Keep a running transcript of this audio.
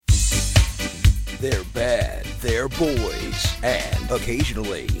They're bad, they're boys, and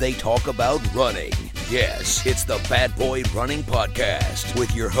occasionally they talk about running. Yes, it's the Bad Boy Running Podcast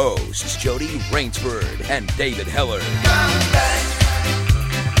with your hosts, Jody Rainsford and David Heller. Come back,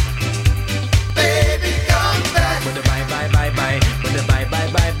 baby, come back. When the bye. When the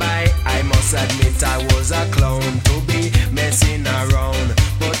bye. I must admit I was a clown to be messing around,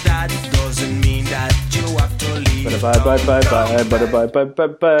 but that doesn't mean that you have to leave.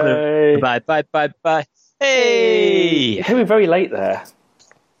 Bye. Hey! Hey, we're very late there.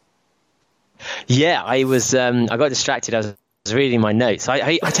 Yeah, I got distracted. I was reading my notes.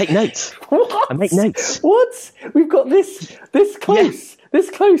 I take notes. What? I make notes. What? We've got this close. Yeah. This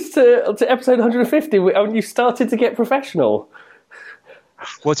close to episode 150, and you started to get professional.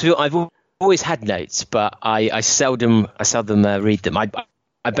 Well, I've always had notes, but I seldom read them.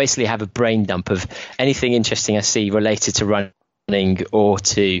 I basically have a brain dump of anything interesting I see related to running or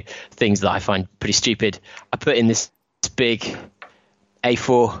to things that I find pretty stupid. I put in this big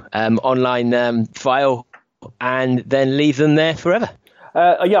A4 online file and then leave them there forever.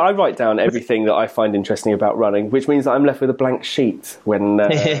 I write down everything that I find interesting about running, which means that I'm left with a blank sheet when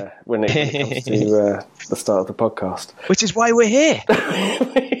it comes to the start of the podcast. Which is why we're here.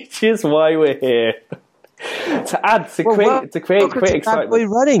 Which is why we're here. To create excitement. Bad Boy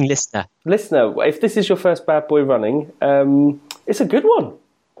Running, listener. Listener, if this is your first Bad Boy Running, it's a good one.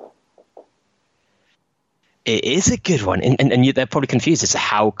 It is a good one, and they're probably confused as to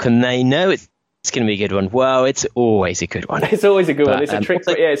how can they know it's going to be a good one. Well, it's always a good one. It's always a good one. It's a trick.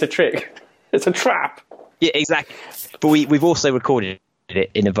 It's a trick. It's a trap. Yeah, exactly. But we've also recorded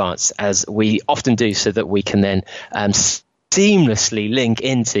it in advance, as we often do, so that we can then seamlessly link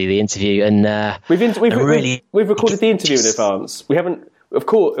into the interview. And we've recorded the interview in advance. We haven't. Of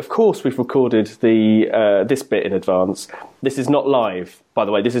course, we've recorded the this bit in advance. This is not live, by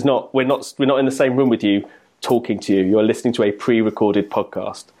the way. This is not. We're not in the same room with you, talking to you. You're listening to a pre-recorded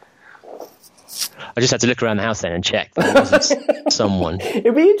podcast. I just had to look around the house then and check that there wasn't someone.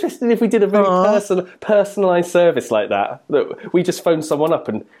 It'd be interesting if we did a very personalised service like that. That we just phone someone up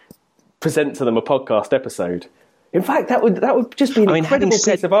and present to them a podcast episode. In fact, that would just be an incredible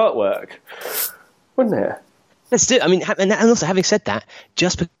piece of artwork, wouldn't it? Let's do it. I mean, and also having said that,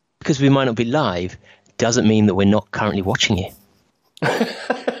 just because we might not be live doesn't mean that we're not currently watching you.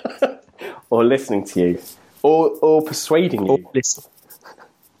 Or listening to you. Or persuading you.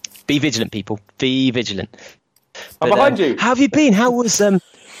 Be vigilant, people. Be vigilant. I'm behind you. How have you been? How was...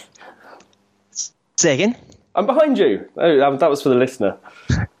 Say again? I'm behind you. Oh, that was for the listener.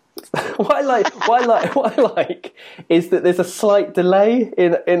 What I like is that there's a slight delay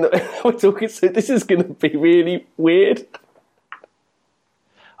in we're talking, so this is going to be really weird.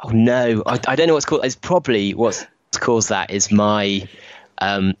 Oh no, I don't know what's called. It's probably what's caused that is my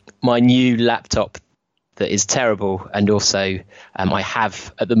new laptop that is terrible, and also I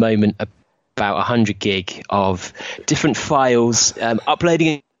have at the moment about 100 gig of different files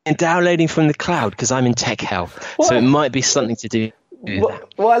uploading and downloading from the cloud because I'm in tech hell. What? So it might be something to do. What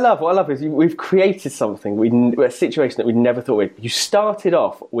I love is we've created something, a situation that we never thought we'd. You started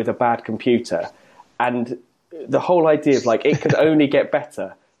off with a bad computer, and the whole idea of like it could only get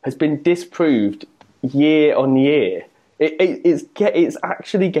better has been disproved year on year. It's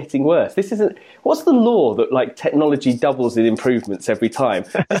actually getting worse. This isn't. What's the law that like technology doubles in improvements every time?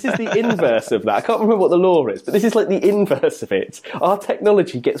 This is the inverse of that. I can't remember what the law is, but this is like the inverse of it. Our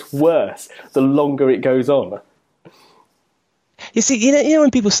technology gets worse the longer it goes on. You see, you know when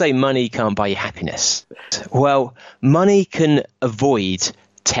people say money can't buy you happiness? Well, money can avoid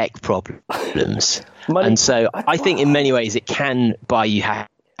tech problems. And so I think in many ways it can buy you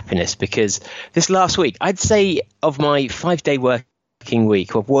happiness, because this last week, I'd say of my 5-day working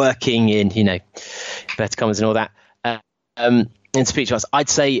week, or working in, inverted commas and all that, in speech arts, I'd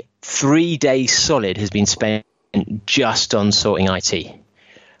say 3 days solid has been spent just on sorting IT.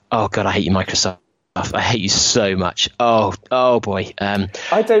 Oh God, I hate you, Microsoft. I hate you so much. Oh boy. I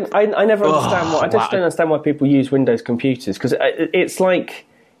never understand why. I just don't understand why people use Windows computers, because it's like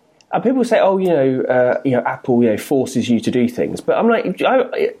people say, Apple, forces you to do things. But I'm like,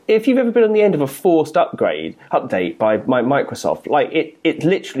 if you've ever been on the end of a forced update by Microsoft, like it's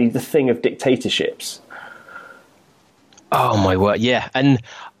literally the thing of dictatorships. Oh my word, yeah. And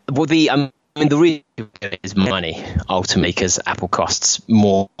the reason is money, ultimately, because Apple costs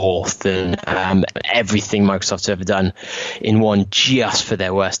more than everything Microsoft's ever done in one, just for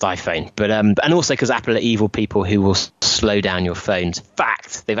their worst iPhone. But and also because Apple are evil people who will slow down your phones. In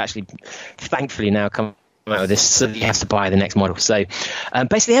fact, they've actually, thankfully, now come out with this, so you have to buy the next model. So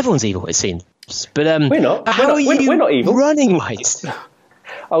basically, everyone's evil, it seems. But we're not. How are you not evil. running wise?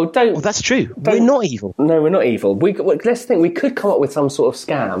 Oh, don't. Well, that's true. We're not evil. No, we're not evil. Let's think. We could come up with some sort of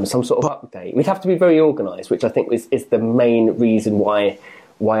scam, some sort of update. We'd have to be very organised, which I think is the main reason why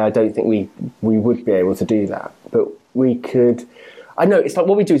I don't think we would be able to do that. But we could. I know it's like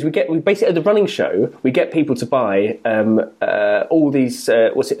what we do is we basically at the running show we get people to buy all these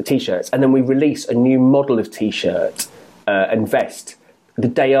t-shirts, and then we release a new model of t-shirt and vest the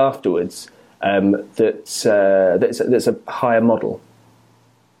day afterwards. That's a higher model.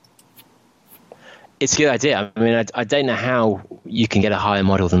 It's a good idea. I mean, I don't know how you can get a higher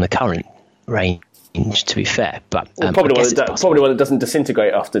model than the current range, to be fair, but probably one that doesn't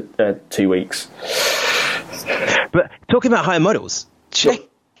disintegrate after 2 weeks. But talking about higher models, check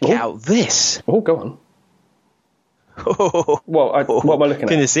out this. Oh, go on. What am I looking at?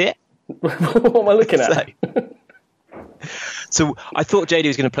 Can you see it? What am I looking at? So I thought JD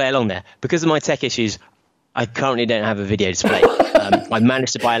was going to play along there. Because of my tech issues, I currently don't have a video display. I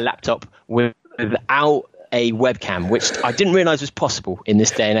managed to buy a laptop without a webcam, which I didn't realise was possible in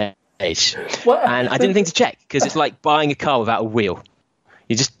this day and age. What? And I didn't think to check, because it's like buying a car without a wheel.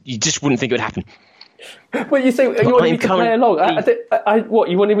 You just wouldn't think it would happen. Well, you say you wanted me to play along. What,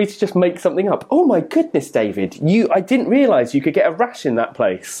 you wanted me to just make something up? Oh my goodness, David! I didn't realise you could get a rash in that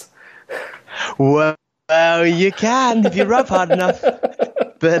place. Well, you can if you rub hard enough.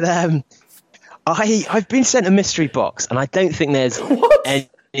 But I've been sent a mystery box, and I don't think there's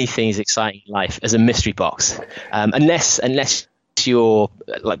anything as exciting in life as a mystery box, unless you're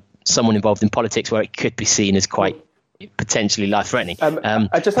like someone involved in politics, where it could be seen as quite potentially life-threatening.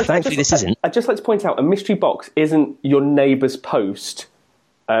 Thankfully, this isn't. I'd just like to point out, a mystery box isn't your neighbour's post.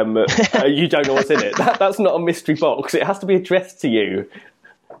 You don't know what's in it. That's not a mystery box. It has to be addressed to you.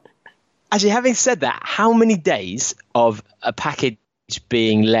 Actually, having said that, how many days of a package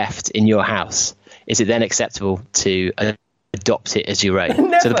being left in your house is it then acceptable to adopt it as your own?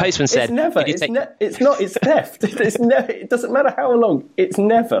 Never. So the postman said... It's never. It's not. It's theft. It doesn't matter how long. It's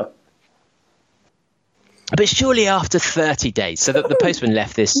never. But surely after 30 days. So the postman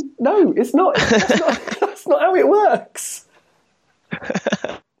left this... No, it's not. That's not how it works.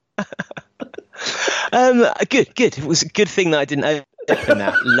 Good. It was a good thing that I didn't open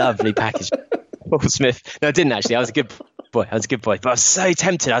that lovely package. Paul Smith. No, I didn't actually. I was a good boy. But I was so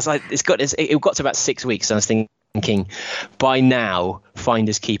tempted. I was like, it got to about 6 weeks. And I was thinking, by now,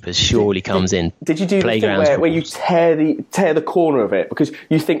 Finders Keepers surely comes in. Did you do the thing where you tear the corner of it? Because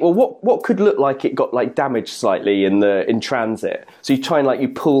you think, well, what could look like it got like damaged slightly in transit? So you try and you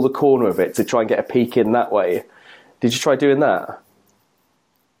pull the corner of it to try and get a peek in that way. Did you try doing that?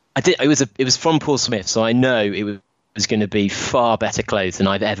 I did. It was from Paul Smith, so I know it was going to be far better clothes than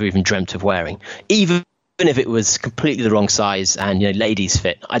I've ever even dreamt of wearing. Even if it was completely the wrong size and ladies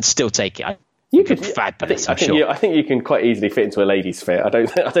fit, I'd still take it. You could fabulous. I think you can quite easily fit into a lady's fit. I don't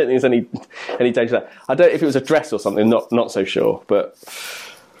think there's any danger there. I don't. If it was a dress or something, not so sure. But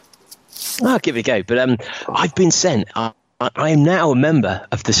I'll give it a go. But I've been sent. I am now a member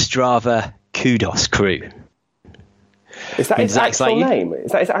of the Strava Kudos crew. Is that his actual name?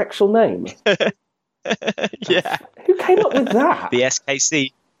 Is that his actual name? Yeah. Who came up with that? The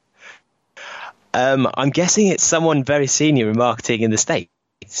SKC. I'm guessing it's someone very senior in marketing in the States.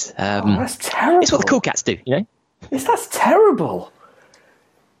 That's terrible. It's what the cool cats do, That's terrible.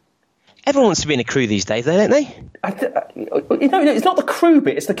 Everyone wants to be in a crew these days, don't they? It's not the crew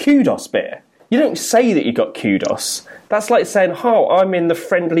bit, it's the kudos bit. You don't say that you got kudos. That's like saying, I'm in the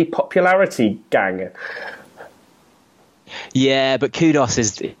friendly popularity gang. Yeah, but kudos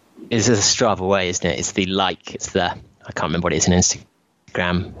is a Strava way, isn't it? It's the it's the, I can't remember what it is in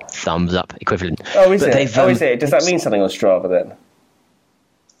Instagram, thumbs up equivalent. Oh, is it? Does that mean something on Strava then?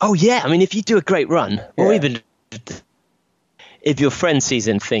 Oh, yeah. I mean, if you do a great run, or even if your friend sees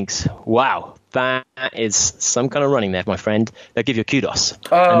it and thinks, wow, that is some kind of running there, my friend, they'll give you a kudos.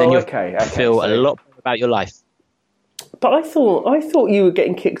 Oh, and then you'll feel a lot better about your life. But I thought you were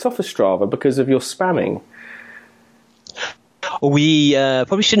getting kicked off of Strava because of your spamming. We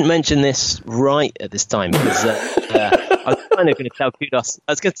probably shouldn't mention this right at this time, because I was kind of going to tell kudos.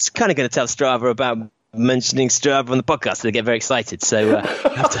 I was kind of going to tell Strava about mentioning Strava on the podcast, so they get very excited. So I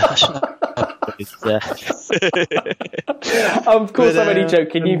have to hush up. Of course, I'm only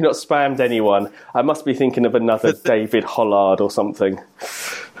joking. You've not spammed anyone. I must be thinking of another David Hollard or something.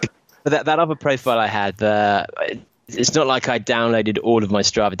 But that other profile I had, it's not like I downloaded all of my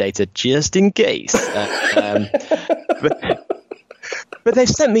Strava data just in case. But they've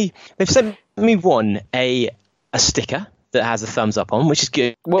sent me a sticker that has a thumbs up on, which is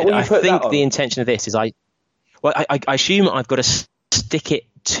good. I think the intention of this is I assume I've got to stick it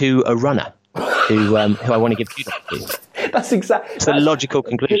to a runner who I want to give kudos to. That's exactly. It's a logical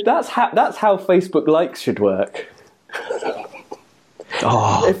conclusion. That's how Facebook likes should work.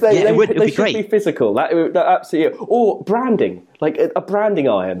 Oh, if they it would be should great. be physical. That absolutely. Or branding, like a branding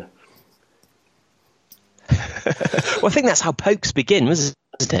iron. Well, I think that's how pokes begin, wasn't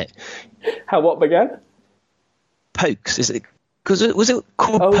it? How what began? Pokes, is it? Because was it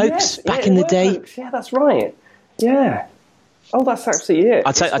called pokes back in the day? Pokes. Yeah, that's right. Yeah. Oh, that's absolutely it.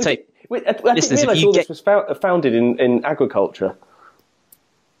 I didn't realise all this was founded in agriculture.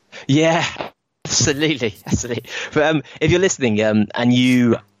 Yeah, absolutely. But if you're listening and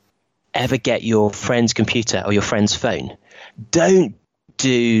you ever get your friend's computer or your friend's phone, don't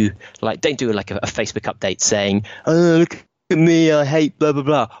do like a Facebook update saying, "Oh, look at me, I hate blah blah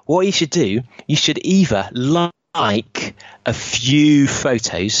blah." What you should do, you should either like a few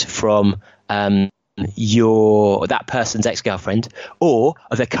photos from that person's ex-girlfriend or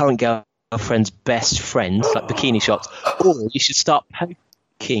of their current girlfriend's best friend, like bikini shots, or you should start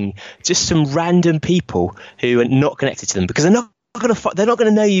poking just some random people who are not connected to them, because they're not going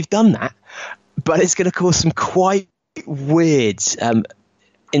to know you've done that, but it's going to cause some quite weird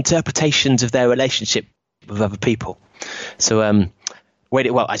interpretations of their relationship with other people. So I've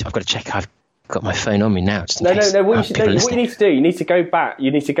got to check. I've got my phone on me now. Just in case. No. What you need to do, you need to go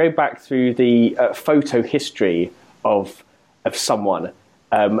back through the photo history of someone,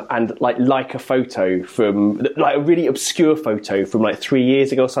 and like a photo from like a really obscure photo from like 3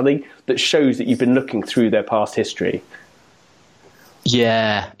 years ago or something that shows that you've been looking through their past history.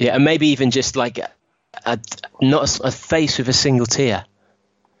 Yeah, and maybe even just like not a face with a single tear,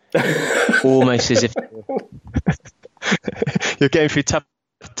 almost as if you're going through tough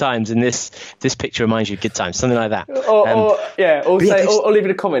times and this picture reminds you of good times, something like that. Or leave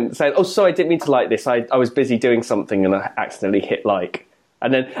it a comment saying, "Oh, sorry, I didn't mean to like this. I was busy doing something and I accidentally hit like,"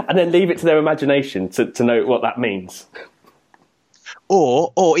 and then leave it to their imagination to know what that means.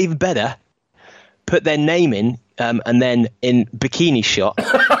 Or even better, put their name in and then in bikini shot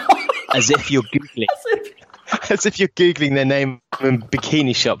as if you're googling. As if you're googling their name in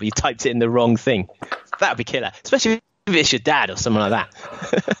bikini shot, but you typed it in the wrong thing. That would be killer, especially if it's your dad or someone like that.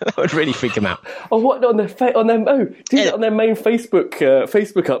 That would really freak them out. Oh, what on their that on their main Facebook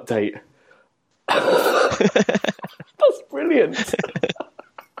update. That's brilliant.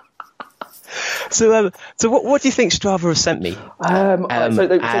 So what do you think Strava has sent me?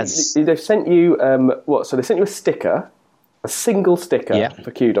 So they've sent you what? So they sent you a sticker, a single sticker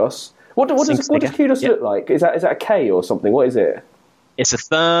for Kudos. What does Kudos look like? Is that a K or something? What is it? It's a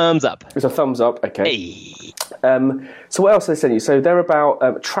thumbs up. It's a thumbs up. Okay. Hey. So what else have they sent you? So they're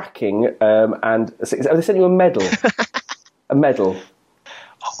about tracking, and they sent you a medal. A medal.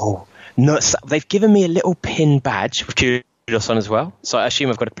 Oh no! They've given me a little pin badge with Kudos on as well. So I assume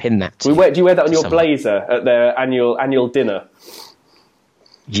I've got to pin that. Do you wear that on your blazer at their annual dinner?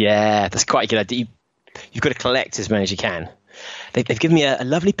 Yeah, that's quite a good idea. You've got to collect as many as you can. They've given me a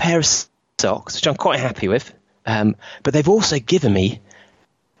lovely pair of socks, which I'm quite happy with. But they've also given me,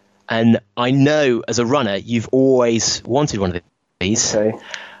 and I know as a runner you've always wanted one of these,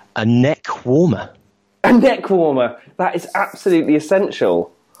 a neck warmer. A neck warmer. That is absolutely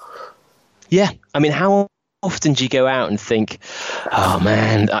essential. Yeah. I mean, how often do you go out and think, oh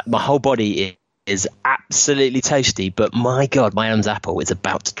man, my whole body is absolutely toasty, but my God, my Adam's apple is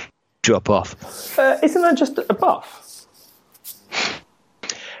about to drop off. Isn't that just a buff?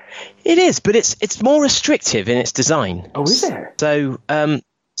 It is, but it's more restrictive in its design. Oh, is it? So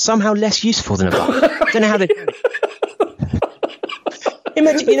somehow less useful than a buff. I don't know how they.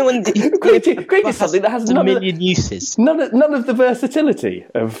 Imagine, when creating something that has a million uses. None of the versatility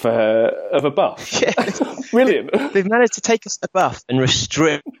of a buff. Yeah. Brilliant. They've managed to take a buff and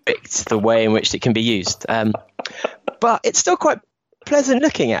restrict the way in which it can be used. But it's still quite pleasant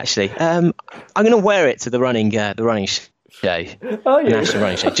looking, actually. I'm going to wear it to the running show. National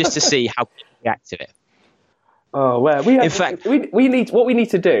running show, just to see how people react to it. Oh well, we need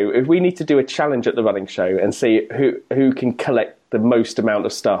to do a challenge at the running show and see who can collect the most amount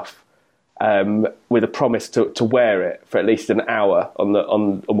of stuff, with a promise to wear it for at least an hour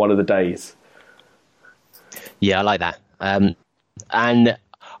on one of the days. Yeah, I like that. And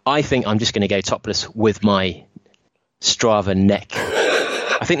I think I'm just going to go topless with my Strava neck.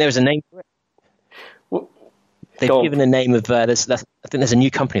 I think there's a name for it. They've given a name of I think there's a new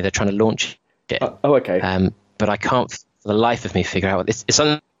company they're trying to launch it. Oh, okay. But I can't for the life of me figure out what this. It's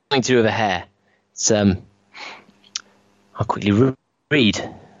something to do with the hair. It's I'll quickly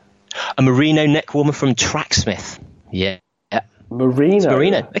read. A merino neck warmer from Tracksmith. Yeah. Merino. It's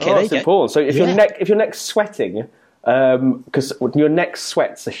merino. Okay, that's important. So if your neck's sweating, because your neck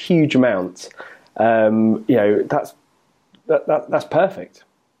sweats a huge amount, that's That's perfect.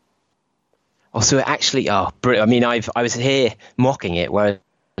 Also, actually, brilliant. I mean, I was here mocking it, whereas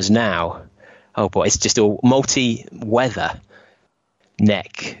now, oh boy, it's just all multi-weather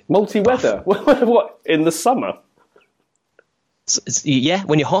neck. Multi-weather? What, in the summer? Yeah,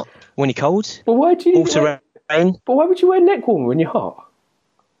 when you're hot, when you're cold. Well, why do you all-terrain. But why would you wear neck warmer when you're hot?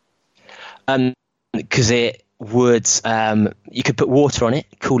 Because it would, you could put water on it,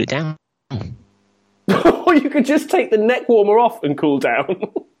 cool it down. Or you could just take the neck warmer off and cool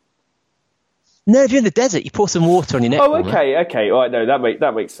down. No, if you're in the desert, you pour some water on your neck warmer. Okay. All right, no,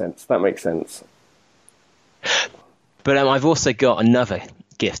 that makes sense. That makes sense. But I've also got another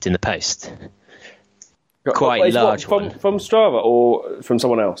gift in the post. Quite large one. From Strava or from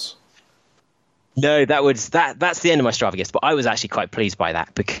someone else? No, that's the end of my Strava gift. But I was actually quite pleased by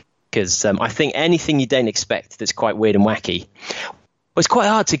that because I think anything you don't expect that's quite weird and wacky. Well, it's quite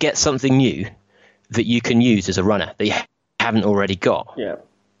hard to get something new that you can use as a runner that you haven't already got. Yeah.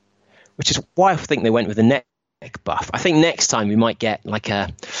 Which is why I think they went with the neck buff. I think next time we might get like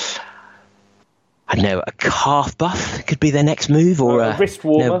a calf buff could be their next move, or a wrist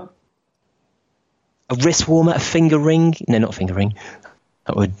warmer. A wrist warmer, a finger ring. No, not a finger ring.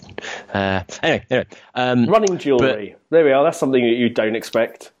 That would. Anyway. Running jewellery. There we are. That's something that you don't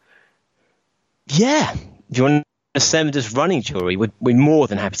expect. Yeah. If you want to send us running jewellery, we're more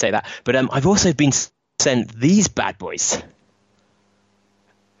than happy to take that. But I've also been sent these bad boys.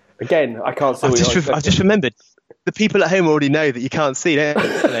 Again, I can't see. I've just remembered. The people at home already know that you can't see, don't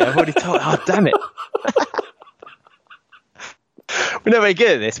they? I've already told. Oh, damn it! We're not very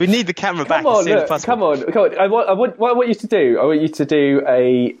good at this. We need the camera back as soon as possible. Come on! What I want you to do. I want you to do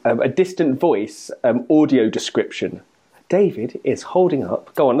a distant voice audio description. David is holding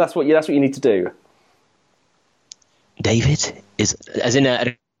up. Go on. That's what you need to do. David is, as in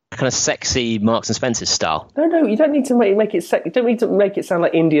a kind of sexy Marks and Spencer style. No, you don't need to make it you don't need to make it sound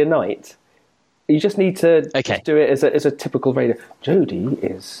like India Night. You just need to just do it as a typical radio. Jody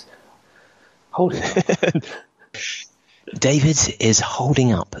is holding up. David is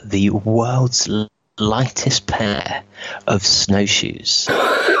holding up the world's lightest pair of snowshoes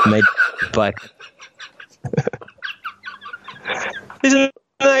made by. Isn't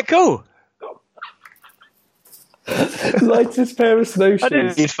that cool? Lightest pair of snowshoes. I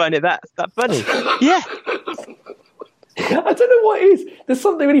didn't even find it that funny. Yeah. I don't know what it is. There's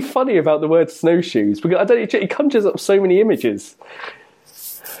something really funny about the word snowshoes because it conjures up so many images.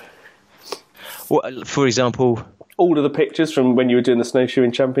 What, for example, all of the pictures from when you were doing the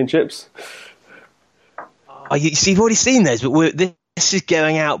snowshoeing championships. You've already seen those, but this is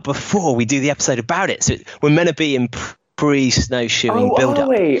going out before we do the episode about it. So we're meant to be in pre-snowshoeing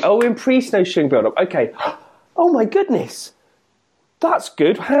build-up. In pre-snowshoeing build-up. Okay. Oh my goodness. That's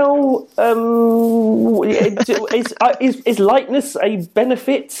good. How is lightness a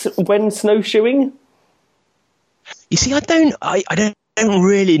benefit when snowshoeing? You see, I don't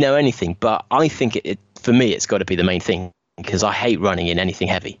really know anything, but I think it for me it's got to be the main thing because I hate running in anything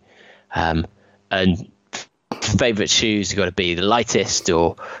heavy. And favourite shoes have got to be the lightest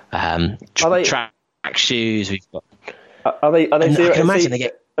or track shoes. We've got. Are they zero? I can imagine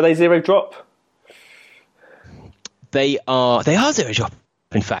are they zero drop? They are zero drop.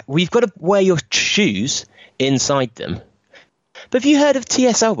 In fact, we've got to wear your shoes inside them. But have you heard of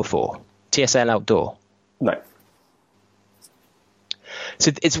TSL before? TSL Outdoor? No.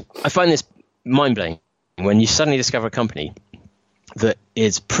 So I find this mind-blowing when you suddenly discover a company that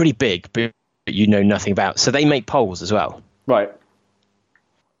is pretty big, but you know nothing about. So they make poles as well. Right.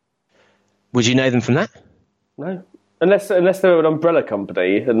 Would you know them from that? No. Unless they're an umbrella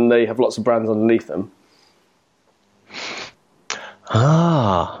company and they have lots of brands underneath them.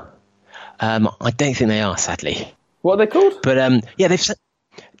 I don't think they are, sadly. What are they called? But they've sent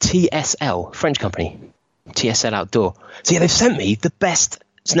TSL, French company, TSL Outdoor. So yeah, they've sent me the best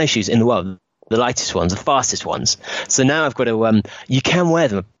snowshoes in the world, the lightest ones, the fastest ones. So now I've got to. You can wear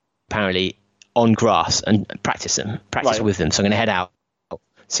them apparently on grass and practice with them. So I'm going to head out,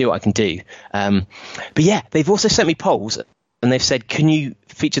 see what I can do. But yeah, they've also sent me poles, and they've said, "Can you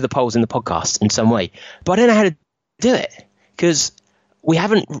feature the poles in the podcast in some way?" But I don't know how to do it because we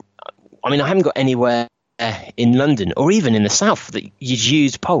haven't. I mean, I haven't got anywhere in London or even in the south that you'd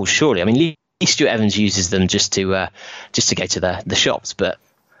use poles. Surely, I mean, Lee Stuart Evans uses them just to go to the shops. But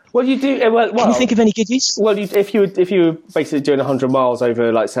well, you do. Well, can you think of any good use? Well, if you were basically doing 100 miles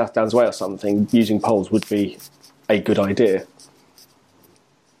over like South Downs Way or something, using poles would be a good idea.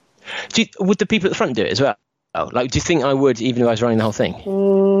 Would the people at the front do it as well? Like, do you think I would, even if I was running the whole thing?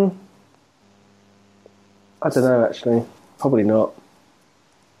 I don't know, actually. Probably not.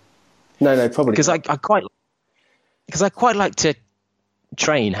 No, probably because I quite. because I quite like to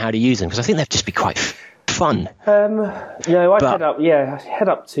train how to use them because I think they'd just be quite fun. I'd head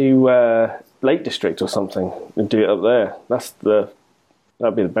up to Lake District or something and do it up there.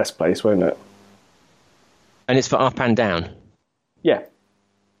 That'd be the best place, won't it? And it's for up and down. Yeah.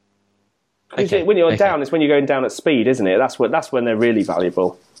 Okay. When you're down, it's when you're going down at speed, isn't it? That's when they're really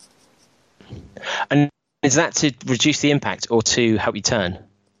valuable. And is that to reduce the impact or to help you turn?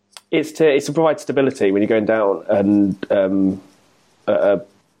 It's to provide stability when you're going down and at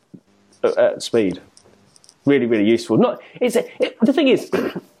speed. Really, really useful. The thing is,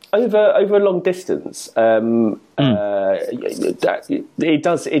 over a long distance, it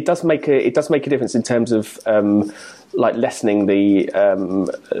does make a difference in terms of like lessening the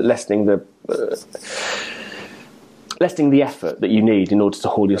effort that you need in order to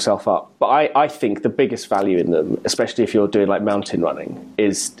haul yourself up. But I think the biggest value in them, especially if you're doing like mountain running,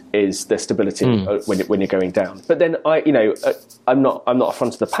 is the stability when you're going down. But then I'm not a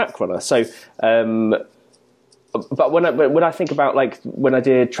front of the pack runner, so. But when I think about like when I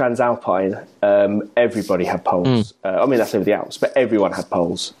did Transalpine, everybody had poles. I mean that's over the Alps, but everyone had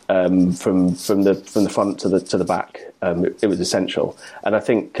poles from the front to the back. It was essential, and I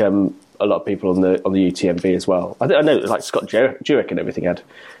think a lot of people on the UTMB as well. I know like Scott Jurek and everything had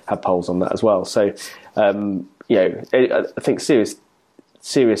poles on that as well. So I think serious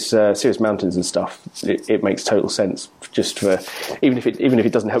mountains and stuff, it makes total sense. Just for even if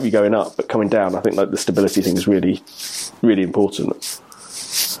it doesn't help you going up, but coming down, I think like the stability thing is really, really important.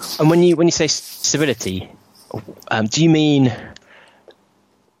 And when you say stability, do you mean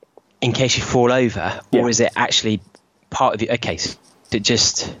in case you fall over, or is it actually part of you? Okay, so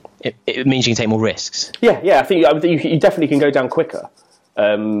it means you can take more risks. Yeah. I think you definitely can go down quicker.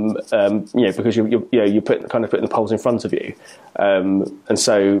 Because you're putting the poles in front of you, and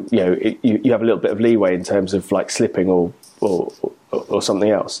so you have a little bit of leeway in terms of like slipping or something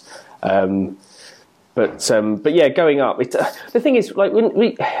else. But going up. The thing is, like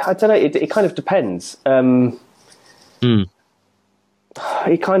I don't know. It kind of depends.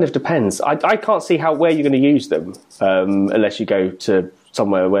 It kind of depends. I can't see where you're going to use them unless you go to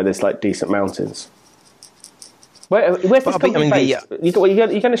somewhere where there's like decent mountains. Where's this company based? You're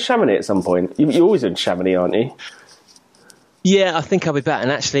going to Chamonix at some point. You're always in Chamonix, aren't you? Yeah, I think I'll be back. And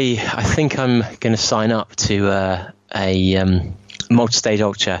actually, I think I'm going to sign up to a multi-stage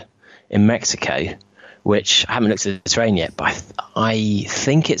ultra in Mexico, which I haven't looked at the terrain yet, but I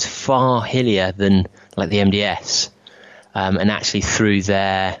think it's far hillier than like the MDS. And actually through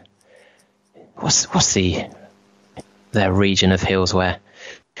their what's their region of hills where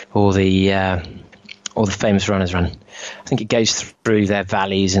all the famous runners run. I think it goes through their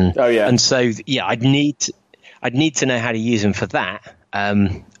valleys and so I'd need to know how to use them for that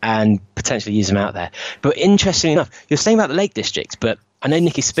and potentially use them out there. But interestingly enough, you're saying about the Lake District, but I know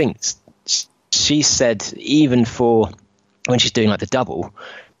Nikki Spinks, she said even for when she's doing like the double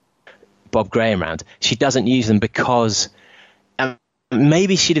Bob Graham round, she doesn't use them because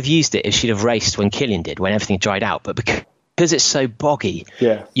maybe she'd have used it if she'd have raced when Killian did, when everything dried out, but because it's so boggy,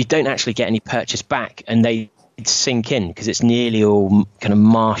 you don't actually get any purchase back, and they sink in because it's nearly all kind of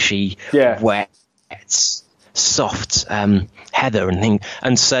marshy, wet, soft heather and thing,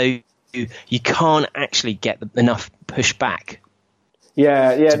 and so you can't actually get enough pushback. To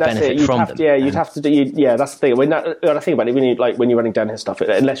that's it. You'd have to do. That's the thing. When I think about it, when you're running downhill stuff,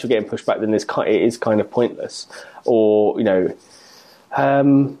 unless you're getting pushed back, then it is kind of pointless. Or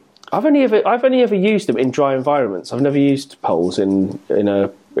I've only ever used them in dry environments. I've never used poles in a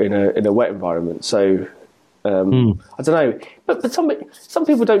wet environment. So I don't know. But some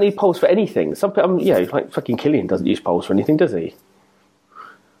people don't need poles for anything. Some like fucking Killian doesn't use poles for anything, does he?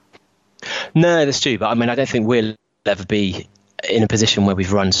 No, that's true. But I mean, I don't think we'll ever be in a position where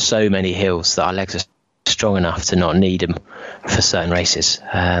we've run so many hills that our legs are strong enough to not need them for certain races.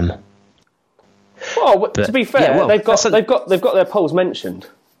 To be fair, they've got their poles mentioned.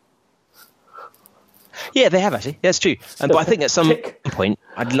 Yeah, they have actually. That's true. But I think at some point,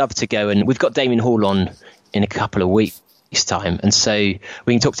 I'd love to go, and we've got Damien Hall on in a couple of weeks' time, and so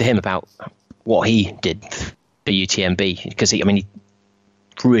we can talk to him about what he did for UTMB, because he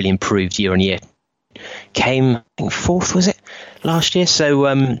really improved year on year. Came, I think, fourth, was it, last year?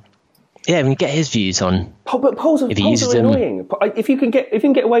 So we can get his views on. But poles are annoying. If you can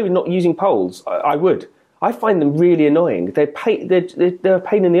get away with not using poles, I would. I find them really annoying. They're a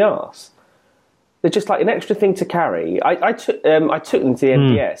pain in the arse. They're just like an extra thing to carry. I took them to the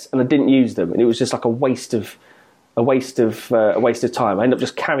MDS and I didn't use them, and it was just like a waste of time. I ended up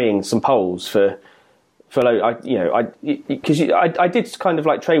just carrying some poles because I did kind of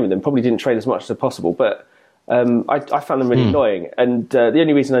like train with them. Probably didn't train as much as possible, but I found them really annoying, and the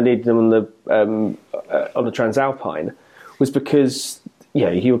only reason I needed them on the Transalpine was because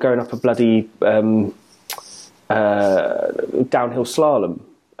you were going up a bloody downhill slalom.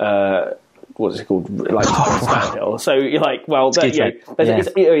 What's it called? Like downhill. So you're like, well,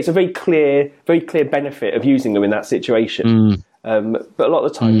 it's a very clear benefit of using them in that situation. But a lot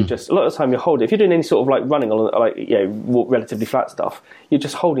of the time, you're holding. If you're doing any sort of like running on relatively flat stuff, you're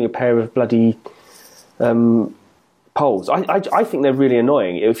just holding a pair of bloody poles. I think they're really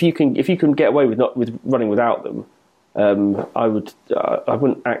annoying. If you can get away with running without them, I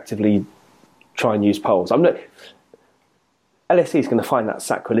wouldn't actively try and use poles. LSE is going to find that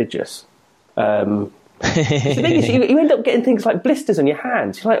sacrilegious. The thing is, you end up getting things like blisters on your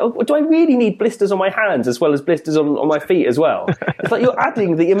hands. You're like, oh, do I really need blisters on my hands as well as blisters on my feet as well? It's like you're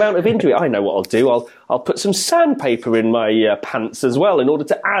adding the amount of injury. I know what I'll do. I'll put some sandpaper in my pants as well in order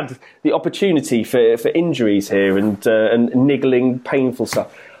to add the opportunity for injuries here and niggling, painful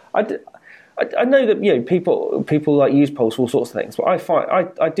stuff. I know that people like use poles for all sorts of things, but I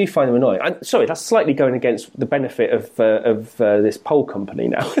do find them annoying. Sorry, that's slightly going against the benefit of this pole company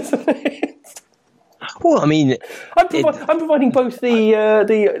now, isn't it? Well, I mean, I'm providing both the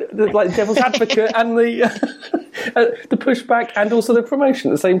like devil's advocate and the pushback and also the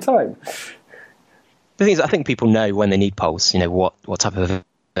promotion at the same time. The thing is, I think people know when they need poles. What type of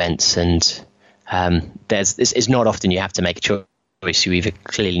events, and it's not often you have to make a choice. You either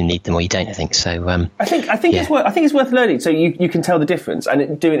clearly need them or you don't. I think so. I think it's worth learning, so you can tell the difference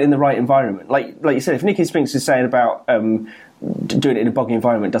and do it in the right environment. Like you said, if Nicky Spinks is saying about doing it in a boggy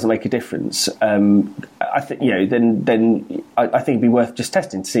environment doesn't make a difference, I think then I think it'd be worth just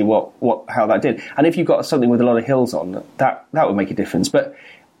testing to see how that did. And if you've got something with a lot of hills on, that would make a difference. But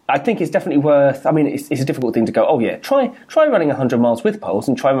I think it's definitely worth. I mean, it's a difficult thing to go. Oh yeah, try running 100 miles with poles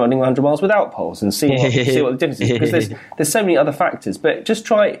and try running 100 miles without poles and see what the difference is, because there's so many other factors. But just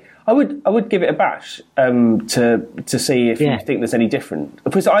try. I would give it a bash to see if you think there's any different.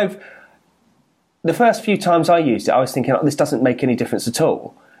 Because the first few times I used it, I was thinking, this doesn't make any difference at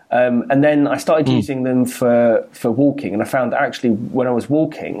all. And then I started using them for walking, and I found that actually when I was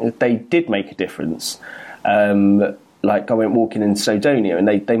walking, they did make a difference. Like I went walking in Snowdonia, and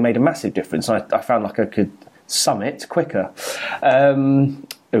they made a massive difference. I found like I could summit quicker. But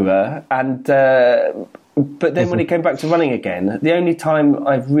then when it came back to running again, the only time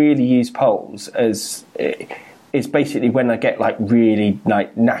I've really used poles is basically when I get like really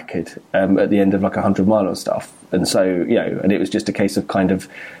like knackered at the end of like 100 mile and stuff. And so, and it was just a case of kind of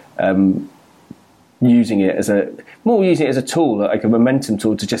using it as a tool, like a momentum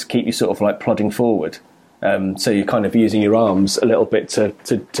tool to just keep you sort of like plodding forward. So you're kind of using your arms a little bit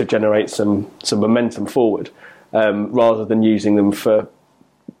to generate some momentum forward, rather than using them for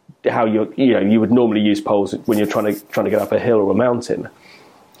how you would normally use poles when you're trying to get up a hill or a mountain.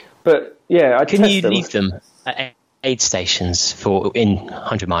 But yeah, can you leave them at aid stations in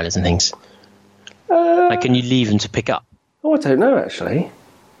 100 milers and things? Like, can you leave them to pick up? Oh, I don't know actually.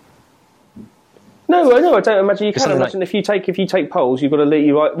 No, I don't imagine you can. I imagine if you take poles, you've got to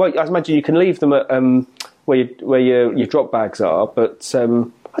leave. Well, I imagine you can leave them at where your drop bags are, but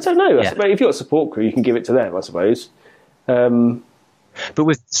I don't know. Yeah. If you've got a support crew, you can give it to them, I suppose. But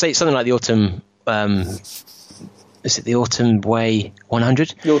with, say, something like the Autumn, is it the Autumn Way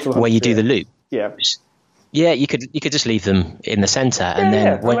 100? The Autumn 100, where you do the loop? Yeah. Yeah, you could just leave them in the centre, and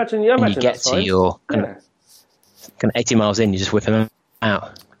then when you get to your kind of 80 miles in, you just whip them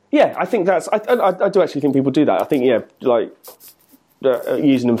out. Yeah, I think I do actually think people do that. I think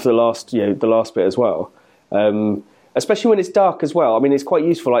using them for the last bit as well, especially when it's dark as well. I mean, it's quite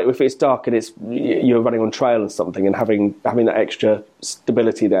useful. Like if it's dark and you're running on trail or something, and having that extra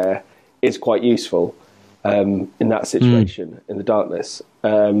stability there is quite useful in that situation in the darkness.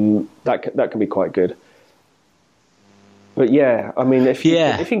 That can be quite good. But yeah, I mean, if you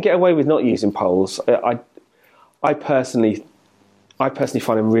can get away with not using poles, I personally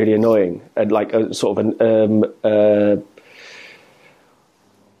find them really annoying, and like a sort of a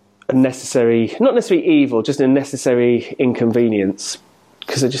necessary, not necessarily evil, just a necessary inconvenience.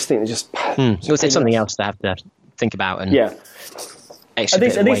 Because I just think it's something else to have to think about. And are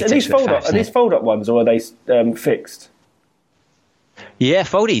these fold-up ones, or are they fixed? Yeah,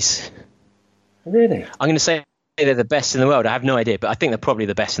 foldies. Really? I'm going to say they're the best in the world. I have no idea, but I think they're probably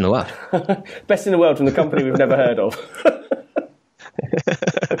the best in the world. Best in the world from the company we've never heard of.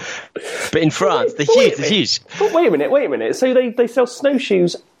 But in France, they're huge. But wait a minute. So they sell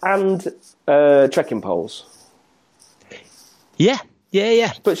snowshoes and trekking poles? Yeah.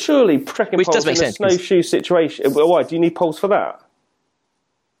 But surely trekking poles in a snowshoe situation... Why? Do you need poles for that?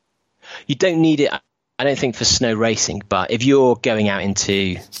 You don't need it, I don't think for snow racing, but if you're going out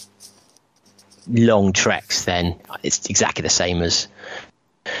into long treks, then it's exactly the same as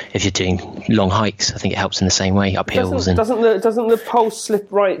if you're doing long hikes. I think it helps in the same way, up hills. Doesn't the pole slip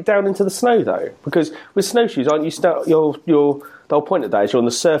right down into the snow though? Because with snowshoes, aren't you the whole point of that is you're on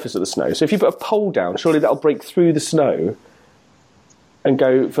the surface of the snow. So if you put a pole down, surely that'll break through the snow and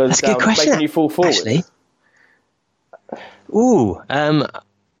go further down, making you fall forward. Actually. Ooh.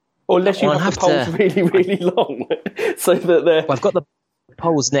 Or unless you have the poles really, really long, so that they're. Well, I've got the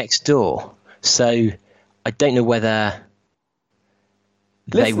poles next door, so I don't know whether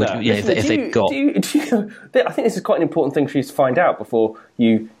they would. If they've got. I think this is quite an important thing for you to find out before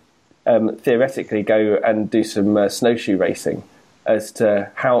you theoretically go and do some snowshoe racing, as to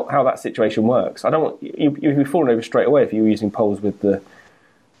how that situation works. I don't want you'd be falling over straight away if you were using poles with the.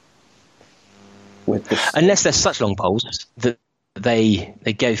 Unless they're such long poles that they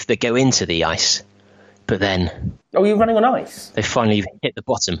go into the ice, but then you're running on ice. They finally hit the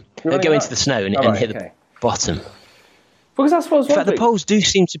bottom. They go into the snow and hit the bottom. Because that's what I was wondering. In fact, the poles do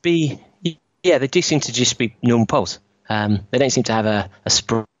seem to be they do seem to just be normal poles. They don't seem to have a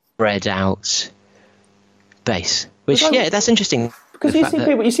spread out base, which that's interesting. Because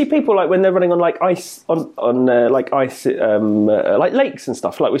you see people like when they're running on like ice on lakes and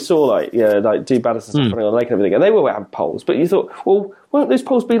stuff. Like we saw like Dauwalter and stuff running on a lake and everything, and they will have poles. But you thought, well, won't those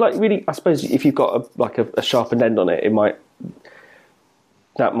poles be like really? I suppose if you've got a sharpened end on it,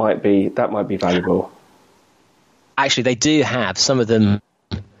 that might be valuable. Actually, they do have some of them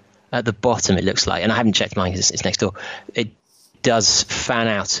at the bottom. It looks like, and I haven't checked mine because it's next door. It does fan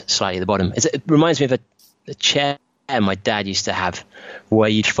out slightly at the bottom. It reminds me of a chair my dad used to have, where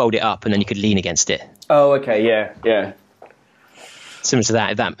you'd fold it up and then you could lean against it. Oh, okay, yeah. Similar to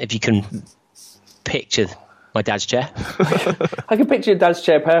that. If you can picture my dad's chair. I can picture your dad's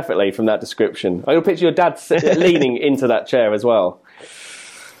chair perfectly from that description. I can picture your dad leaning into that chair as well.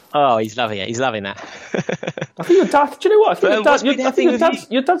 Oh, he's loving it. He's loving that. I think your dad. Do you know what? I think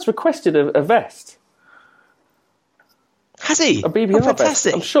your dad's requested a vest. Has he? A BBR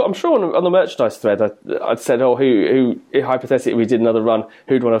fantastic. vest. I'm sure on the merchandise thread I'd said, who hypothetically we did another run,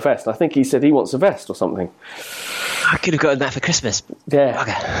 who'd want a vest? And I think he said he wants a vest or something. I could have gotten that for Christmas. Yeah.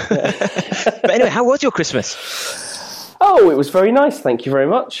 Okay. Yeah. But anyway, how was your Christmas? Oh, it was very nice. Thank you very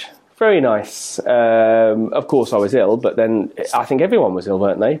much. Very nice. Of course, I was ill, but then I think everyone was ill,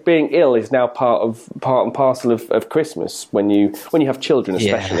 weren't they? Being ill is now part and parcel of Christmas when you have children,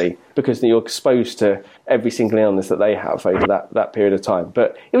 especially because you're exposed to every single illness that they have over that period of time.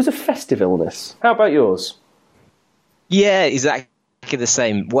 But it was a festive illness. How about yours? Yeah, exactly the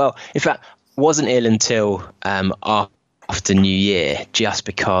same. Well, in fact, wasn't ill until after New Year, just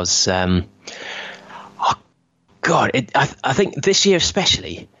because. I think this year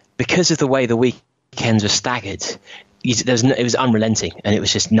especially, because of the way the weekends were staggered, it was unrelenting, and it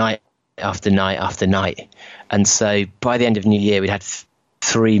was just night after night after night. And so by the end of New Year, we'd had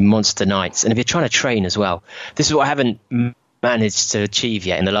 3 monster nights. And if you're trying to train as well, this is what I haven't managed to achieve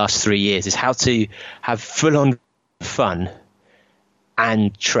yet in the last 3 years, is how to have full-on fun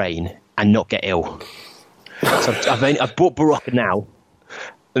and train and not get ill. So I've bought Barocca now,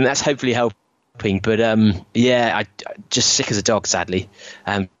 and that's hopefully helping. But I'm just sick as a dog, sadly.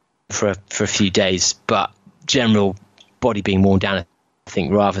 For a few days, but general body being worn down, I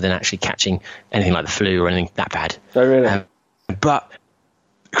think, rather than actually catching anything like the flu or anything that bad. Oh, really? But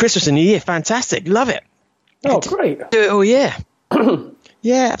Christmas and New Year, fantastic, love it. Oh, great! Do it all year.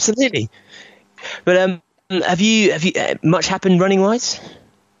 Yeah, absolutely. But have you much happened running wise?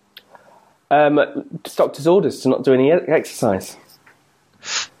 Doctor's orders to not do any exercise.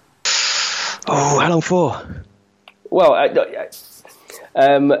 Oh, how long for? Well,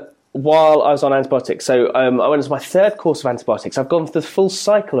 while I was on antibiotics. So I went into my third course of antibiotics. I've gone through the full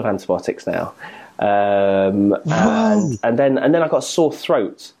cycle of antibiotics now. And then I got a sore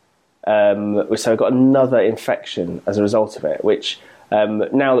throat. So I got another infection as a result of it, which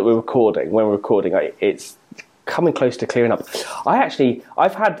now that when we're recording, it's coming close to clearing up.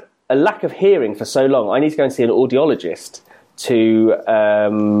 I've had a lack of hearing for so long. I need to go and see an audiologist to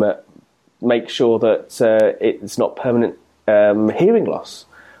make sure that it's not permanent hearing loss.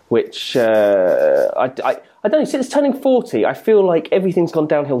 Which I don't know. Since turning 40, I feel like everything's gone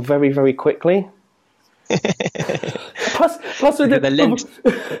downhill very, very quickly. plus with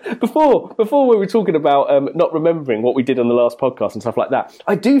before we were talking about not remembering what we did on the last podcast and stuff like that,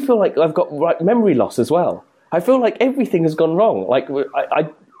 I do feel like I've got memory loss as well. I feel like everything has gone wrong. Like I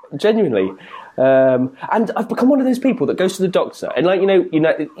genuinely, and I've become one of those people that goes to the doctor and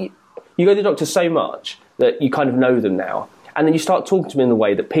you go to the doctor so much that you kind of know them now. And then you start talking to them in the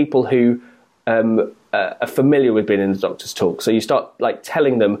way that people who are familiar with being in the doctor's talk. So you start like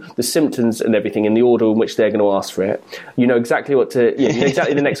telling them the symptoms and everything in the order in which they're going to ask for it. You know exactly what to, you know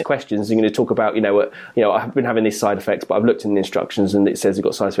exactly the next questions. You're going to talk about, I've been having these side effects, but I've looked in the instructions and it says you've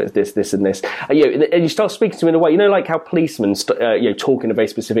got side effects, this and this. And you start speaking to them in a way, like how policemen, talk in a very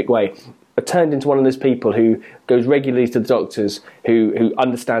specific way. I've turned into one of those people who goes regularly to the doctors, who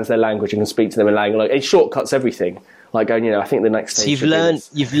understands their language and can speak to them in language. It shortcuts everything. Like going, I think the next stage. So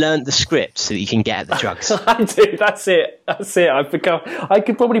you've learned the script so that you can get at the drugs. I do. That's it. I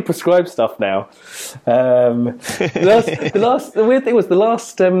could probably prescribe stuff now. The weird thing was the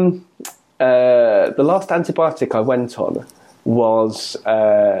last antibiotic I went on was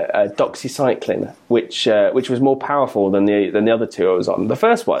doxycycline, which was more powerful than the other two I was on. The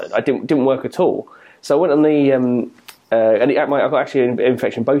first one I didn't work at all. So I went on I got actually an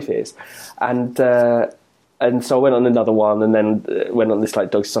infection in both ears, and so I went on another one, and then went on this like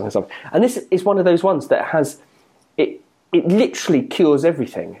doxycycline stuff. And this is one of those ones that has it literally cures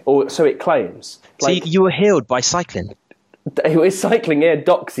everything, or so it claims. Like, so you were healed by cycling. It was cycling,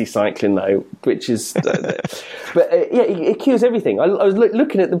 doxycycline though, which is, it cures everything. I was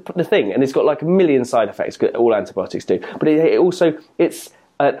looking at the thing, and it's got like a million side effects. All antibiotics do, but it's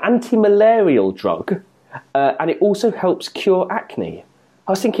an anti-malarial drug, and it also helps cure acne.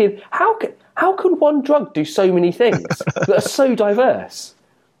 I was thinking, how could one drug do so many things that are so diverse?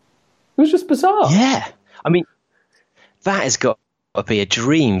 It was just bizarre. Yeah. I mean, that has got to be a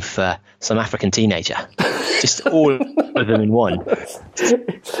dream for some African teenager. Just all of them in one.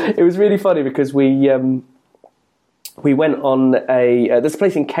 It was really funny because we went on there's a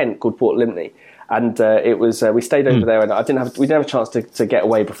place in Kent called Port Lympney. And it was we stayed over there, and we didn't have a chance to get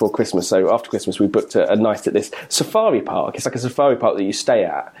away before Christmas. So after Christmas, we booked a night at this safari park. It's like a safari park that you stay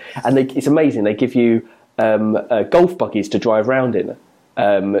at, and it's amazing. They give you golf buggies to drive around in.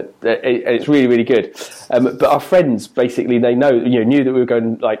 It's really, really good. But our friends basically knew that we were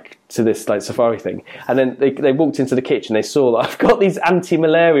going like to this like safari thing, and then they walked into the kitchen. They saw that I've got these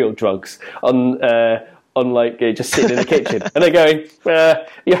anti-malarial drugs on like just sitting in the kitchen, and they're going, "Yeah,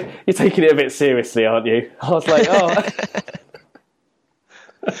 you're taking it a bit seriously, aren't you?" I was like, "Oh."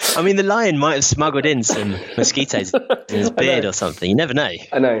 I mean, the lion might have smuggled in some mosquitoes in his beard or something. You never know.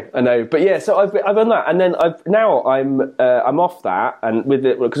 I know. But yeah, so I've done that, and then I'm off that, and with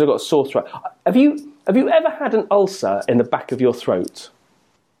it because I've got a sore throat. Have you ever had an ulcer in the back of your throat?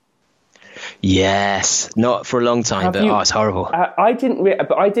 Yes, not for a long time, but it's horrible. I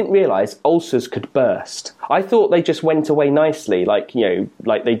didn't realise ulcers could burst. I thought they just went away nicely, like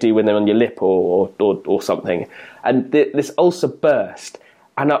they do when they're on your lip or something. And this ulcer burst,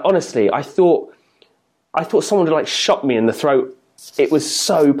 and honestly, I thought someone had like shot me in the throat. It was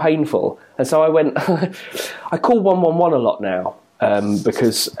so painful, and so I went. I call 111 a lot now.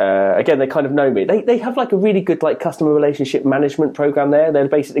 Because again, they kind of know me. They have like a really good like customer relationship management program there. They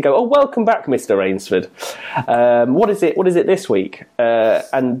basically go, "Oh, welcome back, Mr. Rainsford. What is it this week?"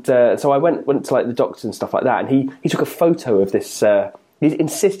 So I went to like the doctor and stuff like that, and he took a photo of this. He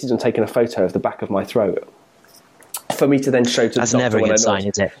insisted on taking a photo of the back of my throat for me to then show to the doctor. That's never a good sign,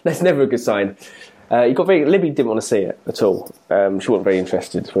 is it? That's never a good sign. Libby didn't want to see it at all. She wasn't very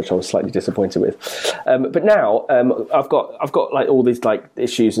interested, which I was slightly disappointed with. But now I've got like all these like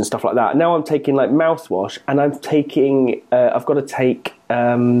issues and stuff like that. Now I'm taking like mouthwash, and I've got to take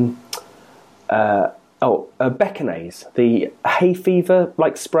Beckinase, the hay fever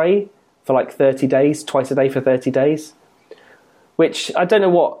like spray for like 30 days, twice a day for 30 days. Which I don't know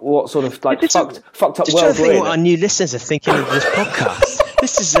what sort of like fucked up world we're in. What our new listeners are thinking of this podcast.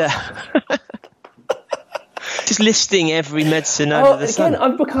 This is just listing every medicine under the sun.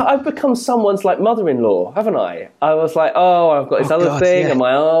 I've become someone's like mother-in-law, haven't I? I was like, I've got this other thing, and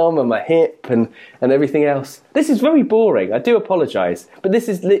my arm, and my hip, and everything else. This is very boring. I do apologise, but this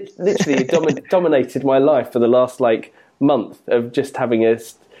is literally dominated my life for the last like month of just having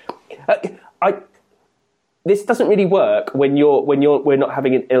this doesn't really work when we're not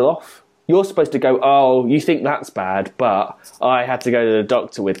having an ill off. You're supposed to go, "Oh, you think that's bad, but I had to go to the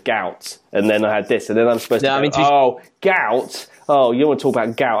doctor with gout, and then I had this, and then I'm supposed to go, gout? Oh, you want to talk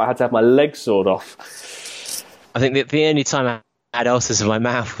about gout? I had to have my leg sawed off." I think the only time I had ulcers in my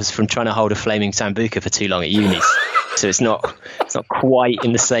mouth was from trying to hold a flaming sambuca for too long at uni. So it's not quite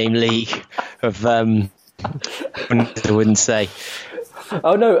in the same league of I wouldn't say.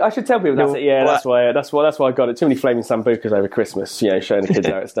 Oh no! I should tell people that's it. Yeah, that's why I got it. Too many flaming sambucas over Christmas. Showing the kids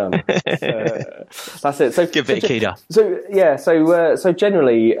how it's done. That's it. So good bit of Keeda. So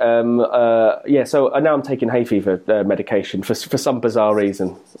generally, So now I'm taking hay fever medication for some bizarre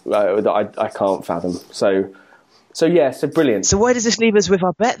reason that I can't fathom. So brilliant. So where does this leave us with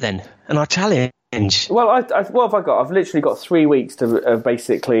our bet then and our challenge? Well, what have I got? I've literally got 3 weeks to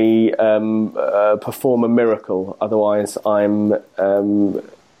basically perform a miracle. Otherwise, I'm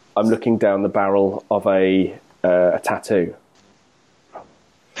looking down the barrel of a tattoo.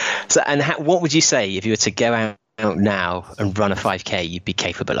 So, and what would you say if you were to go out now and run a 5K? You'd be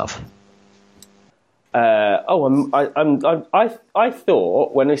capable of? I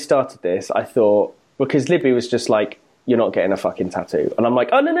thought when we started this, because Libby was just like, "You're not getting a fucking tattoo," and I'm like,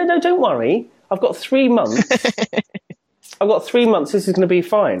 "Oh no, don't worry. I've got 3 months. I've got 3 months. This is going to be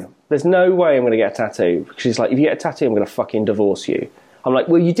fine. There's no way I'm going to get a tattoo." She's like, "If you get a tattoo, I'm going to fucking divorce you." I'm like,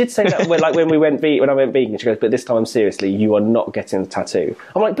 "Well, you did say that when I went vegan." She goes, "But this time, seriously, you are not getting a tattoo."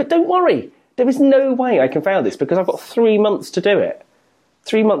 I'm like, "But don't worry. There is no way I can fail this because I've got 3 months to do it.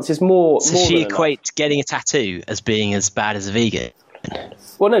 3 months is more." So she equates getting a tattoo as being as bad as a vegan.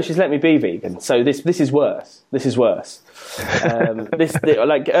 Well, no, she's let me be vegan, so this is worse. This is worse.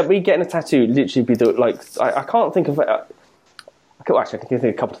 Me getting a tattoo literally be I can't think of. Actually, I can think of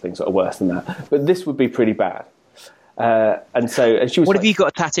a couple of things that are worse than that, but this would be pretty bad. And she was. What if you got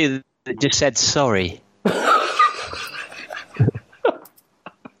a tattoo that just said sorry?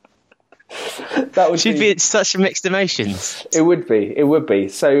 That would be such mixed emotions. It would be.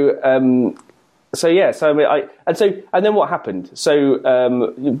 So and then what happened? So,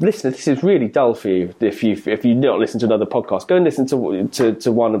 listeners, this is really dull for you. If you not listen to another podcast, go and listen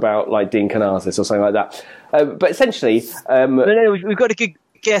to one about like Dean Canazis or something like that. But essentially, no, we've got a good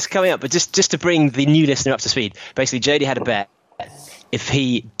guest coming up. But just to bring the new listener up to speed, basically, Jody had a bet. If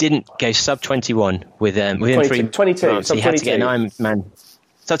he didn't go sub 21 within 22 months, he had to get an Ironman.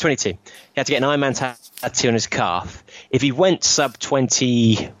 Sub 22. He had to get an Ironman tattoo on his calf. If he went sub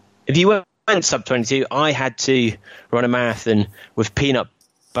 20, sub 22, I had to run a marathon with peanut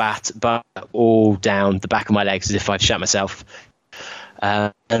butter all down the back of my legs as if I'd shot myself.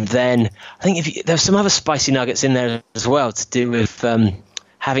 And then I think there's some other spicy nuggets in there as well to do with one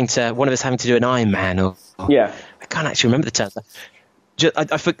of us having to do an Ironman. Yeah, I can't actually remember the term.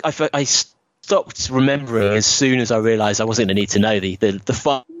 I stopped remembering as soon as I realised I wasn't going to need to know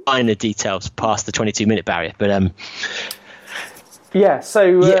the finer details past the 22-minute barrier. But yeah.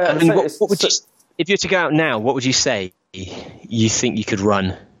 So what would you, if you were to go out now, what would you say you think you could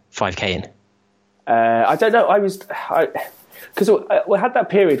run 5K in? I don't know. Because we had that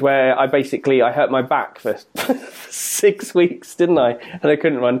period where I hurt my back for 6 weeks, didn't I? And I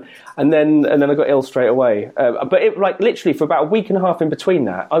couldn't run, and then I got ill straight away. But it literally for about a week and a half in between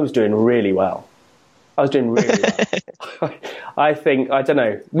that, I was doing really well. I think, I don't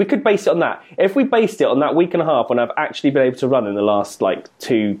know. We could base it on that. If we based it on that week and a half when I've actually been able to run in the last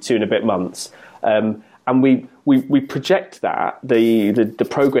two and a bit months, and we project that the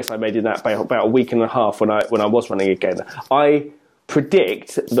progress I made in that by about a week and a half when I was running again, I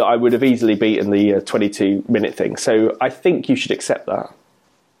predict that I would have easily beaten the 22-minute thing. So I think you should accept that.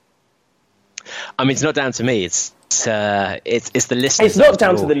 I mean, it's not down to me. It's the listener. It's not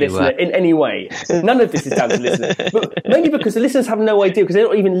down to the listener in any way. None of this is down to the listener. But mainly because the listeners have no idea because they're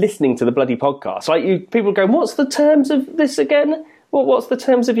not even listening to the bloody podcast. People go, "What's the terms of this again? Well, what's the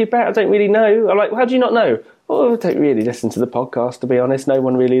terms of your bet? I don't really know." I'm like, "How do you not know?" "Oh, I don't really listen to the podcast, to be honest. No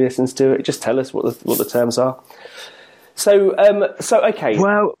one really listens to it. Just tell us what the terms are." So okay.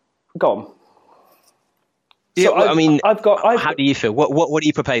 Well, go on. Yeah, so how do you feel? What are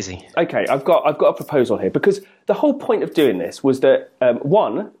you proposing? Okay, I've got a proposal here because the whole point of doing this was that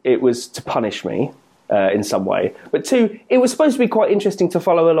one, it was to punish me in some way, but two, it was supposed to be quite interesting to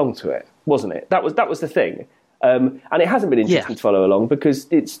follow along to it, wasn't it? That was the thing. And it hasn't been interesting to follow along because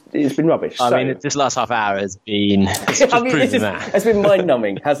it's been rubbish. I mean, this last half hour has been. It's been mind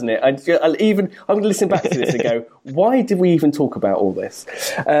numbing, hasn't it? I'm going to listen back to this and go, why did we even talk about all this?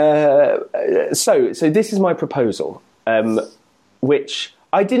 So this is my proposal, which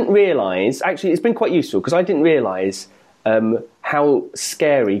I didn't realise. Actually, it's been quite useful because I didn't realise how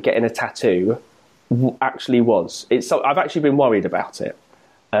scary getting a tattoo actually was. I've actually been worried about it.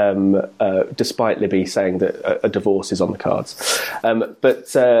 Despite Libby saying that a divorce is on the cards,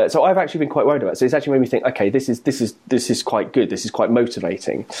 so I've actually been quite worried about it. So it's actually made me think, okay, this is quite good. This is quite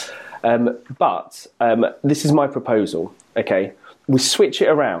motivating. But this is my proposal. Okay, we switch it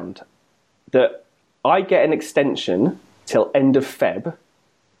around. That I get an extension till end of Feb.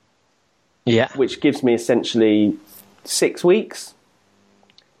 Yeah, which gives me essentially 6 weeks.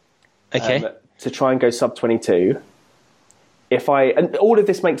 Okay, to try and go sub 22. And all of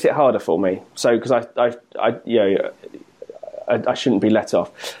this makes it harder for me. So because I shouldn't be let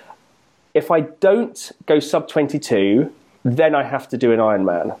off. If I don't go sub 22, then I have to do an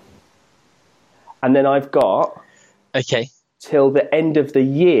Ironman, and then I've got till the end of the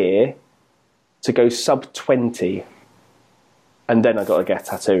year to go sub 20, and then I got to get a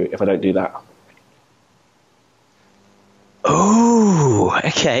tattoo if I don't do that. Oh,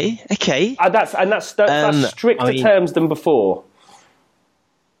 okay. That's stricter terms than before.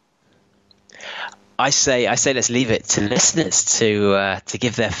 I say let's leave it to listeners to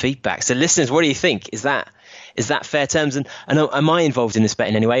give their feedback. So listeners, what do you think? Is that fair terms? And am I involved in this bet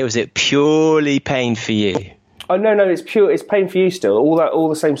in any way, or is it purely pain for you? Oh no, it's pain for you still. All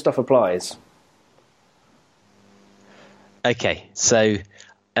the same stuff applies. Okay, so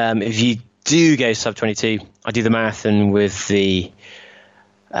if you do go sub 22, I do the marathon with the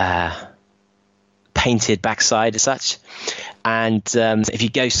painted backside as such, and if you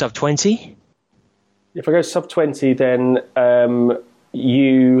go sub 20. If I go sub 20, then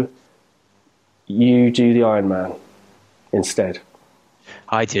you do the Ironman instead.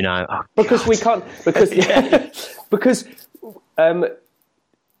 I do know. Oh, because God. we can't. Because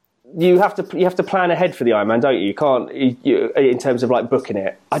you have to plan ahead for the Ironman, don't you? You can't. In terms of like booking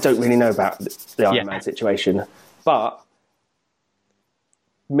it. I don't really know about the Ironman situation, but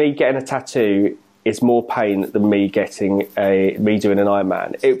me getting a tattoo is more pain than me doing an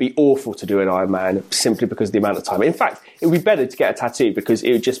Ironman. It would be awful to do an Ironman simply because of the amount of time. In fact, it would be better to get a tattoo because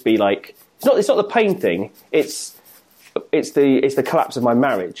it would just be like it's not the pain thing. It's the collapse of my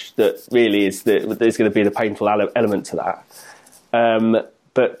marriage that really is there's going to be the painful element to that. I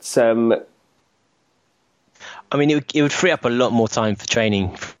mean, it would free up a lot more time for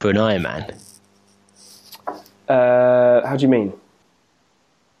training for an Ironman. How do you mean?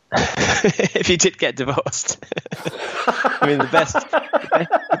 If you did get divorced. I mean, the best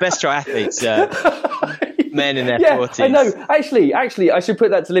triathletes, men in their 40s. I know. Actually, I should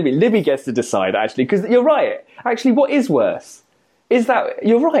put that to Libby. Libby gets to decide, actually, because you're right. Actually, what is worse is that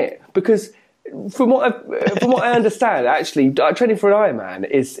you're right, because from what I understand, actually, training for an Ironman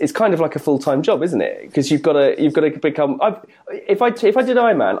is kind of like a full-time job, isn't it? Because you've got to become. If I did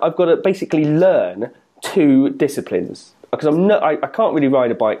Ironman, I've got to basically learn 2 disciplines. Because I can't really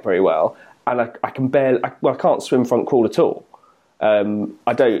ride a bike very well, and I can't swim front crawl at all. I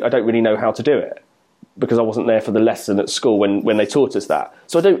don't really know how to do it because I wasn't there for the lesson at school when they taught us that.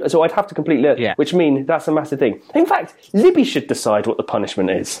 So I'd have to completely learn, which means that's a massive thing. In fact, Libby should decide what the punishment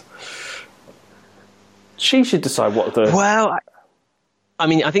is. She should decide what the. Well, I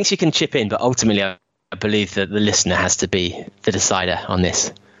mean, I think she can chip in, but ultimately, I believe that the listener has to be the decider on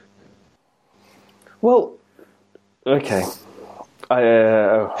this. Well. Okay.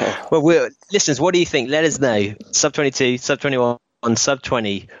 Well, listeners, what do you think? Let us know. Sub 22, sub 21, sub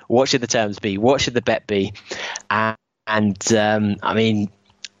 20. What should the terms be? What should the bet be? And I mean,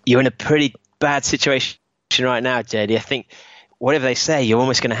 you're in a pretty bad situation right now, JD. I think whatever they say, you're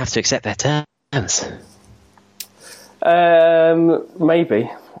almost going to have to accept their terms.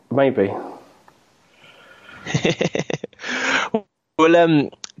 Maybe. Well,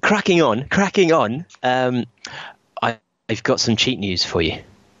 cracking on. I've got some cheat news for you.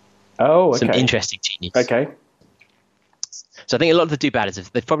 Oh, okay. Some interesting cheat news. Okay. So I think a lot of the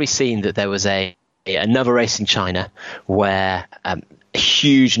do-badders, they've probably seen that there was another race in China where a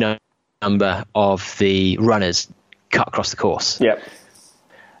huge number of the runners cut across the course. Yep.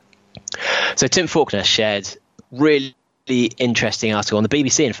 So Tim Faulkner shared really interesting article on the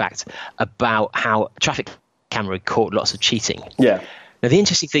BBC, in fact, about how a traffic camera caught lots of cheating. Yeah. Now, the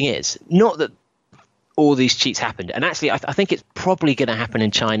interesting thing is, not that all these cheats happened, and actually I think it's probably going to happen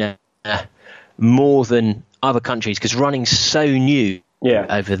in China more than other countries because running's so new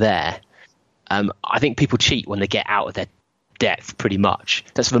over there. I think people cheat when they get out of their depth pretty much.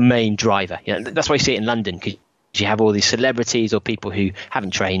 That's the main driver. That's why you see it in London, because you have all these celebrities or people who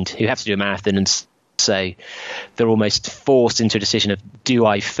haven't trained, who have to do a marathon, and so they're almost forced into a decision of, do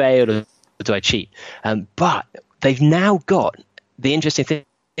I fail or do I cheat? But they've now got the interesting thing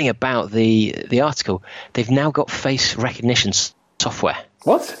about the article, they've now got face recognition software.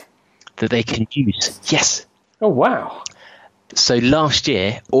 What? That they can use. Yes. Oh, wow. So last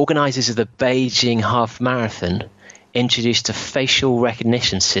year, organisers of the Beijing Half Marathon introduced a facial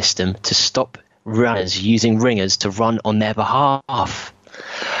recognition system to stop runners using ringers to run on their behalf.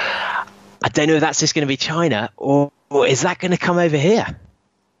 I don't know if that's just going to be China or is that going to come over here?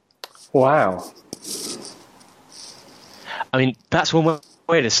 Wow. I mean, that's one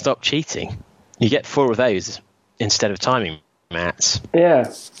way to stop cheating. You get 4 of those instead of timing mats. Yeah.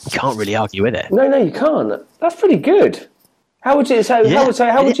 You can't really argue with it. No, you can't. That's pretty good. How would you?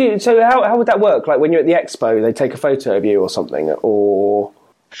 How would that work? Like when you're at the expo, they take a photo of you or something, or.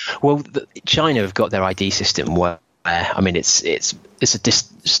 Well, China have got their ID system where I mean, it's a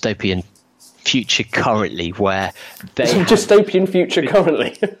dystopian future currently where they dystopian future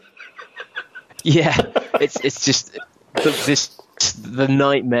currently. Yeah, it's just the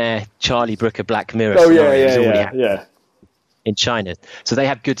nightmare Charlie Brooker Black Mirror scenario yeah. in China. So they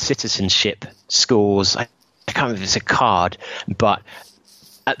have good citizenship scores. I can't remember if it's a card, but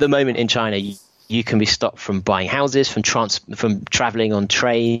at the moment in China, you can be stopped from buying houses, from traveling on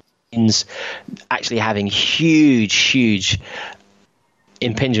trains, actually having huge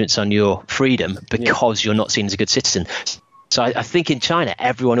impingements on your freedom because you're not seen as a good citizen. So I think in China,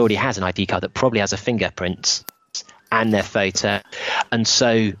 everyone already has an ID card that probably has a fingerprint and their photo. And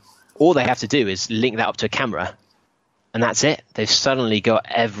so all they have to do is link that up to a camera, and that's it. They've suddenly got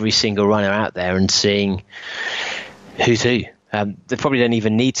every single runner out there and seeing who's who. They probably don't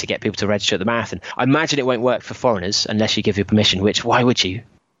even need to get people to register at the marathon. I imagine it won't work for foreigners unless you give your permission, which why would you?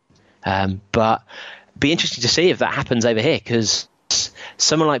 But be interesting to see if that happens over here, because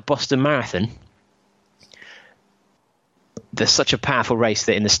someone like Boston Marathon, there's such a powerful race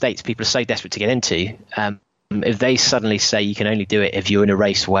that in the States people are so desperate to get into. If they suddenly say you can only do it if you're in a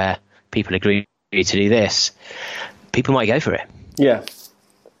race where people agree to do this, people might go for it. Yeah.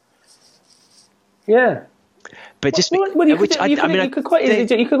 But just you could quite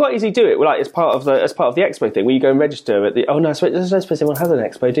easily do it, like as part of the expo thing, where you go and register at the. Oh no, there's no space anyone has an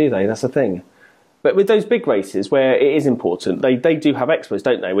expo, do they? That's the thing. But with those big races where it is important, they do have expos,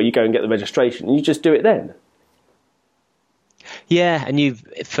 don't they? Where you go and get the registration, and you just do it then. Yeah,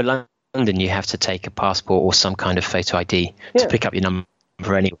 and for London, you have to take a passport or some kind of photo ID to pick up your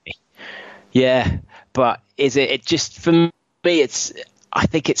number anyway. Yeah, but it just, for me, I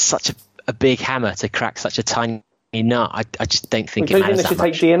think it's such a big hammer to crack such a tiny nut. I just don't think it matters that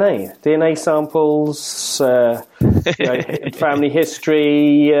much. Take DNA samples, family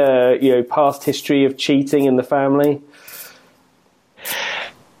history, past history of cheating in the family.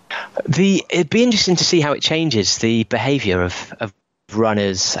 It'd be interesting to see how it changes the behaviour of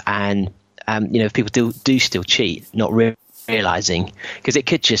runners, and if people do still cheat, not realising, because it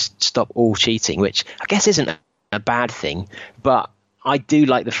could just stop all cheating, which I guess isn't a bad thing. But I do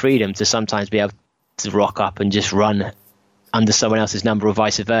like the freedom to sometimes be able to rock up and just run under someone else's number or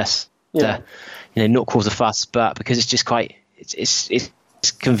vice versa. Not cause a fuss, but because it's just quite it's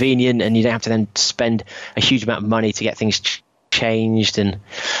convenient, and you don't have to then spend a huge amount of money to get things changed.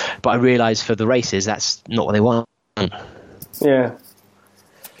 But I realise for the races, that's not what they want. Yeah.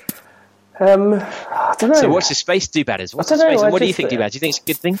 I don't know. So what's the space do bad is? What's the space? And what do you think do bad? Do you think it's a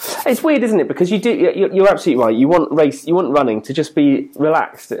good thing? It's weird, isn't it? Because you're absolutely right. You want running to just be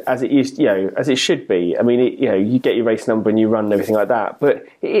relaxed as as it should be. I mean, you get your race number and you run and everything like that. But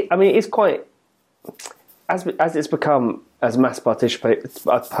it's quite, as it's become as mass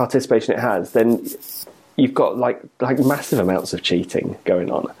participation it has, then you've got like massive amounts of cheating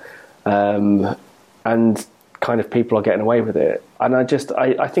going on, and kind of people are getting away with it. And I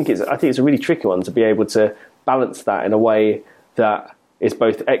think it's a really tricky one to be able to balance that in a way that is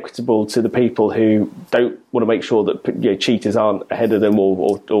both equitable to the people who don't want to make sure that cheaters aren't ahead of them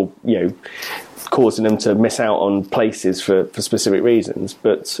or causing them to miss out on places for specific reasons,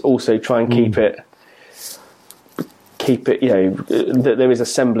 but also try and keep it that there is a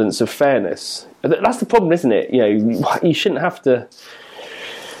semblance of fairness. That's the problem, isn't it? You shouldn't have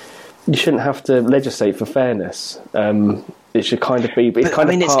to legislate for fairness. It should kind of be, but it's part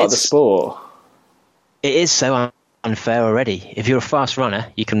of the sport. It is so unfair already. If you're a fast runner,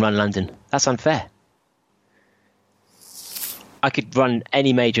 you can run London. That's unfair. I could run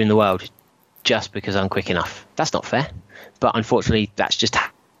any major in the world just because I'm quick enough. That's not fair. But unfortunately, that's just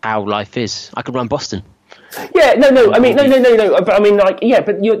how life is. I could run Boston. Yeah, no. I mean, no. But I mean,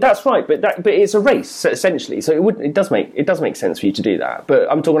 that's right. But it's a race essentially, so it does make sense for you to do that. But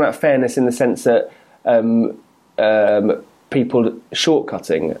I'm talking about fairness in the sense that people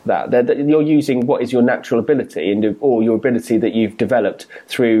shortcutting that you're using what is your natural ability or your ability that you've developed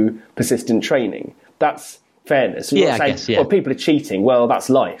through persistent training. That's fairness. Yeah, I guess. Well, people are cheating. Well, that's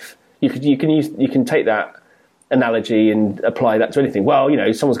life. You can take that analogy and apply that to anything. Well,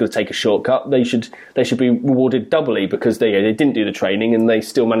 someone's going to take a shortcut. They should be rewarded doubly because they didn't do the training and they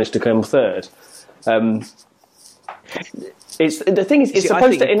still managed to come third.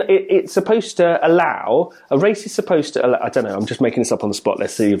 It's supposed to allow a race is supposed to allow, I don't know, I'm just making this up on the spot.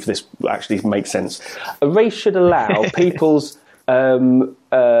 Let's see if this actually makes sense. A race should allow people's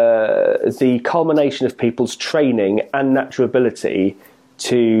the culmination of people's training and natural ability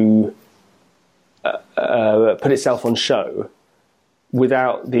to put itself on show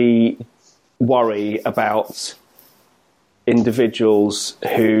without the worry about individuals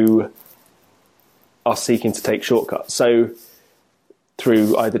who are seeking to take shortcuts. So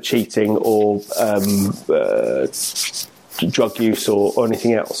through either cheating or drug use or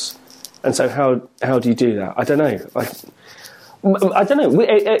anything else. And so how do you do that? I don't know. I don't know.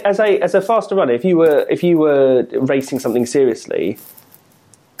 As a faster runner, if you were racing something seriously,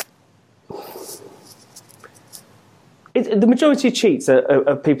 the majority of cheats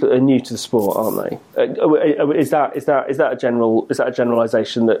are people that are new to the sport, aren't they? Is that a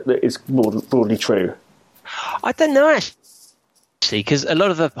generalisation that is broadly true? I don't know actually, because a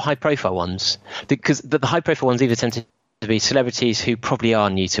lot of the high-profile ones, because the high-profile ones either tend to be celebrities who probably are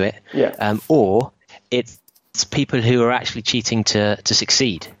new to it, or it's people who are actually cheating to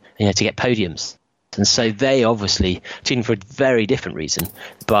succeed, to get podiums, and so they obviously cheating for a very different reason,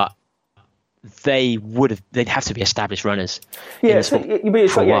 but they'd have to be established runners for a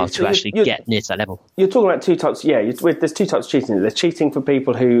while to actually get near to that level. You're talking about two types. There's two types of cheating. There's cheating for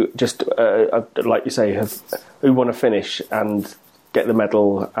people who just, like you say, who want to finish and get the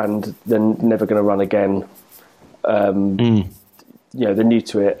medal and then never going to run again. They're new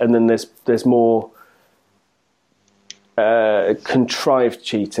to it, and then there's more contrived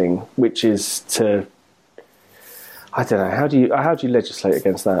cheating, which is to, I don't know, how do you legislate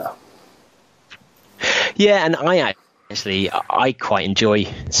against that? Yeah, and I quite enjoy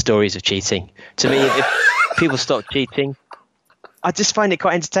stories of cheating. To me, if people stop cheating, I just find it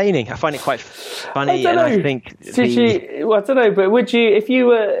quite entertaining. I find it quite funny, and I think I don't know, but would you, if you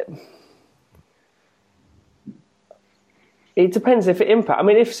were? It depends if it impact. I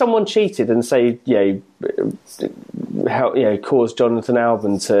mean, if someone cheated and say, caused Jonathan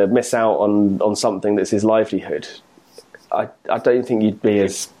Alban to miss out on something that's his livelihood, I don't think you'd be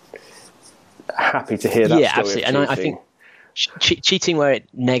as happy to hear that story. Yeah, absolutely. And I think cheating where it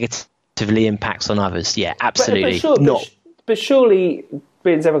negatively impacts on others, absolutely. But surely,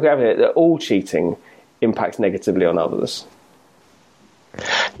 being devil's advocate, that all cheating impacts negatively on others.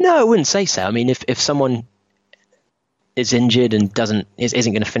 No, I wouldn't say so. I mean, if someone is injured and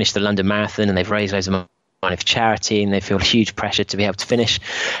isn't going to finish the London Marathon, and they've raised loads of money for charity, and they feel huge pressure to be able to finish,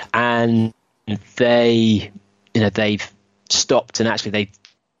 and they've stopped and actually they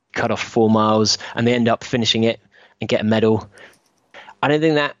cut off 4 miles and they end up finishing it and get a medal, I don't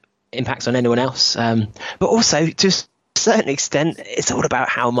think that impacts on anyone else. But also, to a certain extent, it's all about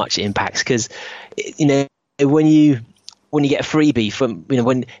how much it impacts, because when you get a freebie from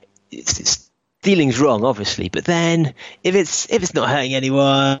when stealing's wrong, obviously, but then if it's not hurting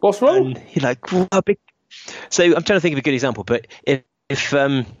anyone, what's wrong? You're like, so I'm trying to think of a good example, but if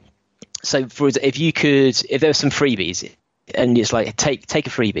there were some freebies and it's like take a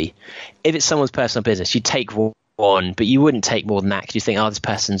freebie, if it's someone's personal business, you take one, but you wouldn't take more than that because you think, this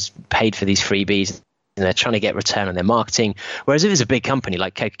person's paid for these freebies and they're trying to get return on their marketing. Whereas if it's a big company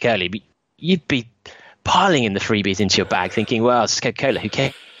like Coca-Cola, you'd be piling in the freebies into your bag thinking, well, it's Coca-Cola, who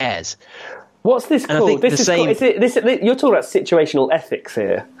cares? What's this called? You're talking about situational ethics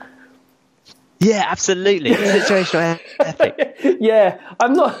here. Yeah, absolutely. Situational ethics. Yeah,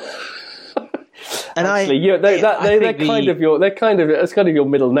 I'm not. And actually, it's kind of your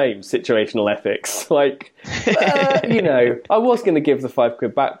middle name, situational ethics. Like, I was going to give the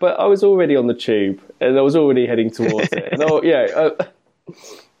 £5 back, but I was already on the tube and I was already heading towards it. And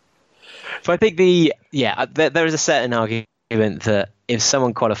So I think there is a certain argument that if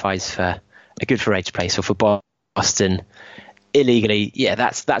someone qualifies for a good for age place or for Boston illegally,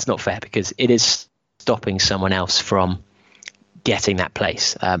 that's not fair, because it is stopping someone else from getting that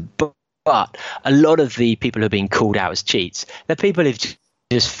place. But a lot of the people who are being called out as cheats, they're people who've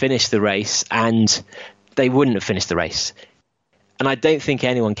just finished the race and they wouldn't have finished the race. And I don't think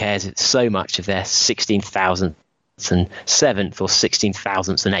anyone cares so much if they're 16,000th and 7th or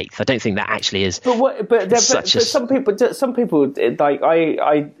 16,000th and 8th. I don't think that actually is. But some people like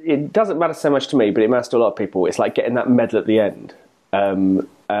it doesn't matter so much to me, but it matters to a lot of people. It's like getting that medal at the end. And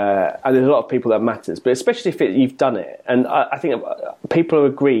there's a lot of people that matters, but especially if you've done it. And I think people are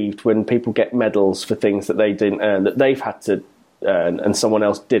aggrieved when people get medals for things that they didn't earn, that they've had to earn, and someone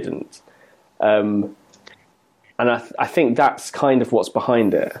else didn't. And I think that's kind of what's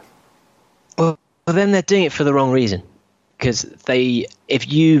behind it. Well, then they're doing it for the wrong reason, because if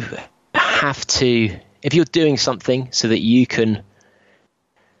you're doing something so that you can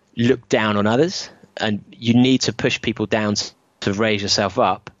look down on others, and you need to push people down to raise yourself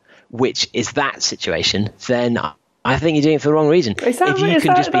up, which is that situation, then I think you're doing it for the wrong reason. Is that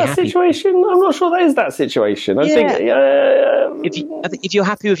situation? I'm not sure that is that situation. I think if you're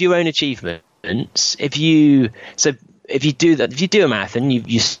happy with your own achievements, if you do a marathon,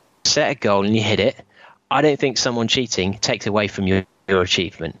 you set a goal and you hit it, I don't think someone cheating takes away from your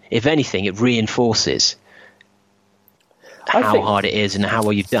achievement. If anything, it reinforces how hard it is and how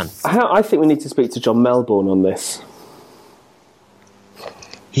well you've done. I think we need to speak to John Melbourne on this.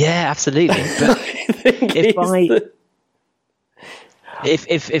 Yeah, absolutely. But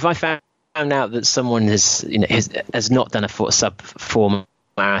if I found out that someone has not done a sub 4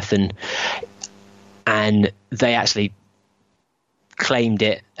 marathon, and they actually claimed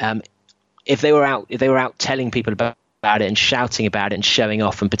it, if they were out telling people about it and shouting about it and showing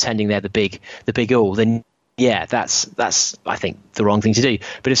off and pretending they're the big all, then yeah, that's I think the wrong thing to do.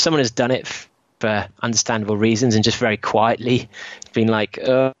 But if someone has done it for understandable reasons and just very quietly been like,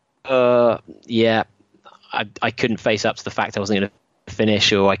 yeah, I couldn't face up to the fact I wasn't going to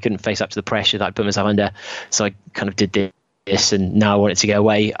finish, or I couldn't face up to the pressure that I put myself under, so I kind of did this and now I want it to go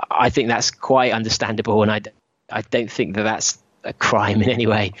away, I think that's quite understandable, and I don't think that that's a crime in any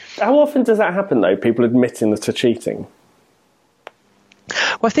way. How often does that happen though, people admitting to cheating?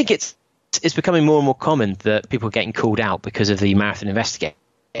 Well, I think it's becoming more and more common that people are getting called out because of the marathon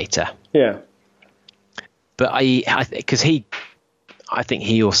investigator. Yeah. But I think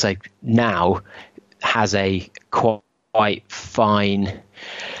he also now has a quite fine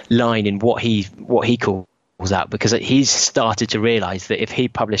line in what he calls out, because he's started to realise that if he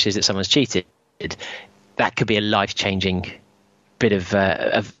publishes that someone's cheated, that could be a life-changing bit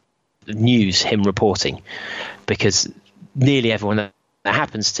of news, him reporting, because nearly everyone that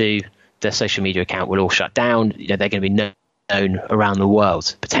happens to, their social media account will all shut down. They're going to be known around the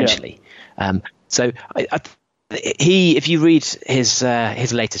world potentially. Yeah. So if you read his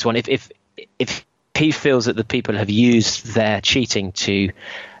latest one, if he feels that the people have used their cheating to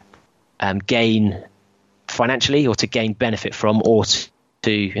gain financially or to gain benefit from, or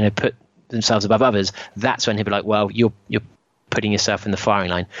to put themselves above others, that's when he'll be like, well, you're putting yourself in the firing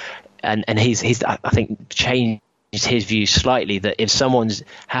line. And he's I think changed his view slightly, that if someone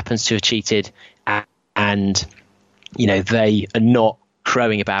happens to have cheated and they are not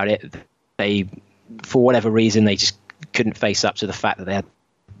crowing about it, they, for whatever reason, they just couldn't face up to the fact that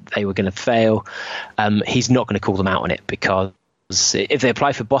they were going to fail, he's not going to call them out on it, because if they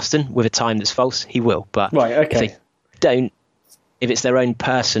apply for Boston with a time that's false, he will. But if they don't, if it's their own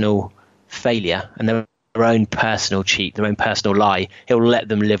personal failure and their own personal cheat, their own personal lie, he'll let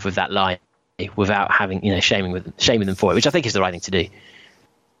them live with that lie without having shaming them for it, which I think is the right thing to do.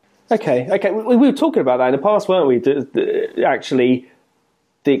 Okay. We were talking about that in the past, weren't we? Actually,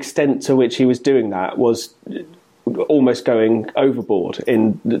 the extent to which he was doing that was almost going overboard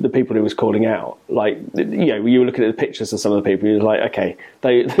in the people he was calling out. Like, you were looking at the pictures of some of the people, you were like, okay,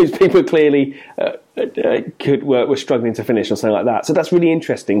 those people clearly were struggling to finish or something like that. So that's really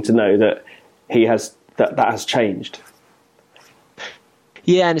interesting to know that that has changed.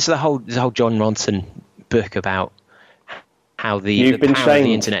 Yeah, and it's the whole John Ronson book about how the power of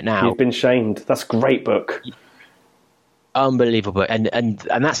the internet now. You've been shamed. That's a great book. Unbelievable, and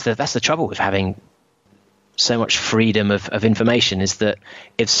that's the trouble with having so much freedom of information, is that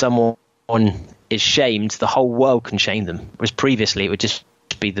if someone is shamed, the whole world can shame them, whereas previously it would just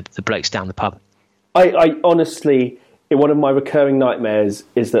be the blokes down the pub. I honestly, one of my recurring nightmares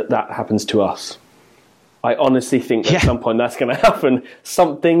is that happens to us. I honestly think at some point that's going to happen.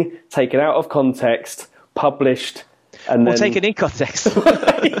 Something taken out of context, published, and then taken in context.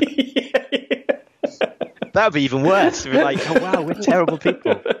 That would be even worse. We're like, oh wow, we're terrible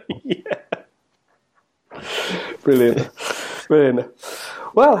people. Yeah. Brilliant.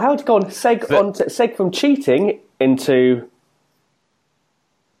 Well, how to go on? Seg from cheating into.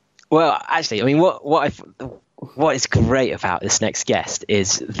 Well, actually, I mean, what is great about this next guest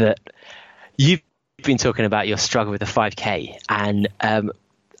is that you've been talking about your struggle with the 5K, and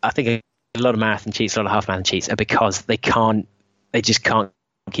I think a lot of marathon cheats, a lot of half marathon cheats, are because they just can't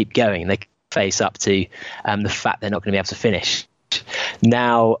keep going. They face up to the fact they're not going to be able to finish.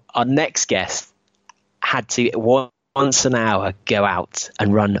 Now, our next guest had to once an hour go out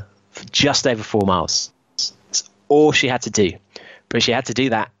and run just over 4 miles. That's all she had to do, but she had to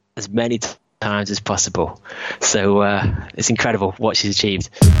do that as many times as possible. So it's incredible what she's achieved.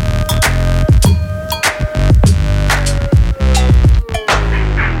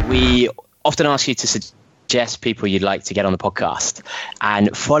 We often ask you to suggest people you'd like to get on the podcast,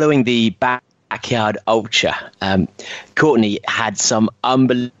 and following the Backyard Ultra, Courtney had some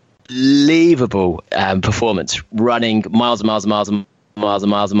unbelievable performance, running miles and miles and miles and miles and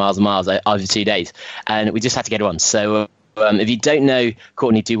miles and miles and miles over 2 days, and we just had to get her on. So if you don't know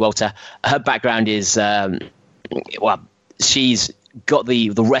Courtney Dauwalter, her background is she's got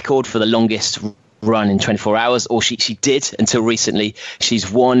the record for the longest run in 24 hours, or she did until recently.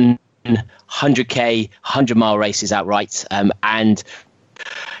 She's won 100k 100-mile races outright, and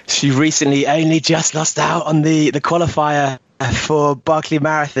she recently only just lost out on the qualifier for Barkley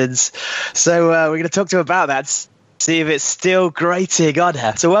Marathons. So we're going to talk to her about that, See if it's still grating on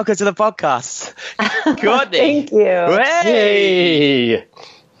her. So welcome to the podcast, Courtney. Thank you. Hey!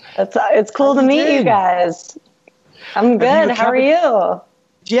 It's cool to meet you guys. I'm good. How are you?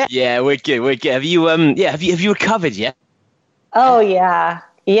 Yeah, we're good. Have you have you recovered yet? Oh yeah.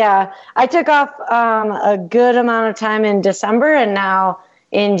 I took off a good amount of time in December, and now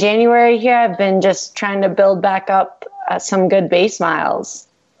in January here, I've been just trying to build back up some good base miles.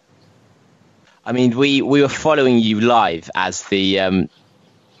 I mean, we were following you live as the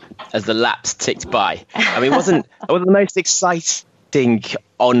laps ticked by. I mean, it wasn't the most exciting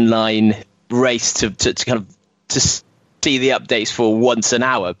online race to kind of to see the updates for once an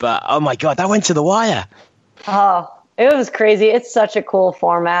hour, but oh my god, that went to the wire. Oh, it was crazy. It's such a cool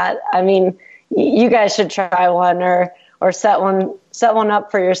format. I mean, you guys should try one or set one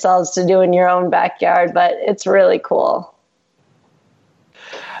up for yourselves to do in your own backyard, but it's really cool.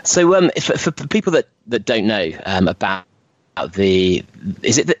 So for people that don't know about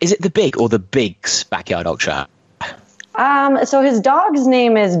is it the Big or the Big's Backyard Ultra? So his dog's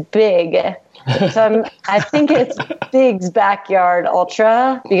name is Big. So I think it's Big's Backyard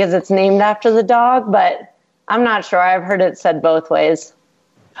Ultra because it's named after the dog, but I'm not sure. I've heard it said both ways.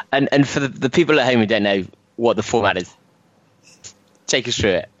 And for the people at home who don't know what the format is, take us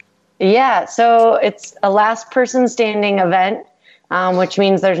through it. Yeah, so it's a last person standing event, which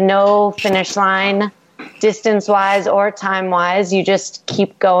means there's no finish line distance-wise or time-wise. You just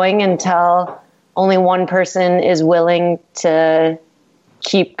keep going until only one person is willing to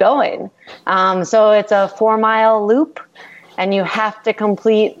keep going. So it's a 4-mile loop, and you have to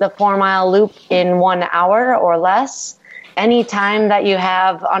complete the 4-mile loop in 1 hour or less. Any time that you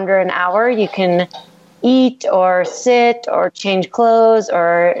have under an hour, you can eat or sit or change clothes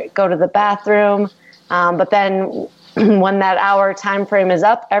or go to the bathroom. But then when that hour time frame is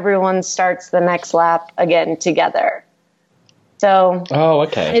up, everyone starts the next lap again together. So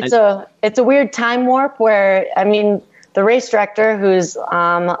it's a weird time warp where, I mean, the race director, who's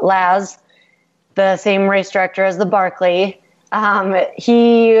Laz, the same race director as the Barkley,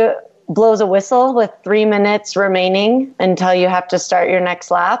 he blows a whistle with 3 minutes remaining until you have to start your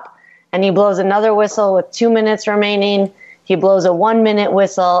next lap. And he blows another whistle with 2 minutes remaining. He blows a 1-minute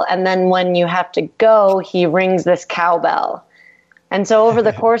whistle. And then when you have to go, he rings this cowbell. And so over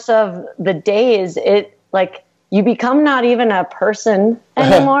the course of the days, you become not even a person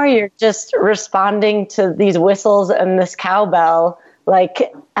anymore. You're just responding to these whistles and this cowbell,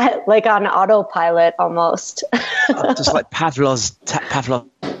 like on autopilot almost. Just like Pavlov's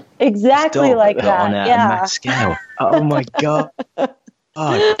exactly dog, like that. On a yeah. mass scale. Oh my god.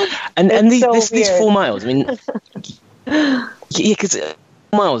 And these 4 miles. I mean, yeah, because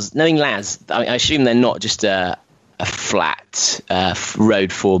miles. Knowing Laz, I assume they're not just a flat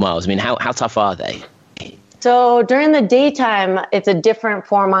road 4 miles. I mean, how tough are they? So during the daytime, it's a different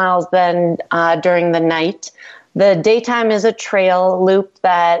 4 miles than during the night. The daytime is a trail loop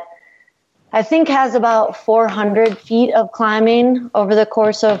that I think has about 400 feet of climbing over the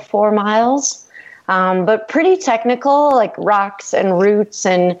course of 4 miles. But pretty technical, like rocks and roots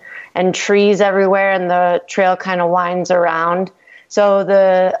and trees everywhere, and the trail kind of winds around. So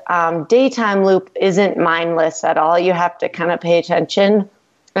the daytime loop isn't mindless at all. You have to kind of pay attention.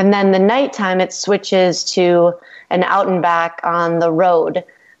 And then the nighttime, it switches to an out and back on the road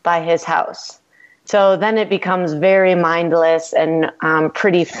by his house. So then it becomes very mindless and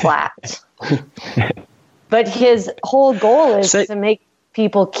pretty flat. But his whole goal is to make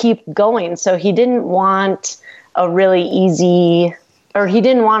people keep going. So he didn't want a really easy, or he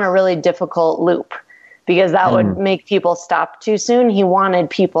didn't want a really difficult loop because that would make people stop too soon. He wanted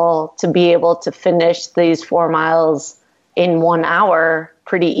people to be able to finish these 4 miles in 1 hour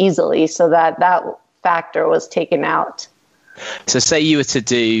pretty easily, so that factor was taken out. So say you were to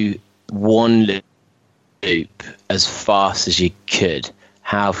do one loop as fast as you could,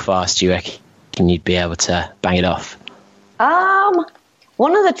 how fast do you reckon you'd be able to bang it off?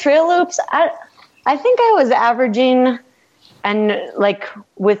 One of the trail loops, I think I was averaging, and like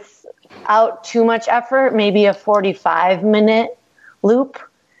without too much effort, maybe a 45-minute loop.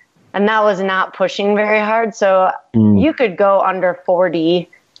 And that was not pushing very hard. So you could go under 40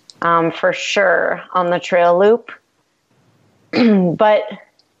 for sure on the trail loop. But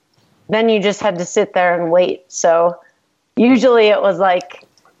then you just had to sit there and wait. So usually it was like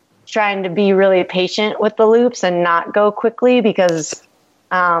trying to be really patient with the loops and not go quickly because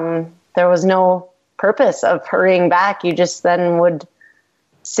there was no purpose of hurrying back. You just then would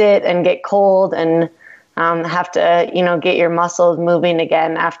sit and get cold and have to, get your muscles moving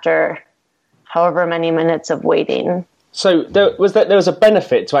again after however many minutes of waiting. So there was a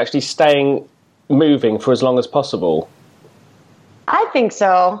benefit to actually staying moving for as long as possible? I think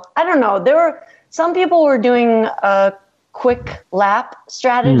so. I don't know. Some people were doing a quick lap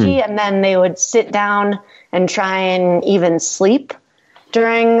strategy, and then they would sit down and try and even sleep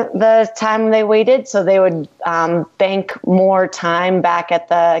during the time they waited. So they would bank more time back at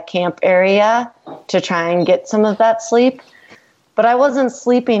the camp area to try and get some of that sleep. But I wasn't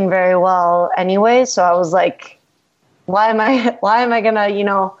sleeping very well anyway, so I was like, why am I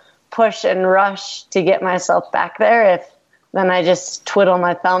gonna, push and rush to get myself back there if then I just twiddle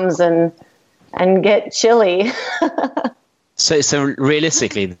my thumbs and get chilly. So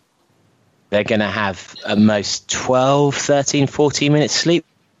realistically, they're going to have at most 12, 13, 14 minutes sleep,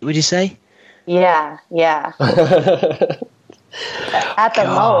 would you say? Yeah. At the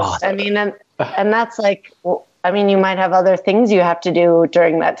most. I mean, and that's like, you might have other things you have to do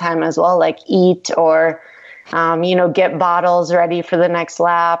during that time as well, like eat or, get bottles ready for the next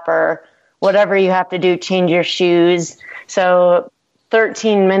lap or whatever you have to do, change your shoes. So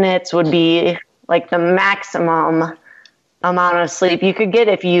 13 minutes would be like the maximum amount of sleep you could get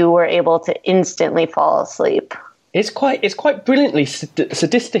if you were able to instantly fall asleep. It's quite brilliantly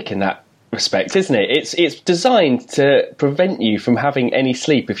sadistic in that respect, isn't it? It's designed to prevent you from having any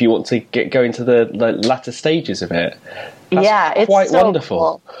sleep if you want to go into the latter stages of it. That's quite so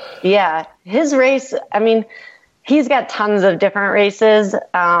wonderful. Cool. Yeah, his race, he's got tons of different races,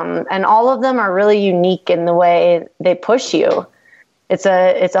 and all of them are really unique in the way they push you. It's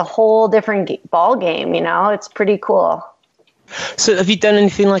a whole different ball game, It's pretty cool. So have you done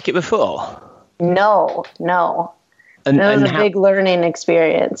anything like it before? No. It was a big learning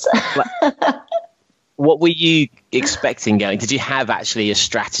experience. What were you expecting going? Did you have actually a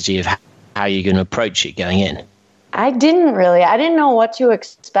strategy of how you're going to approach it going in? I didn't really. I didn't know what to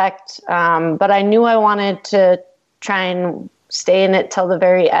expect, but I knew I wanted to try and stay in it till the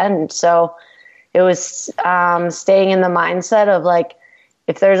very end. So it was staying in the mindset of like,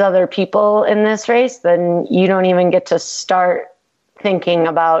 if there's other people in this race, then you don't even get to start thinking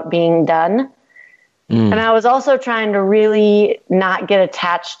about being done. And I was also trying to really not get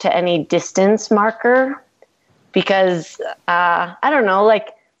attached to any distance marker because, I don't know, like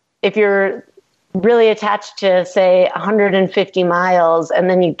if you're really attached to, say, 150 miles and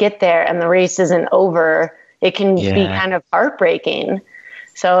then you get there and the race isn't over, it can be kind of heartbreaking.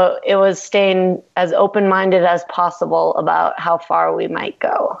 So it was staying as open-minded as possible about how far we might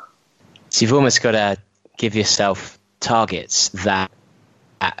go. So you've almost got to give yourself targets that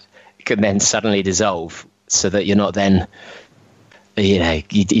can then suddenly dissolve so that you're not then, you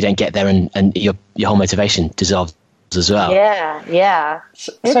don't get there and your whole motivation dissolves as well. Yeah.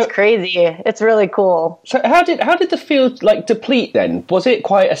 It's crazy. It's really cool. So how did the field deplete then? Was it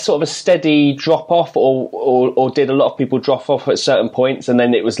quite a sort of a steady drop off, or did a lot of people drop off at certain points and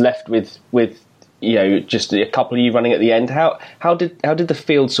then it was left with just a couple of you running at the end? How did the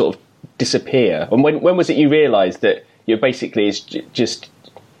field sort of disappear? And when was it you realised that you're basically it's just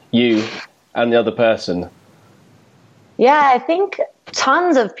you and the other person? Yeah, I think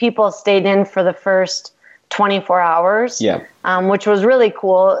tons of people stayed in for the first 24 hours, which was really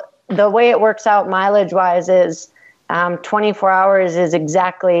cool. The way it works out mileage-wise is 24 hours is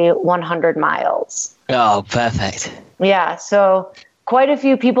exactly 100 miles. Oh, perfect. Yeah, so quite a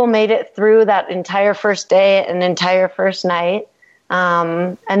few people made it through that entire first day and entire first night.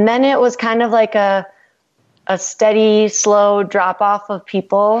 And then it was kind of like a steady, slow drop-off of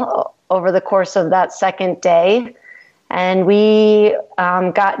people over the course of that second day. And we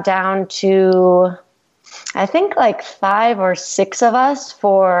got down to, I think, 5 or 6 of us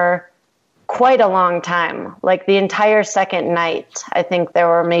for quite a long time. Like the entire second night, I think there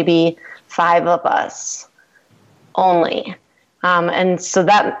were maybe 5 of us only. And so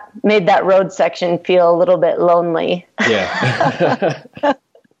that made that road section feel a little bit lonely. Yeah.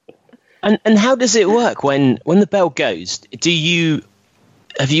 And how does it work when the bell goes? Do you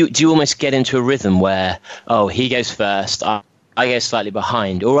almost get into a rhythm where, he goes first, I go slightly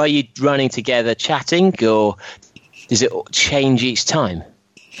behind, or are you running together chatting, or does it change each time?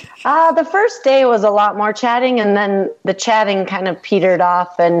 The first day was a lot more chatting, and then the chatting kind of petered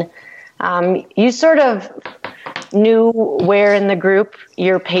off, and you sort of knew where in the group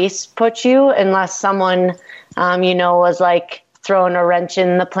your pace put you, unless someone, was throwing a wrench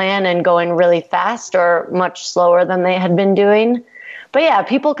in the plan and going really fast or much slower than they had been doing. But yeah,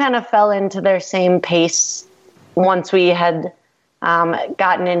 people kind of fell into their same pace once we had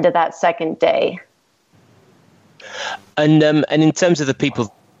gotten into that second day. And in terms of the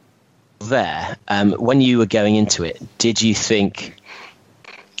people there, when you were going into it, did you think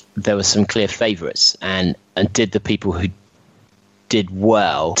there were some clear favourites? And did the people who did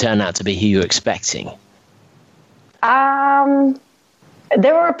well turn out to be who you were expecting?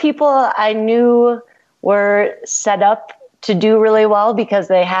 There were people I knew were set up to do really well because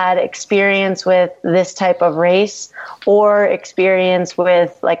they had experience with this type of race or experience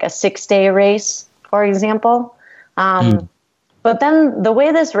with like a 6-day race, for example. But then the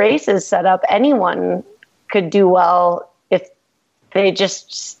way this race is set up, anyone could do well if they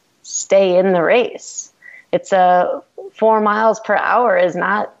just stay in the race. It's 4 miles per hour is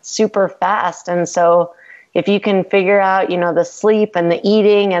not super fast. And so if you can figure out, the sleep and the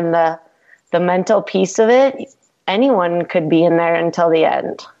eating and the mental piece of it, anyone could be in there until the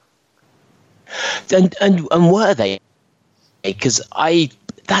end. And were they? Because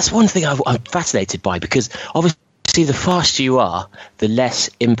that's one thing I'm fascinated by, because obviously the faster you are, the less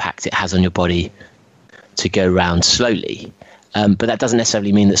impact it has on your body to go round slowly. But that doesn't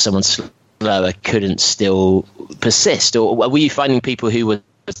necessarily mean that someone slower couldn't still persist. Or were you finding people who were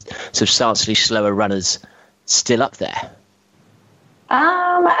substantially slower runners still up there?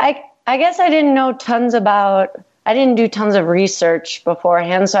 I guess I didn't do tons of research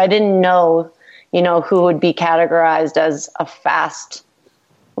beforehand, so I didn't know, who would be categorized as a fast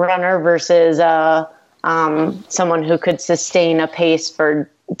runner versus someone who could sustain a pace for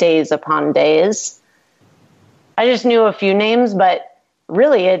days upon days. I just knew a few names, but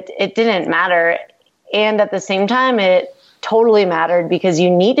really it didn't matter. And at the same time, it totally mattered because you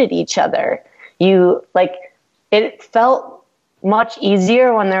needed each other. It felt much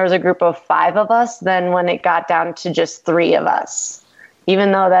easier when there was a group of 5 of us than when it got down to just 3 of us,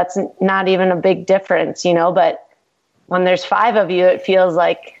 even though that's not even a big difference, but when there's 5 of you, it feels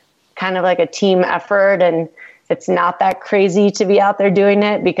like kind of like a team effort, and it's not that crazy to be out there doing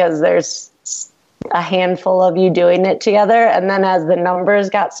it because there's a handful of you doing it together. And then as the numbers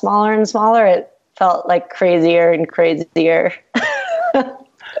got smaller and smaller, it felt like crazier and crazier.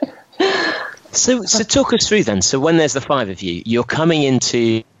 So talk us through then. So when there's the 5 of you, you're coming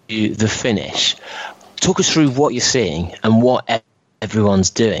into the finish. Talk us through what you're seeing and what everyone's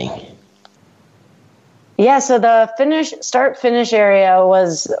doing. Yeah, so the start-finish area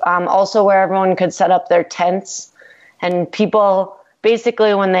was also where everyone could set up their tents. And people,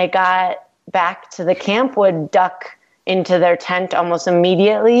 basically, when they got back to the camp, would duck into their tent almost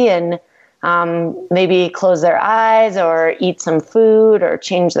immediately and maybe close their eyes or eat some food or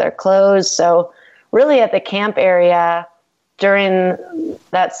change their clothes. So really at the camp area during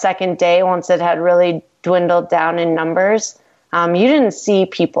that second day, once it had really dwindled down in numbers, you didn't see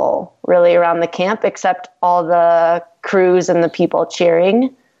people really around the camp except all the crews and the people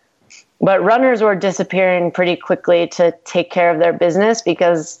cheering. But runners were disappearing pretty quickly to take care of their business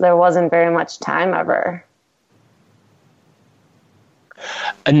because there wasn't very much time ever.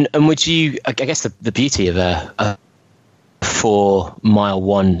 And would you, I guess the beauty of a 4-mile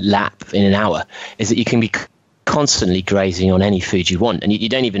 1 lap in an hour is that you can be constantly grazing on any food you want, and you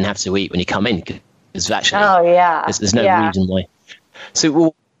don't even have to eat when you come in because actually there's no reason why.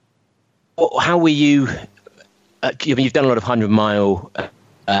 So how were you, you've done a lot of 100-mile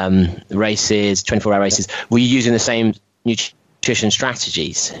races, 24-hour races. Were you using the same nutrition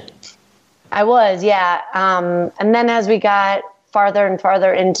strategies? I was, yeah. And then as we got farther and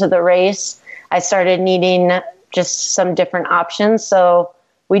farther into the race, I started needing just some different options. So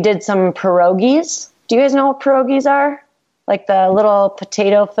we did some pierogies. Do you guys know what pierogies are? Like the little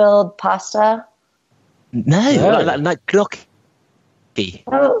potato-filled pasta? No, like gnocchi.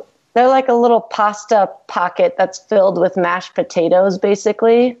 Oh, they're like a little pasta pocket that's filled with mashed potatoes,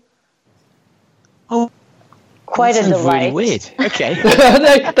 basically. Oh, quite a delight. Really weird. Okay.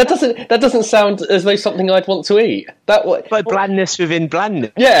 No, that doesn't sound as though something I'd want to eat. Like blandness within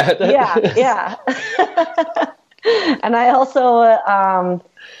blandness. Yeah. Yeah. And I also,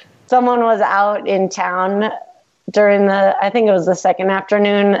 someone was out in town during I think it was the second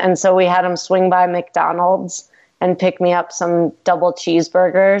afternoon, and so we had them swing by McDonald's and pick me up some double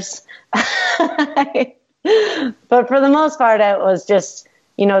cheeseburgers. But for the most part, it was just,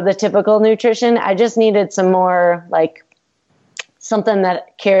 the typical nutrition. I just needed some more, like, something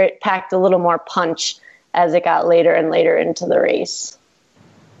that packed a little more punch as it got later and later into the race.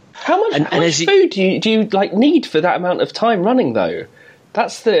 How much food do you like need for that amount of time running though?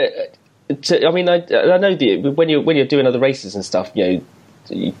 That's I know when you're doing other races and stuff, you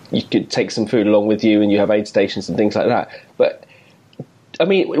could take some food along with you and you have aid stations and things like that. But I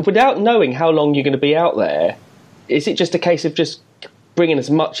mean, without knowing how long you're going to be out there, is it just a case of just bringing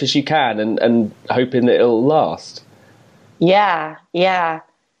as much as you can and hoping that it'll last? Yeah.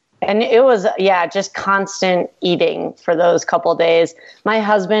 And it was, just constant eating for those couple days. My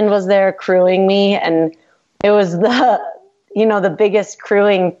husband was there crewing me, and it the biggest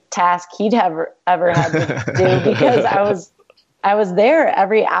crewing task he'd ever had to do because I was there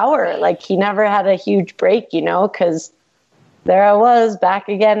every hour. Like, he never had a huge break, because there I was back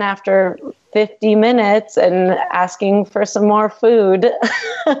again after 50 minutes and asking for some more food.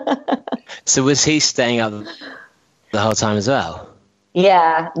 So was he staying up the whole time as well?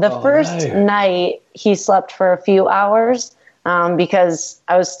 Yeah. The first night he slept for a few hours because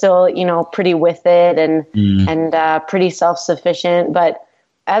I was still, pretty with it and pretty self-sufficient. But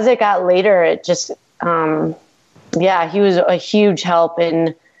as it got later, it just, he was a huge help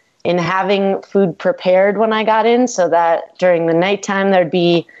in having food prepared when I got in so that during the nighttime there'd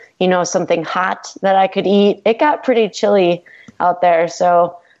be, something hot that I could eat. It got pretty chilly out there.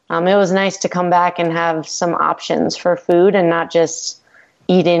 So it was nice to come back and have some options for food and not just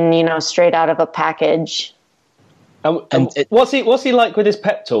eating, straight out of a package. What's he like with his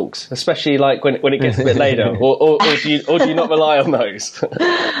pep talks, especially like when it gets a bit later, or do you not rely on those?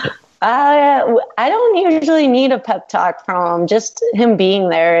 I don't usually need a pep talk from him. Just him being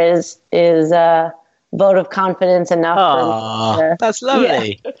there is a vote of confidence enough. Oh, that's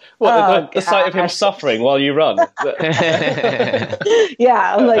lovely. Yeah. The sight of him suffering while you run.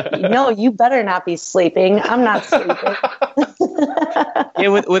 Yeah, I'm like, no, you better not be sleeping. I'm not sleeping. Yeah,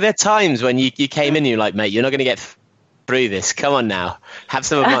 were there times when you came in and you're like, mate, you're not going to get through this. Come on now, have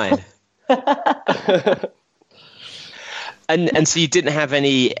some of mine. And so you didn't have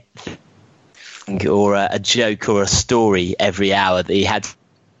any or a joke or a story every hour that you had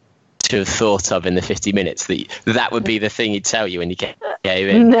to have thought of in the 50 minutes that would be the thing he'd tell you when you came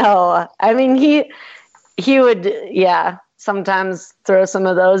in? No, I mean, he would, sometimes throw some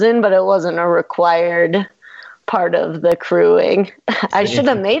of those in, but it wasn't a required part of the crewing. I should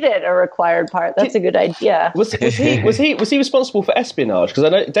have made it a required part. That's a good idea. Was he responsible for espionage? Because I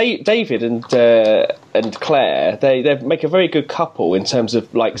know David and Claire, they make a very good couple in terms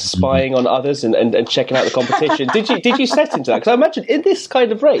of like spying on others and checking out the competition. Did you set into that? Because I imagine in this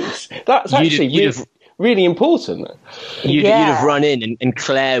kind of race, that's actually really important. You'd have run in and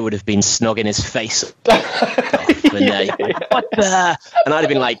Claire would have been snogging his face off, and I'd have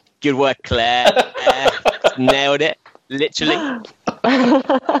been like, good work, Claire. Nailed it, literally. No,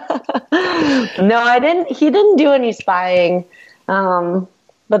 I didn't. He didn't do any spying, but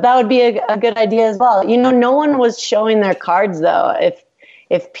that would be a good idea as well. No one was showing their cards though.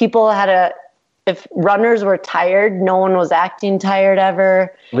 If people if runners were tired, no one was acting tired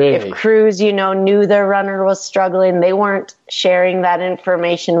ever. Really? If crews, knew their runner was struggling, they weren't sharing that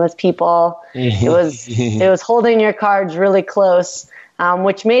information with people. It was holding your cards really close.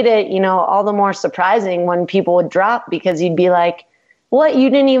 Which made it, all the more surprising when people would drop because you'd be like, what? You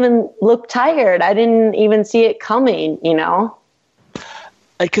didn't even look tired. I didn't even see it coming,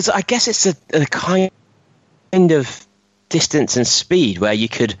 Because I guess it's a kind of distance and speed where you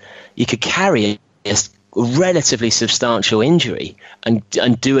could carry a relatively substantial injury and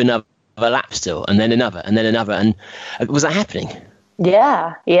do another lap still, and then another, and then another. And was that happening?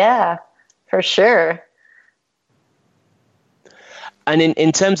 Yeah, for sure. And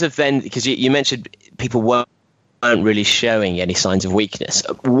in terms of then, because you mentioned people weren't really showing any signs of weakness,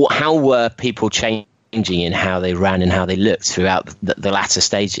 how were people changing in how they ran and how they looked throughout the latter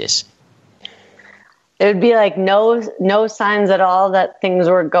stages? It would be like no signs at all that things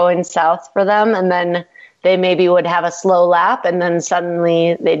were going south for them, and then they maybe would have a slow lap, and then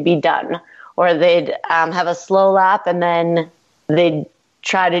suddenly they'd be done. Or they'd have a slow lap, and then they'd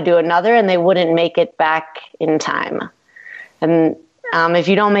try to do another, and they wouldn't make it back in time. And if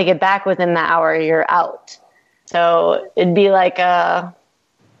you don't make it back within the hour, you're out. So it'd be like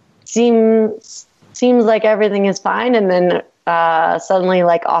seems like everything is fine, and then suddenly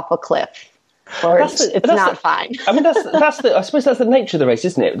like off a cliff, or it's not fine. I mean, I suppose that's the nature of the race,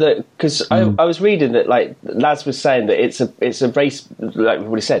 isn't it? Because I was reading that, like Laz was saying, that it's a race, like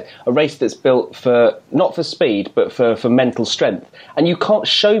what he said, a race that's built for not for speed but for mental strength, and you can't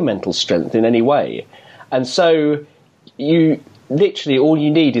show mental strength in any way, and so you. Literally, all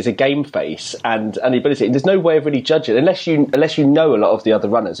you need is a game face and the ability. And there's no way of really judging unless you know a lot of the other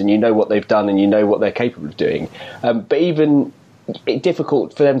runners and you know what they've done and you know what they're capable of doing. But even it's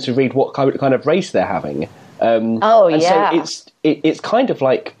difficult for them to read what kind of race they're having. So it's kind of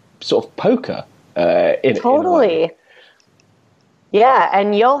like sort of poker. In a way. Yeah,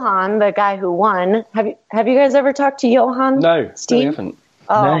 and Johan, the guy who won, have you guys ever talked to Johan? No, Steve? we haven't.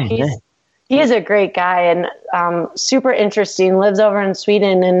 Oh, No. He is a great guy and super interesting, lives over in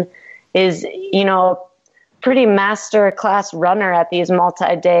Sweden and is, pretty master class runner at these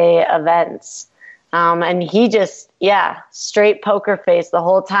multi-day events. And he just, straight poker face the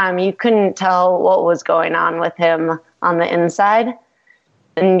whole time. You couldn't tell what was going on with him on the inside.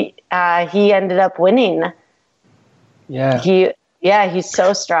 And he ended up winning. Yeah. He's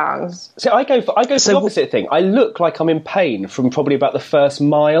so strong. So I go for the opposite thing. I look like I'm in pain from probably about the first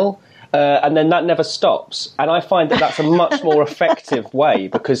mile, and then that never stops. And I find that that's a much more effective way,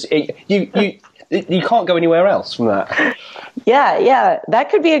 because you can't go anywhere else from that. Yeah, that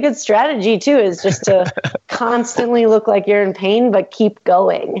could be a good strategy too. Is just to constantly look like you're in pain, but keep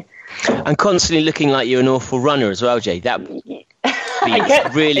going. And constantly looking like you're an awful runner as well, Jay. That would be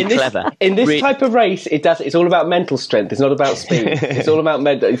really clever. In this type of race, it's all about mental strength. It's not about speed. It's all about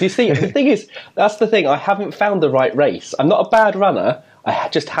mental. You see, the thing is, that's the thing. I haven't found the right race. I'm not a bad runner. I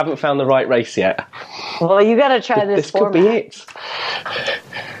just haven't found the right race yet. Well, you got to try this format. Could be it.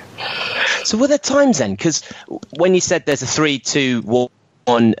 So were there times then? Because when you said there's a 3, 2,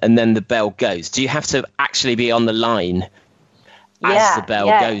 1, and then the bell goes, do you have to actually be on the line as the bell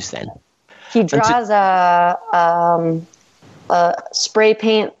goes then? He draws a spray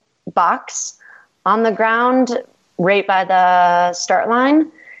paint box on the ground right by the start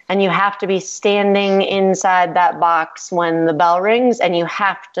line, and you have to be standing inside that box when the bell rings, and you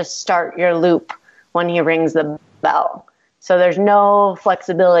have to start your loop when he rings the bell. So there's no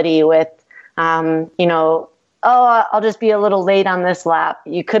flexibility with, I'll just be a little late on this lap.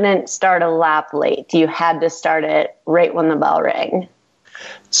 You couldn't start a lap late. You had to start it right when the bell rang.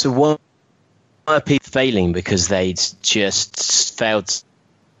 So what are people failing because they'd just failed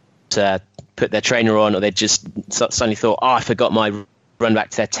to put their trainer on, or they just suddenly thought, I forgot my run back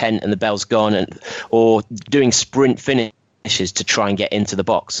to their tent and the bell's gone, or doing sprint finishes to try and get into the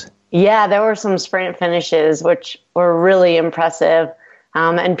box? Yeah, there were some sprint finishes which were really impressive.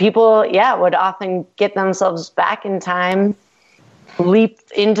 And people, would often get themselves back in time, leap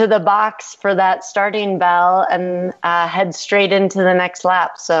into the box for that starting bell, and head straight into the next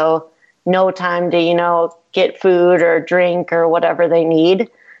lap. So no time to, get food or drink or whatever they need.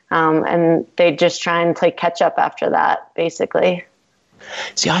 And they just try and play catch up after that, basically.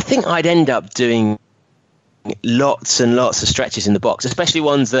 See, I think I'd end up doing lots and lots of stretches in the box, especially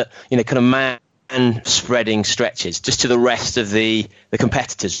ones that, kind of man spreading stretches, just to the rest of the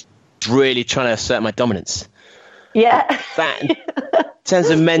competitors, really trying to assert my dominance. Yeah. That, in terms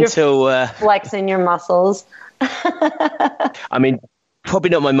of mental... flexing your muscles. I mean,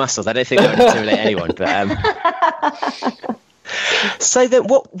 probably not my muscles. I don't think that would intimidate anyone. But so then,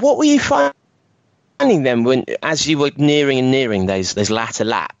 what were you finding then as you were nearing those latter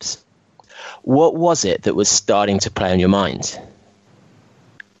laps? What was it that was starting to play on your mind?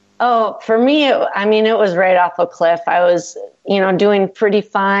 Oh, for me, it was right off a cliff. I was, doing pretty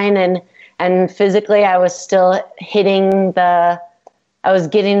fine, and physically I was still I was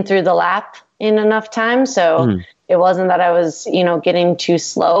getting through the lap in enough time. So it wasn't that I was, getting too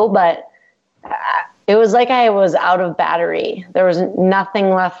slow, but it was like I was out of battery. There was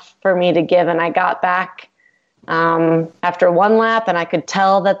nothing left for me to give. And I got back after one lap, and I could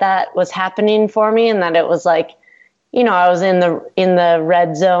tell that was happening for me, and that it was like, I was in the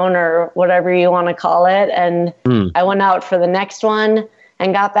red zone, or whatever you want to call it. And I went out for the next one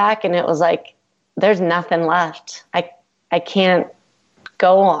and got back, and it was like, there's nothing left. I can't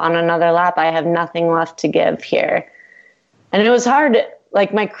go on another lap. I have nothing left to give here. And it was hard.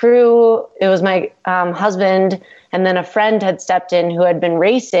 Like my crew, it was my husband, and then a friend had stepped in who had been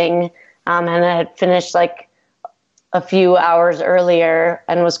racing and had finished like a few hours earlier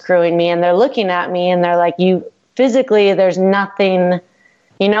and was crewing me. And they're looking at me and they're like, physically, there's nothing,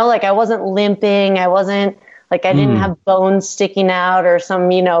 like I wasn't limping. I wasn't like, I didn't have bones sticking out or some,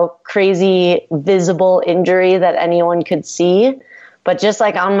 crazy visible injury that anyone could see. But just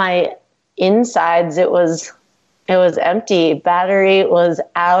like on my insides, it was empty. Battery was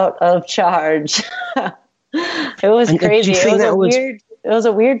out of charge. It was crazy. It was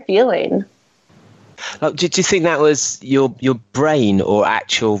a weird feeling. Did you think that was your brain or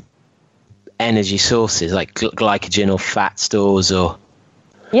actual energy sources, like glycogen or fat stores? Or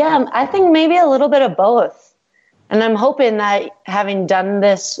yeah, I think maybe a little bit of both. And I'm hoping that having done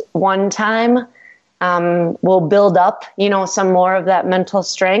this one time will build up, some more of that mental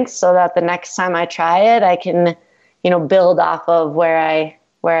strength, so that the next time I try it, I can, build off of where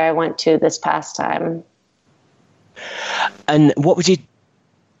I went to this past time. And what would you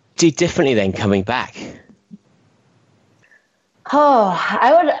do differently then coming back? Oh,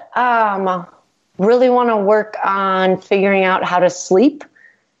 I would really want to work on figuring out how to sleep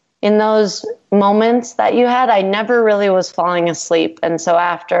in those moments that you had. I never really was falling asleep. And so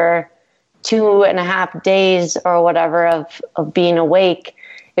after 2.5 days or whatever of being awake,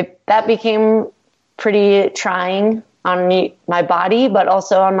 that became pretty trying on my body, but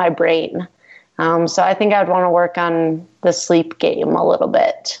also on my brain. So I think I'd want to work on the sleep game a little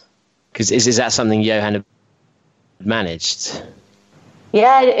bit. Because is that something Johan managed?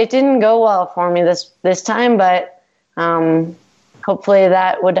 Yeah, it didn't go well for me this time, but hopefully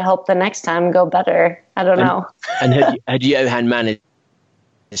that would help the next time go better. I don't know. And had Johan managed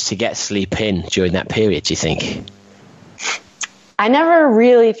to get sleep in during that period, do you think? I never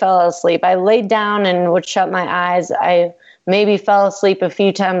really fell asleep. I laid down and would shut my eyes. I maybe fell asleep a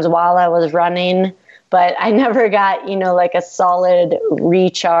few times while I was running, but I never got, like a solid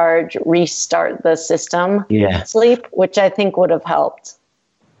recharge, restart the system sleep, which I think would have helped.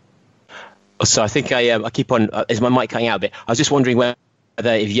 So I think I keep on, is my mic cutting out a bit? I was just wondering whether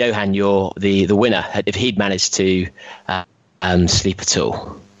if Johan, you're the winner, if he'd managed to sleep at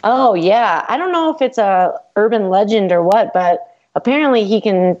all. Oh, yeah. I don't know if it's a urban legend or what, but apparently he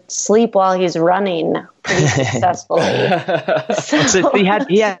can sleep while he's running pretty successfully. So he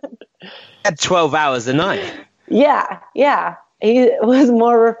had 12 hours a night. Yeah. He was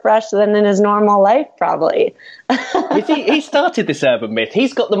more refreshed than in his normal life, probably. He started this urban myth.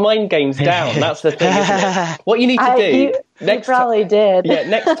 He's got the mind games down. That's the thing, isn't it? What you need to do... He probably did. Yeah,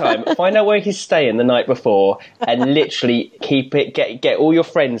 next time, find out where he's staying the night before and literally keep it. Get all your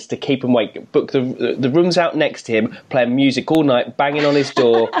friends to keep him awake. Book the rooms out next to him, playing music all night, banging on his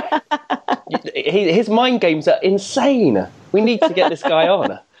door. His mind games are insane. We need to get this guy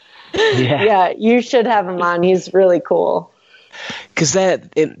on. Yeah, you should have him on. He's really cool. Because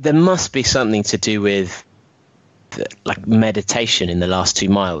there must be something to do with like meditation in the last 2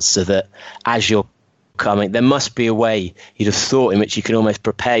 miles, so that as you're coming, there must be a way you'd have thought in which you can almost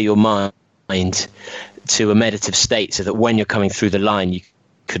prepare your mind to a meditative state, so that when you're coming through the line, you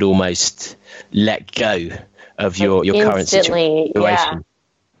could almost let go of your current situation. Yeah.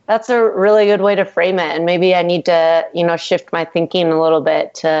 That's a really good way to frame it, and maybe I need to shift my thinking a little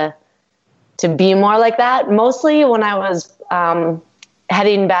bit to be more like that. Mostly when I was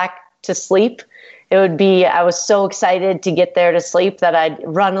heading back to sleep, it would be, I was so excited to get there to sleep that I'd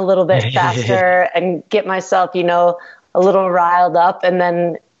run a little bit faster and get myself, a little riled up, and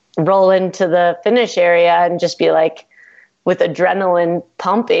then roll into the finish area and just be like with adrenaline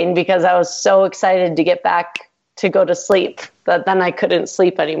pumping because I was so excited to get back to go to sleep that then I couldn't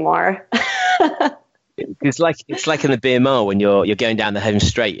sleep anymore. It's like in the beer mile when you're going down the home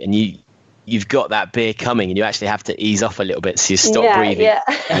straight and you've got that beer coming and you actually have to ease off a little bit so you stop breathing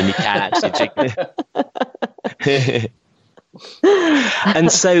and you can actually drink it.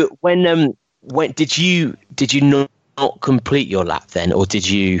 And so when did you not complete your lap then, or did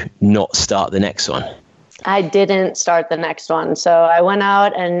you not start the next one? I didn't start the next one. So I went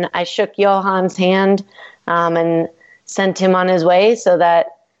out and I shook Johan's hand and sent him on his way so that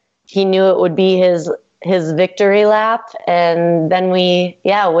he knew it would be his victory lap. And then we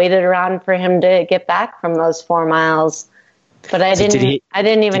waited around for him to get back from those 4 miles. But I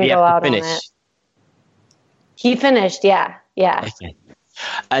didn't even go out on it. He finished, yeah. Okay.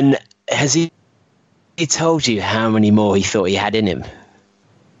 And has he told you how many more he thought he had in him?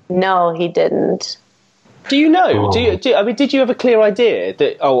 No, he didn't. Do you know? Did you have a clear idea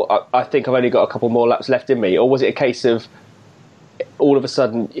that, I think I've only got a couple more laps left in me? Or was it a case of all of a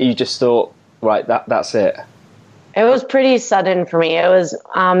sudden you just thought, right, that's it? It was pretty sudden for me. It was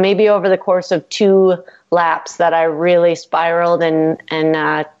maybe over the course of 2 laps that I really spiraled and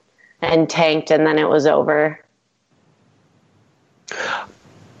tanked, and then it was over.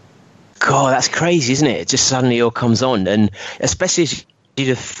 God, that's crazy, isn't it? It just suddenly all comes on, and especially as you'd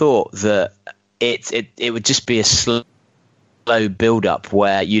have thought that it would just be a slow build-up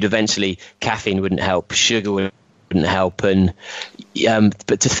where you'd eventually, caffeine wouldn't help, sugar wouldn't help, and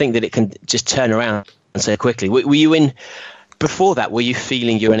but to think that it can just turn around so quickly. Were you before that, were you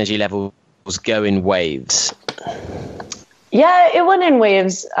feeling your energy levels go in waves? Yeah, it went in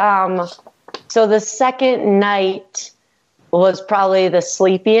waves. So the second night was probably the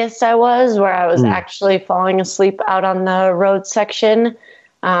sleepiest I was, where I was actually falling asleep out on the road section.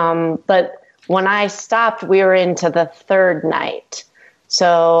 But when I stopped, we were into the 3rd night.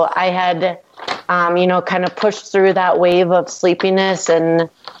 So I had, kind of pushed through that wave of sleepiness and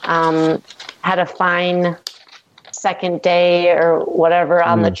had a fine second day or whatever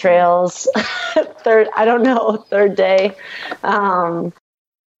on the trails. Third day.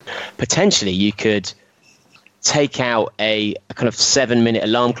 Potentially you could take out a kind of 7-minute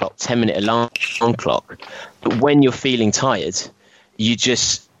alarm clock, 10-minute alarm clock. But when you're feeling tired, you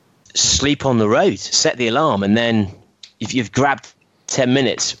just sleep on the road, set the alarm, and then if you've grabbed 10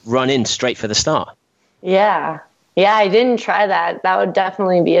 minutes, run in straight for the start. Yeah, I didn't try that. That would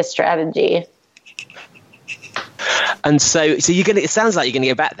definitely be a strategy. And so you're gonna. It sounds like you're gonna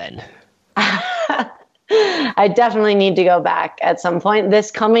go back then. I definitely need to go back at some point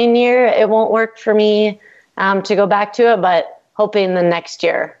this coming year. It won't work for me to go back to it, but hoping the next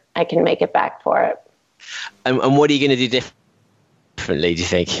year I can make it back for it. And what are you going to do differently, do you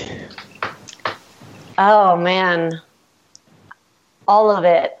think? Oh, man. All of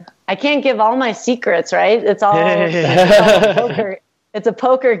it. I can't give all my secrets, right? It's all poker. It's a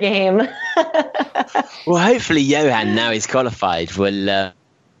poker game. Well, hopefully Johan, now he's qualified, will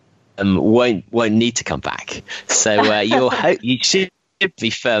won't need to come back. So you should be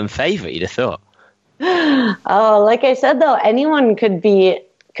firm favourite, you'd have thought. Oh, like I said, though, anyone could be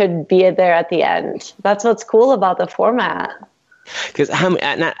there at the end. That's what's cool about the format. Because how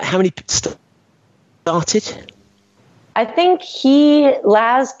many started? I think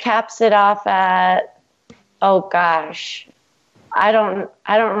Laz caps it off at, oh gosh, I don't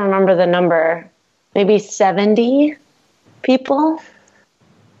remember the number. Maybe 70 people.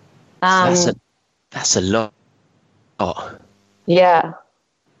 That's a lot. Yeah.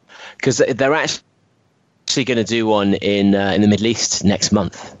 Because they're actually going to do one in the Middle East next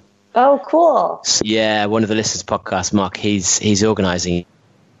month. Oh, cool. So, yeah, one of the listeners' podcast, Mark, he's organising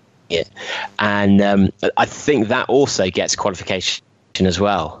it, and I think that also gets qualification as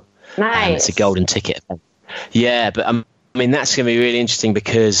well. Nice. It's a golden ticket. Yeah, but I mean that's going to be really interesting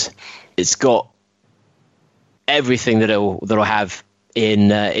because it's got everything that it'll have in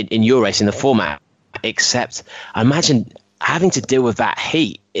your race in the format, except I imagine having to deal with that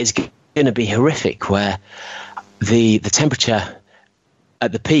heat is going to be horrific, where the temperature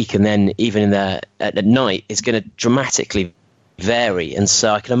at the peak and then even at night is going to dramatically vary, and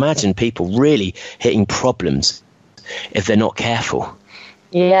so I can imagine people really hitting problems if they're not careful.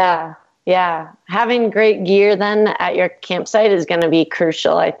 Yeah. Having great gear then at your campsite is going to be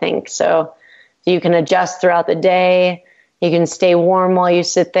crucial, I think. So you can adjust throughout the day. You can stay warm while you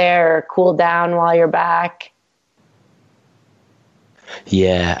sit there or cool down while you're back.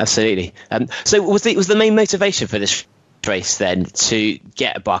 Yeah, absolutely. So was the main motivation for this race then to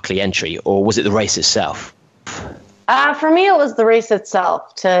get a Barkley entry, or was it the race itself? For me, it was the race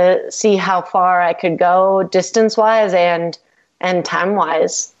itself, to see how far I could go distance-wise and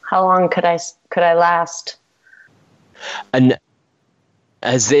time-wise. How long could I last? And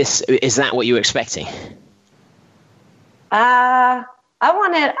is that what you were expecting? I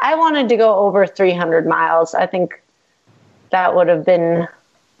wanted to go over 300 miles. I think that would have been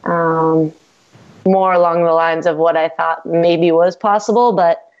more along the lines of what I thought maybe was possible,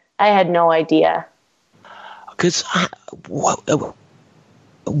 but I had no idea. Because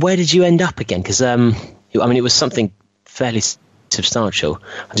where did you end up again? Because I mean, it was something fairly substantial.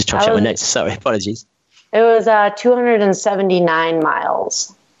 I'm just trying to check my notes. Sorry, apologies. It was 279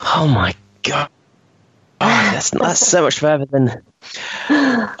 miles. Oh my god! That's so much further than.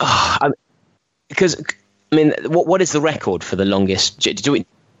 Because I mean, what is the record for the longest?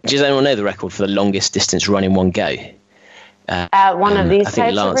 Does anyone know the record for the longest distance run in one go? At one of these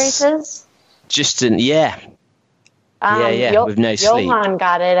types of races? Yeah, with no sleep. Johan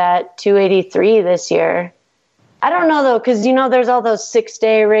got it at 283 this year. I don't know, though, because, there's all those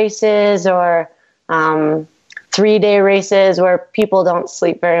 6-day races or 3-day races where people don't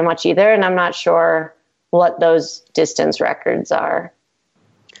sleep very much either, and I'm not sure what those distance records are.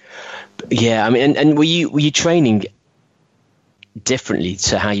 Yeah, I mean, and were you training differently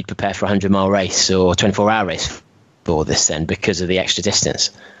to how you'd prepare for a 100-mile race or 24-hour race for this then, because of the extra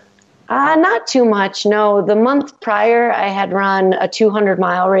distance? Not too much, no. The month prior, I had run a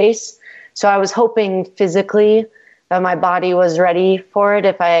 200-mile race, so I was hoping physically that my body was ready for it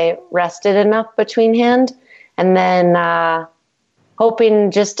if I rested enough between hand, and then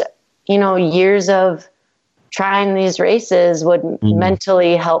hoping just, years of trying these races would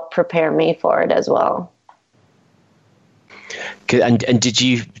mentally help prepare me for it as well. And do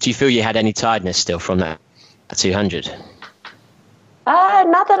you feel you had any tiredness still from that 200?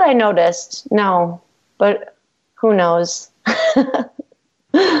 Not that I noticed, no, but who knows?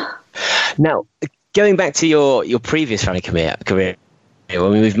 Now, going back to your previous running career, I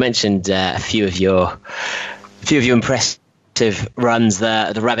mean, we've mentioned a few of your impressive runs,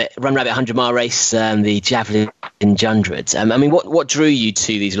 the Run Rabbit 100-mile race, the Javelin 100. I mean, what drew you to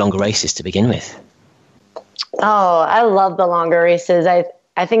these longer races to begin with? Oh, I love the longer races.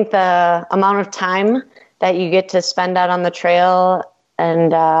 I think the amount of time that you get to spend out on the trail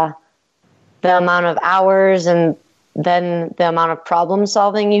and the amount of hours and then the amount of problem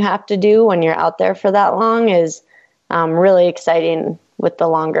solving you have to do when you're out there for that long is really exciting with the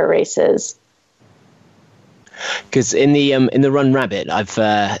longer races. Because in the Run Rabbit,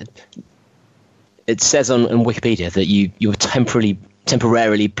 it says on Wikipedia that you were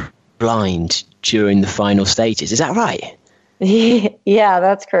temporarily blind during the final stages. Is that right? Yeah,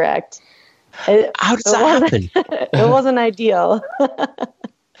 that's correct. How does that happen? It wasn't ideal.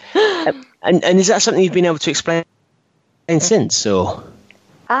 And is that something you've been able to explain since, or?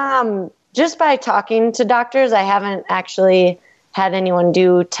 Just by talking to doctors. I haven't actually had anyone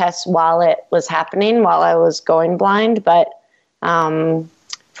do tests while it was happening, while I was going blind. But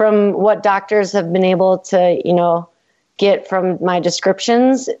from what doctors have been able to, get from my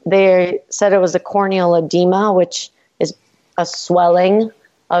descriptions, they said it was a corneal edema, which is a swelling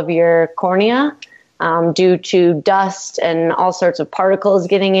of your cornea due to dust and all sorts of particles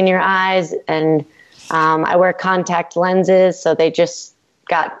getting in your eyes. And I wear contact lenses, so they just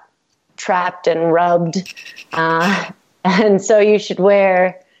got trapped and rubbed. And so you should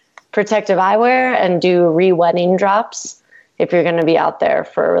wear protective eyewear and do re-wetting drops if you're going to be out there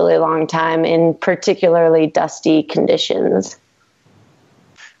for a really long time in particularly dusty conditions.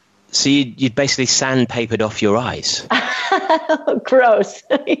 So you'd basically sandpapered off your eyes? Gross.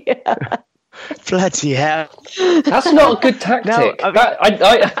 Yeah. Bloody hell. That's not a good tactic. No,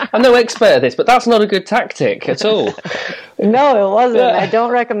 I'm no expert at this, but that's not a good tactic at all. No, it wasn't. I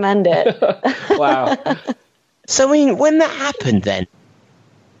don't recommend it. Wow. So, when that happened then,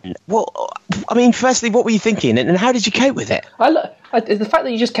 firstly, what were you thinking, and how did you cope with it? The fact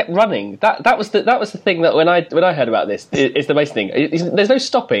that you just kept running, that was the thing that when I heard about this is the amazing thing. There's no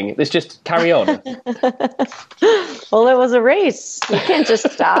stopping. There's just carry on. Well, it was a race. You can't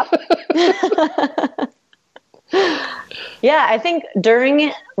just stop. Yeah, I think during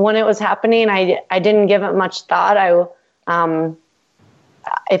it, when it was happening, I didn't give it much thought.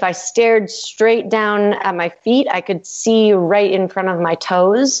 If I stared straight down at my feet, I could see right in front of my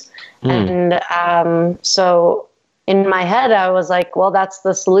toes. And so in my head, I was like, well, that's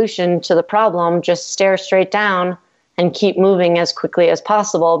the solution to the problem. Just stare straight down and keep moving as quickly as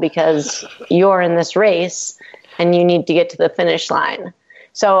possible because you're in this race and you need to get to the finish line.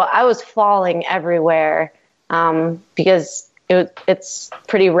 So I was falling everywhere because it's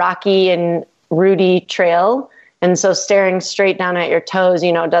pretty rocky and rooty trail. And so staring straight down at your toes,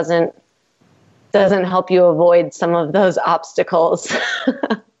 doesn't help you avoid some of those obstacles.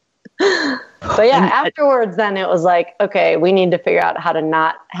 But yeah, afterwards, then it was like, okay, we need to figure out how to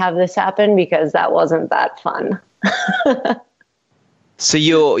not have this happen because that wasn't that fun. So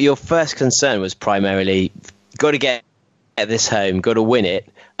your first concern was primarily, got to get this home, got to win it,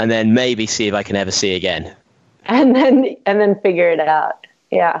 and then maybe see if I can ever see again. And then figure it out.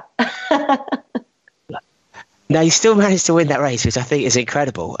 Yeah. Now, you still managed to win that race, which I think is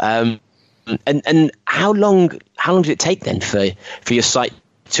incredible. And how long did it take then for your sight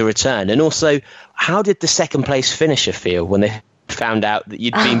to return? And also, how did the second place finisher feel when they found out that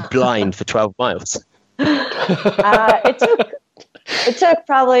you'd been blind for 12 miles? It took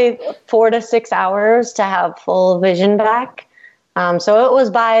probably 4 to 6 hours to have full vision back. So it was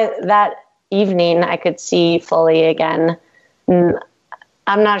by that evening I could see fully again. And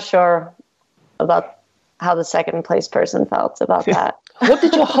I'm not sure about how the second place person felt about that. What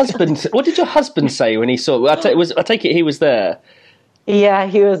did your husband say when he saw? I take it he was there. Yeah,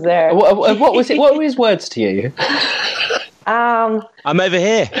 he was there. What was it? What were his words to you? I'm over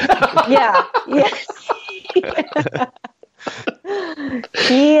here. Yeah.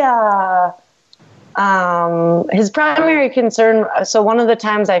 His primary concern. So one of the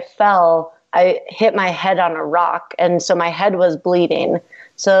times I fell, I hit my head on a rock, and so my head was bleeding.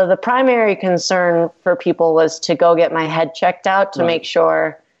 So the primary concern for people was to go get my head checked out to make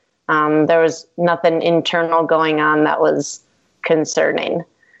sure there was nothing internal going on that was concerning.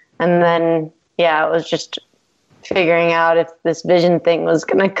 And then, it was just figuring out if this vision thing was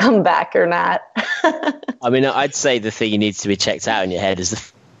going to come back or not. I'd say the thing you need to be checked out in your head is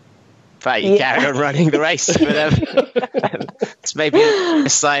the fact you carry on running the race. But it's maybe a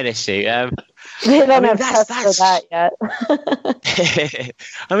side issue. They don't have tests for that yet.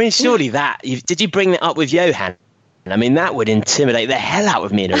 Surely did you bring that up with Johan? That would intimidate the hell out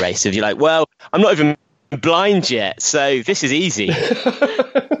of me in a race if you're like, well, I'm not even blind yet, so this is easy.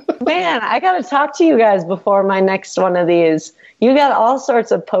 Man, I got to talk to you guys before my next one of these. You got all sorts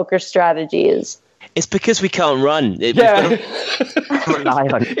of poker strategies. It's because we can't run. We've got to rely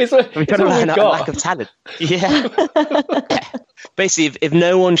on a lack of talent. Yeah. Basically, if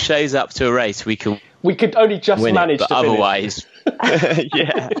no one shows up to a race, we could only just manage to otherwise,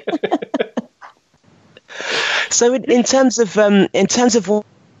 yeah. So in terms of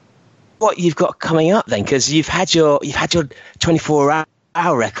what you've got coming up then, because you've had your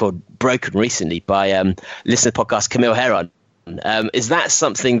 24-hour record broken recently by listener podcast Camille Heron. Is that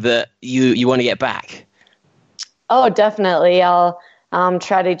something that you want to get back? Oh, definitely.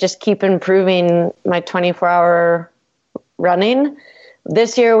 try to just keep improving my 24-hour running.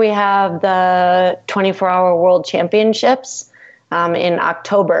 This year we have the 24-hour World Championships in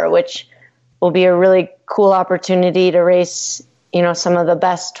October, which will be a really cool opportunity to race, some of the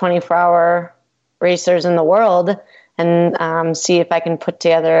best 24-hour racers in the world and see if I can put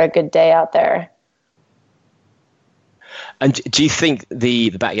together a good day out there. And do you think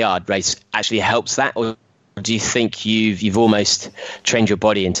the backyard race actually helps that, or do you think you've almost trained your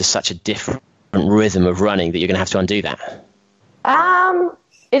body into such a different rhythm of running that you're going to have to undo that?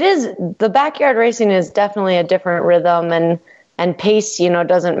 It is. The backyard racing is definitely a different rhythm, and pace,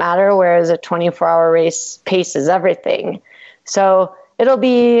 doesn't matter, whereas a 24-hour race, pace is everything. So it'll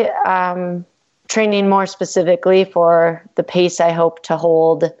be training more specifically for the pace I hope to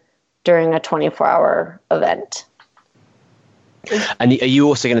hold during a 24-hour event. And are you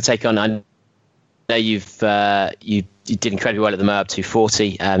also going to take on, I know you did incredibly well at the Moab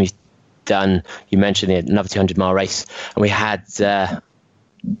 240. You mentioned another 200-mile race, and we had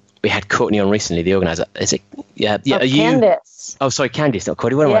Courtney on recently, the organizer. Is it? Yeah. Oh, Candice. Oh, sorry, Candice, not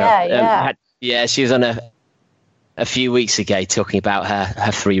Courtney. Yeah. She was on a few weeks ago talking about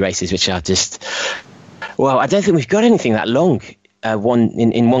her 3 races, which are just, well, I don't think we've got anything that long,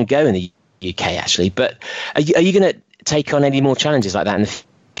 in one go in the UK actually. But are you going to take on any more challenges like that in the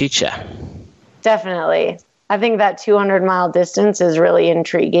future? Definitely. I think that 200-mile distance is really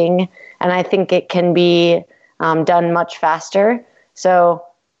intriguing, and I think it can be done much faster. So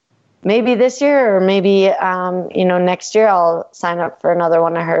maybe this year, or maybe next year, I'll sign up for another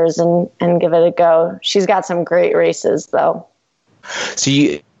one of hers and give it a go. She's got some great races, though. So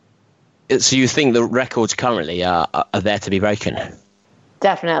you think the records currently are there to be broken?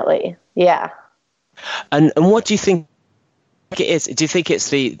 Definitely, yeah. And what do you think it is? Do you think it's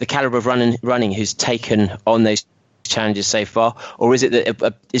the caliber of running who's taken on those challenges so far, or is it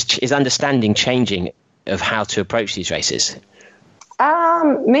that is understanding changing of how to approach these races?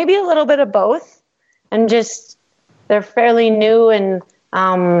 Maybe a little bit of both, and just they're fairly new, and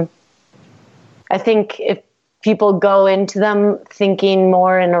I think if people go into them thinking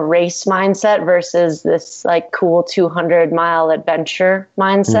more in a race mindset versus this like cool 200-mile adventure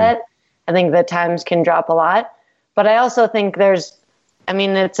mindset, I think the times can drop a lot. But I also think it's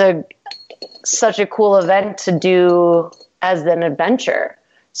such a cool event to do as an adventure.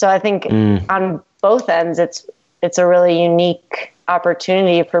 So I think on both ends, it's a really unique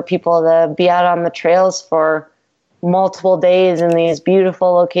opportunity for people to be out on the trails for multiple days in these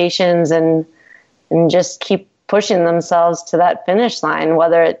beautiful locations and just keep pushing themselves to that finish line,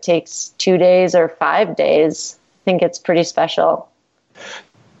 whether it takes 2 days or 5 days. I think it's pretty special.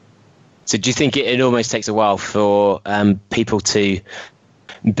 So do you think it almost takes a while for people to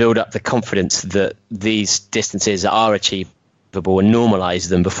build up the confidence that these distances are achievable and normalize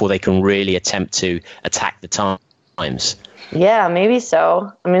them before they can really attempt to attack the times? Yeah, maybe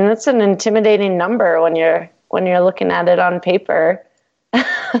so. I mean, that's an intimidating number when you're looking at it on paper.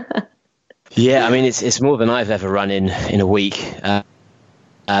 Yeah, I mean, it's more than I've ever run in a week,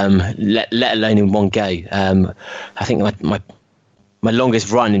 let alone in one go. I think my longest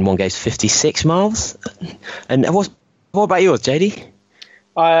run in one go is 56 miles. And what about yours, JD?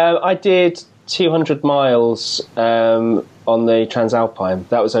 I did 200 miles on the Transalpine.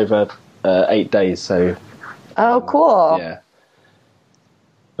 That was over 8 days. So. Oh, cool. Yeah.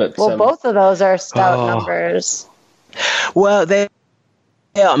 But, both of those are stout numbers. Well,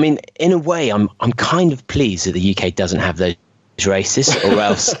 I mean, in a way, I'm kind of pleased that the UK doesn't have those races, or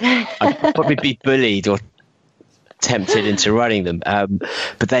else I'd probably be bullied or tempted into running them.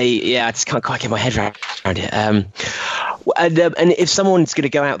 But I just can't quite get my head around it. And if someone's going to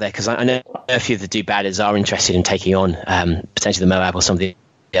go out there, because I know a few of the do-badders are interested in taking on potentially the Moab or some of the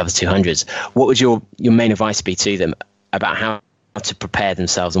other 200s, what would your main advice be to them about how to prepare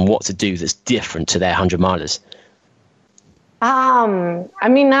themselves and what to do that's different to their 100-milers? I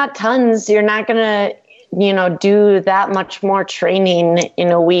mean, not tons. You're not going to, do that much more training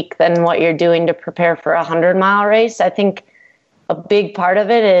in a week than what you're doing to prepare for a 100-mile race. I think a big part of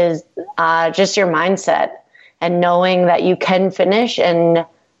it is just your mindset and knowing that you can finish and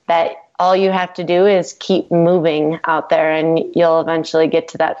that all you have to do is keep moving out there and you'll eventually get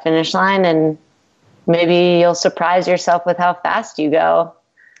to that finish line, and maybe you'll surprise yourself with how fast you go.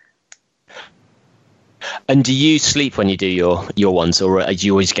 And do you sleep when you do your ones, or do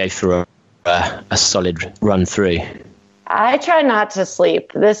you always go through a solid run through? I try not to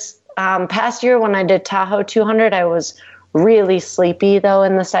sleep. This past year when I did Tahoe 200, I was really sleepy though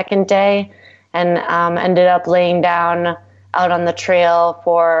in the second day, and ended up laying down out on the trail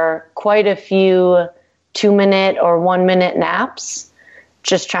for quite a few 2-minute or 1-minute naps.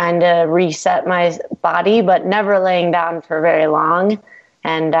 just trying to reset my body, but never laying down for very long.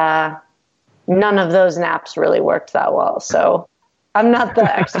 And none of those naps really worked that well. So I'm not the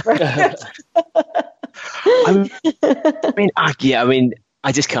expert. I mean,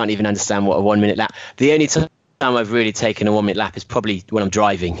 I just can't even understand what a 1 minute lap. The only time I've really taken a 1 minute lap is probably when I'm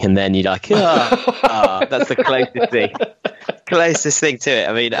driving, and then you're like, that's the closest thing to it.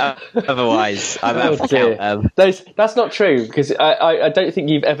 I mean, otherwise, I'm out for count. That's not true, because I don't think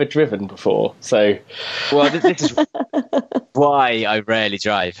you've ever driven before. So, well, this is why I rarely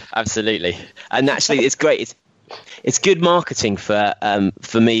drive. Absolutely, and actually, it's great. It's good marketing for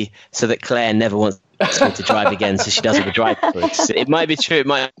me, so that Claire never wants me to drive again, so she doesn't drive. It might be true. It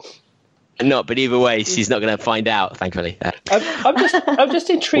might not, but either way, she's not going to find out, thankfully. I'm just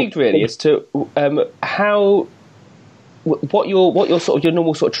intrigued really as to what your sort of your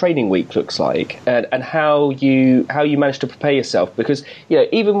normal sort of training week looks like, and how you manage to prepare yourself, because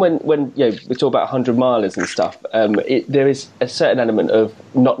even when we talk about 100 milers and stuff, there is a certain element of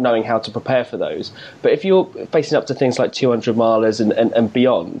not knowing how to prepare for those. But if you're facing up to things like 200 milers and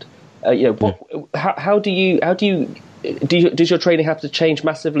beyond, does your training have to change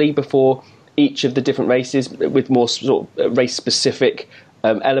massively before each of the different races with more sort of race specific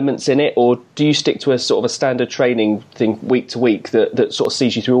elements in it, or do you stick to a sort of a standard training thing week to week that sort of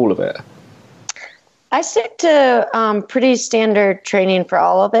sees you through all of it? I stick to pretty standard training for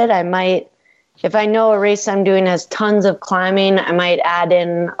all of it. I might, if I know a race I'm doing has tons of climbing, I might add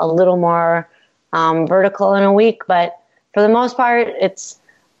in a little more vertical in a week, but for the most part, it's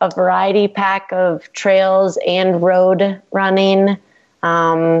a variety pack of trails and road running,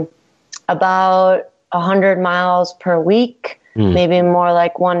 about 100 miles per week, maybe more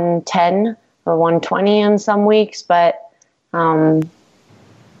like 110 or 120 in some weeks, but kind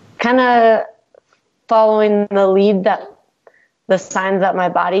of following the lead that the signs that my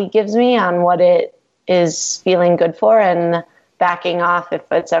body gives me on what it is feeling good for, and backing off if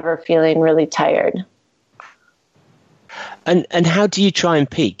it's ever feeling really tired. And how do you try and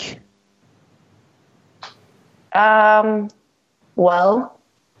peak? Well,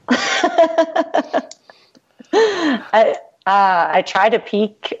 I try to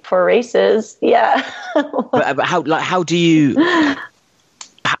peak for races. Yeah. but how do you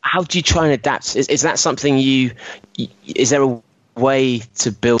try and adapt? Is that something is there a way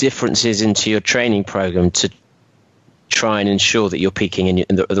to build differences into your training program to try and ensure that you're peaking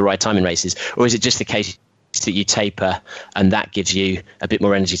in the right time in races? Or is it just the case that you taper and that gives you a bit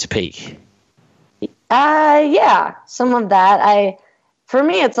more energy to peak? Yeah, some of that. For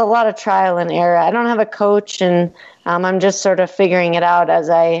me, it's a lot of trial and error. I don't have a coach, and I'm just sort of figuring it out as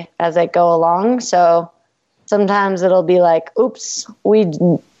I go along. So sometimes it'll be like, oops, we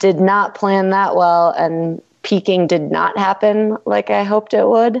did not plan that well, and peaking did not happen like I hoped it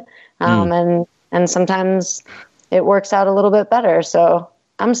would. And sometimes it works out a little bit better. So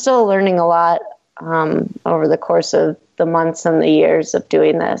I'm still learning a lot over the course of the months and the years of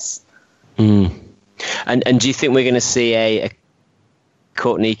doing this. And do you think we're going to see a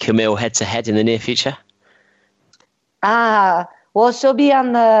Courtney Camille head-to-head in the near future? Well,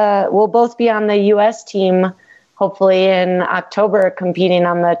 we'll both be on the U.S. team, hopefully in October, competing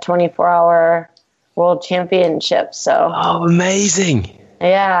on the 24-hour World Championship. So, oh, amazing!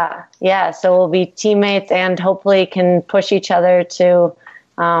 Yeah. So we'll be teammates, and hopefully can push each other to,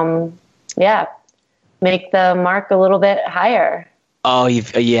 make the mark a little bit higher. Oh,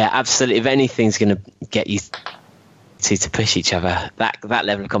 yeah, absolutely. If anything's going to get you to push each other, that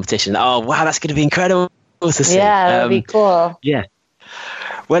level of competition. Oh, wow, that's going to be incredible to see. Yeah, that'd be cool. Yeah.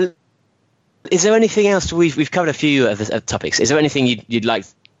 Well, is there anything else? We've covered a few of the topics. Is there anything you'd like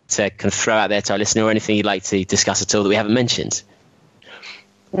to kind of throw out there to our listener, or anything you'd like to discuss at all that we haven't mentioned?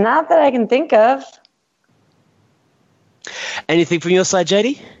 Not that I can think of. Anything from your side,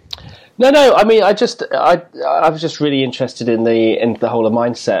 JD? No. I mean, I was just really interested in the whole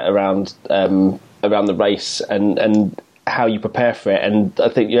mindset around the race and how you prepare for it. And I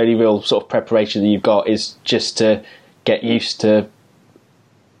think the only real sort of preparation that you've got is just to get used to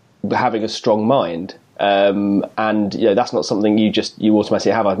having a strong mind. And that's not something you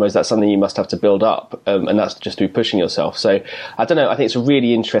automatically have. I suppose that's something you must have to build up, and that's just through pushing yourself. So I don't know. I think it's a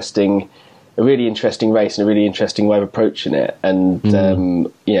really interesting race and a really interesting way of approaching it. And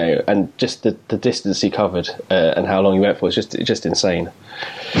and just the distance he covered and how long he went for is just insane.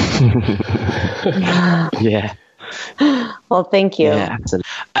 Yeah. Well, thank you. Yeah, absolutely.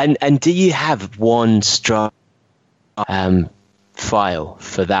 And do you have one strong file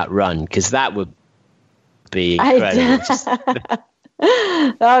for that run? Because that would be incredible.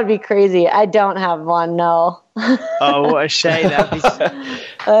 That would be crazy. I don't have one, no. Oh, what a shame. That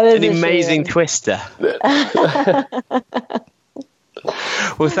would be an amazing twister.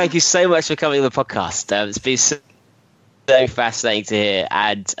 Well, thank you so much for coming on the podcast. It's been so fascinating to hear.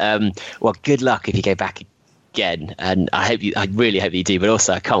 And, well, good luck if you go back again. And I really hope you do. But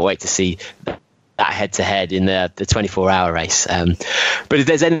also, I can't wait to see that head-to-head in the 24-hour race. But if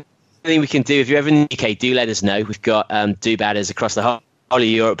there's anything we can do, if you're ever in the UK, do let us know. We've got do-badders across the whole of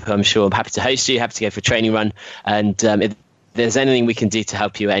Europe. I'm sure I'm happy to host you, happy to go for a training run. And if there's anything we can do to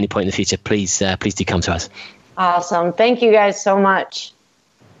help you at any point in the future, please do come to us. Awesome. Thank you guys so much.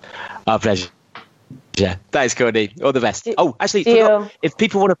 Our pleasure. Yeah. Thanks, Courtney. All the best. Actually, if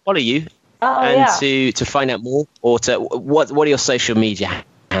people want to follow you to find out more, or to what are your social media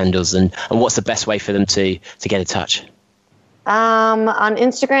handles, and what's the best way for them to get in touch? On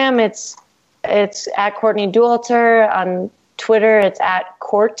Instagram, it's at Courtney Dauwalter. On Twitter, it's at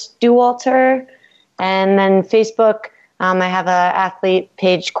Court Dauwalter. And then Facebook, I have an athlete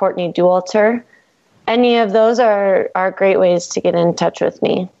page, Courtney Dauwalter. Any of those are great ways to get in touch with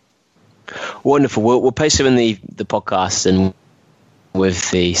me. Wonderful. We'll post them in the podcast and with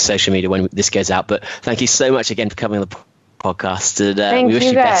the social media when this goes out. But thank you so much again for coming on the podcast. And we wish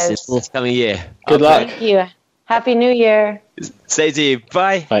you best in the coming year. Good luck. Thank you. Happy New Year. Say to you.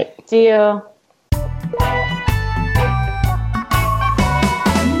 Bye. Bye. See you.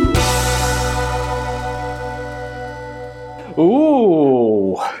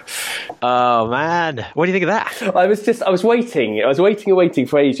 Ooh. Oh man, what do you think of that? I was waiting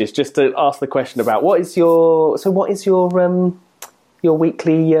for ages just to ask the question about what is your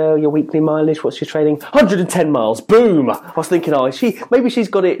weekly mileage? What's your training? 110 miles. Boom. I was thinking, maybe she's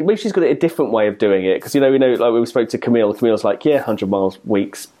got it a different way of doing it, because we know like we spoke to Camille. Camille's like, 100 miles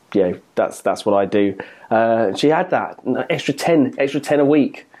weeks. Yeah, that's what I do. She had that extra 10 a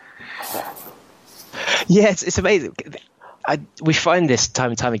week. Yeah, it's amazing. We find this time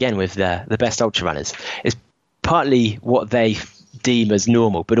and time again with the best ultra runners. It's partly what they deem as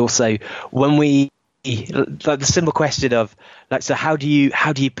normal, but also when we like the simple question of like, so how do you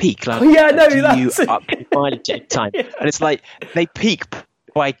peak? Like, do you up your mileage every time? Yeah. And it's like they peak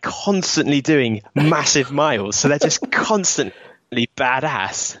by constantly doing massive miles, so they're just constantly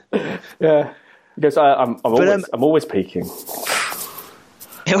badass. Yeah, because I'm always peaking.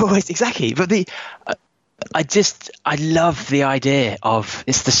 Always, exactly, but I love the idea of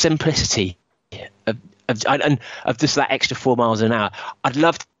it's the simplicity of just that extra 4 miles an hour. I'd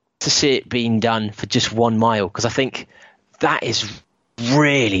love to see it being done for just 1 mile, because I think that is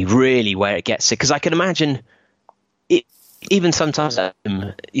really, really where it gets to. Because I can imagine it, even sometimes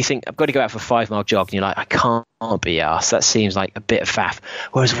you think I've got to go out for a 5 mile jog, and you're like, I can't be arsed. That seems like a bit of faff.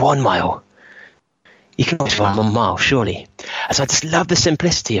 Whereas 1 mile, you can always run 1 mile, surely. And so I just love the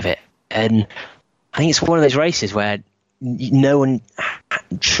simplicity of it. And I think it's one of those races where no one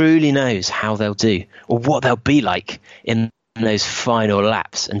truly knows how they'll do or what they'll be like in those final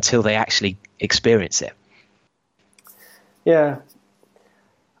laps until they actually experience it. Yeah.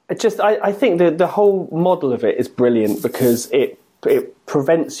 I think the whole model of it is brilliant, because it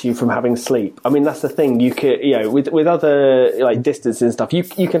prevents you from having sleep. I mean, that's the thing. You could, with other like distance and stuff, you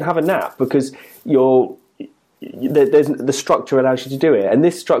can have a nap because there's the structure allows you to do it, and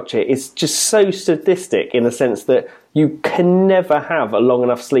this structure is just so sadistic in the sense that you can never have a long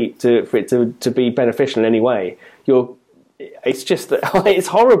enough sleep for it to be beneficial in any way. It's just that it's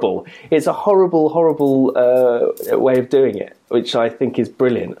horrible. It's a horrible way of doing it, which I think is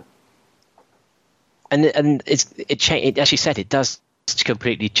brilliant. And it as you said, it does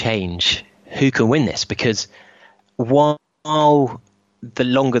completely change who can win this, because while the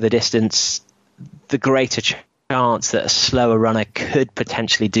longer the distance, the greater chance that a slower runner could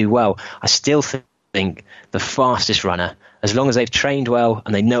potentially do well, I still think the fastest runner, as long as they've trained well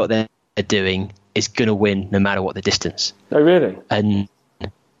and they know what they're doing, is going to win no matter what the distance. Oh, really? And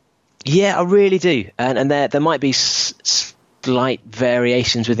yeah, I really do. And there might be slight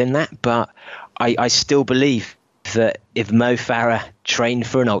variations within that, but I still believe that if Mo Farah trained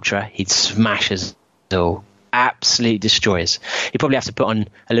for an ultra, he'd smash us all, absolutely destroy us. He'd probably have to put on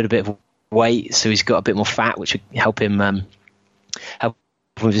a little bit of weight, so he's got a bit more fat, which would help him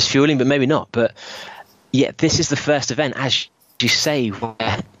with his fueling, but maybe not. But yeah, this is the first event, as you say,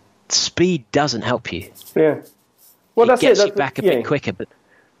 where speed doesn't help you. Yeah, well, it gets you back a bit quicker, but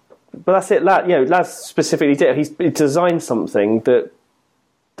that's it. Laz specifically did. He designed something that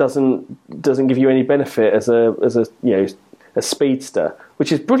doesn't give you any benefit as a speedster,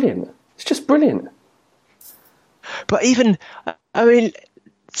 which is brilliant. It's just brilliant. But even, I mean,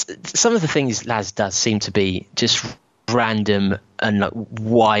 some of the things Laz does seem to be just random and like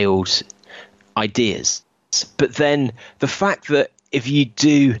wild ideas. But then the fact that if you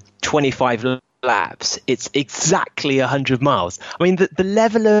do 25 laps, it's exactly 100 miles. I mean, the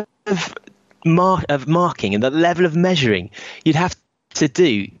level of marking and the level of measuring you'd have to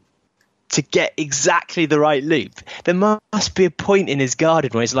do to get exactly the right loop. There must be a point in his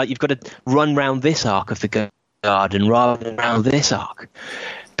garden where it's like, you've got to run round this arc of the garden rather than around this arc,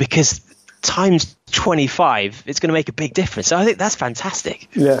 because times 25, it's going to make a big difference. So I think that's fantastic.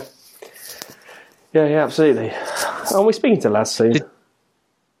 Yeah, absolutely. Are we speaking to Laz soon?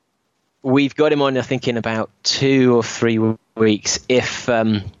 We've got him on, I think, in about 2 or 3 weeks. If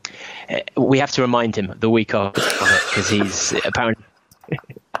we have to remind him the week of it, because he's apparently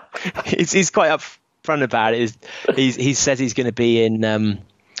he's quite upfront about it. He says he's going to be in.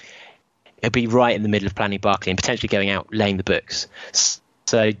 He'll be right in the middle of planning Barkley and potentially going out laying the books.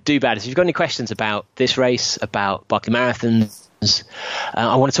 So do bad. If you've got any questions about this race, about Barkley Marathons,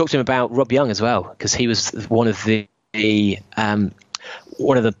 I want to talk to him about Rob Young as well, because he was one of the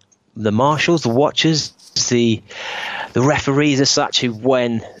marshals, the watchers, the referees as such, who,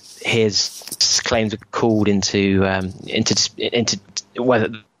 when his claims were called into whether,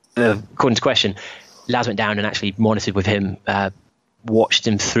 according to question, Laz went down and actually monitored with him, watched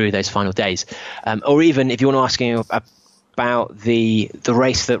him through those final days, or even if you want to ask him about the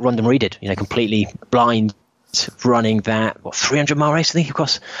race that Rondon Reed did, completely blind, running that 300-mile race, I think,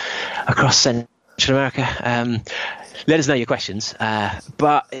 across Central America. Let us know your questions.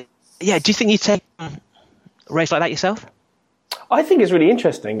 But yeah, do you think you'd take a race like that yourself? I think it's really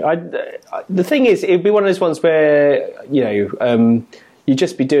interesting. The thing is, it'd be one of those ones where you'd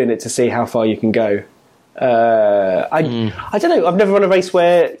just be doing it to see how far you can go. I don't know. I've never run a race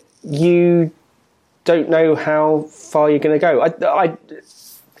where you don't know how far you're going to go.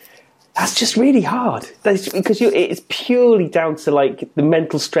 That's just really hard. Because it's purely down to like the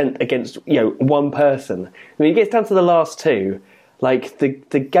mental strength against one person. I mean, it gets down to the last two. Like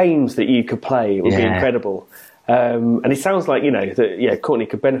the games that you could play would be incredible. And it sounds like that Courtney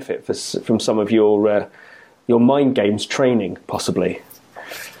could benefit from some of your mind games training, possibly.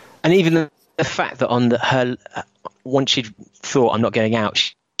 And even the fact that once she'd thought, I'm not going out,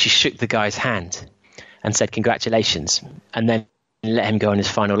 she shook the guy's hand and said congratulations, and then let him go on his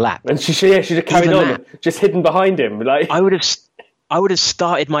final lap. And she should have carried on, just hidden behind him. Like I would have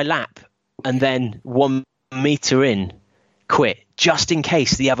started my lap and then 1 meter in, quit, just in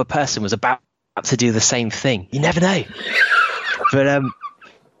case the other person was about to do the same thing. You never know. But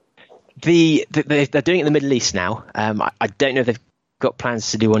they're doing it in the Middle East now. I don't know if they've got plans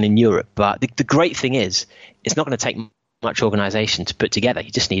to do one in Europe, but the great thing is, it's not going to take much organisation to put together.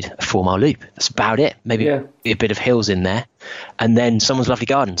 You just need a 4-mile loop. That's about it. Maybe a bit of hills in there, and then someone's lovely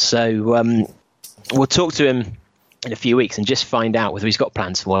garden. So we'll talk to him in a few weeks and just find out whether he's got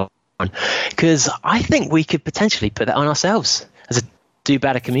plans for one, because I think we could potentially put that on ourselves as a do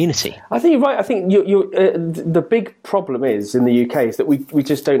better community. I think you're right. I think the big problem is in the UK is that we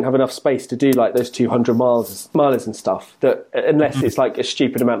just don't have enough space to do like those 200 miles and stuff, that unless it's like a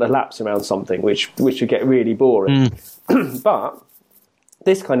stupid amount of laps around something, which would get really boring. But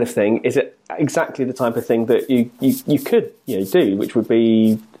this kind of thing is exactly the type of thing that you could do, which would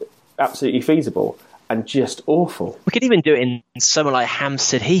be absolutely feasible and just awful. We could even do it in somewhere like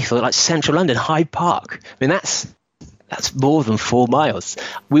Hampstead Heath or like Central London, Hyde Park. I mean, that's more than 4 miles.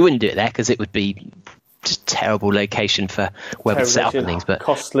 We wouldn't do it there because it would be just terrible location for where we set up and things. But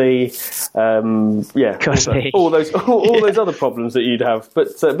costly, costly. All those other problems that you'd have.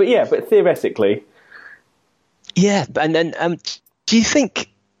 But theoretically, yeah. And then, do you think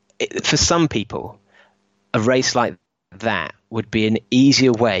for some people a race like that would be an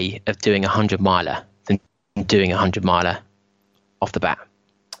easier way of doing a 100-miler than doing a 100-miler off the bat?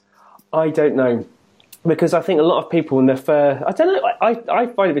 I don't know. Because I think a lot of people in their first... I don't know, I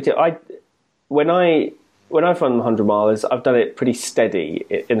find it a bit... When I've run 100 miles, I've done it pretty steady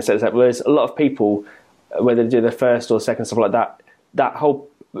in the sense that there's a lot of people, whether they do their first or second, stuff like that, that whole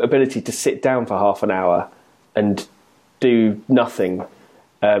ability to sit down for half an hour and do nothing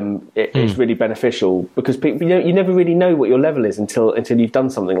is really beneficial, because people, you never really know what your level is until you've done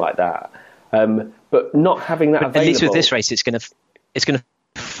something like that. But not having that available... At least with this race, it's going to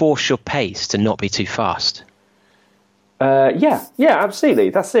force your pace to not be too fast. Yeah, absolutely.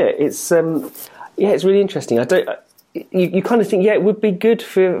 That's it. It's it's really interesting. You kind of think, it would be good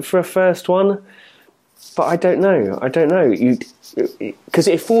for a first one, but I don't know. Because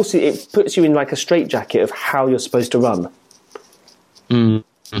it puts you in like a straitjacket of how you're supposed to run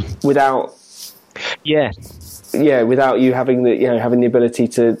without without you having the ability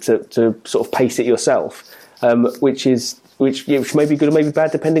to sort of pace it yourself. which may be good or may be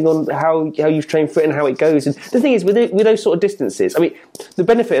bad depending on how you've trained for it and how it goes. And the thing is, with those sort of distances, I mean, the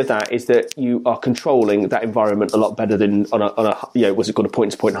benefit of that is that you are controlling that environment a lot better than on a what's it called, a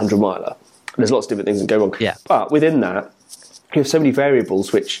point-to-point 100-miler. There's lots of different things that go wrong. Yeah. But within that, you have so many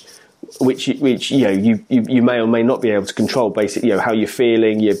variables which you may or may not be able to control. Basically, how you're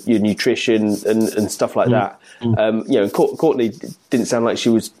feeling, your nutrition and stuff like that. Courtney didn't sound like she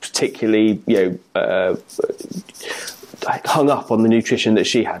was particularly hung up on the nutrition that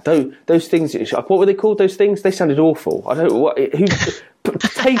she had. Those things, what were they called? Those things? They sounded awful. I don't know what.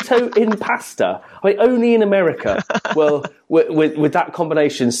 Potato in pasta. I mean, only in America. Well, with that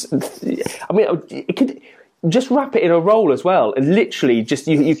combination, I mean, it could just wrap it in a roll as well, and literally, just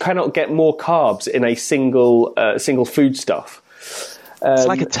you cannot get more carbs in a single foodstuff. It's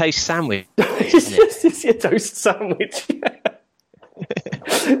like a toast sandwich. It's a toast sandwich. Yeah.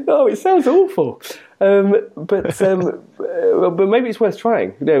 Oh, it sounds awful. But maybe it's worth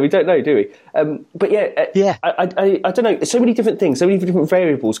trying. No, we don't know, do we? But yeah. I don't know. So many different things, so many different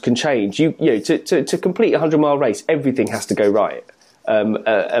variables can change. To complete a 100-mile race, everything has to go right. And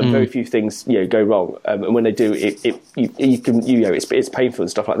very few things go wrong. And when they do, it's painful and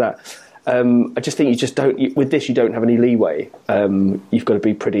stuff like that. I just think with this you don't have any leeway. You've got to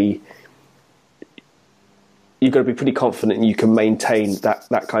be pretty confident and you can maintain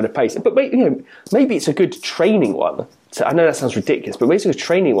that kind of pace. But maybe it's a good training one. I know that sounds ridiculous, but maybe it's a good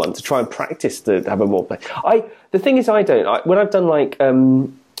training one to try and practice to have a more play. The thing is, when I've done like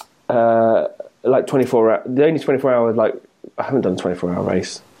 24 hour, the only 24 hour, like I haven't done a 24-hour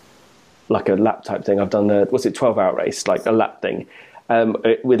race, like a lap type thing. I've done 12-hour race, like a lap thing,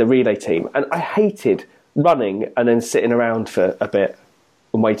 with a relay team, and I hated running and then sitting around for a bit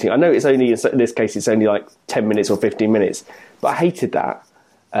and waiting. I know it's only, in this case, it's only like 10 minutes or 15 minutes, but I hated that.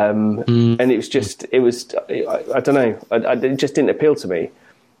 And it was, I don't know, it just didn't appeal to me.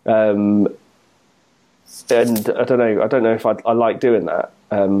 And I don't know if I like doing that.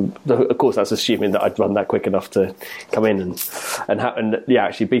 Of course, that's assuming that I'd run that quick enough to come in and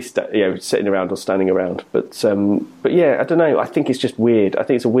actually be sitting around or standing around. But yeah, I don't know. I think it's just weird. I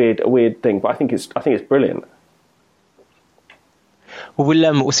think it's a weird thing, but I think it's brilliant. Well,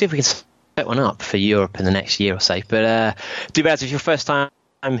 we'll see if we can set one up for Europe in the next year or so. But do better if your first time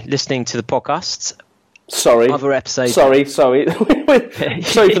listening to the podcast. Sorry. Other episode. Sorry. Sorry for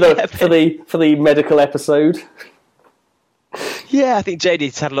the medical episode. Yeah, I think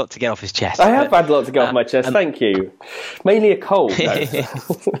JD's had a lot to get off his chest. I have had a lot to get off my chest. Thank you. Mainly a cold.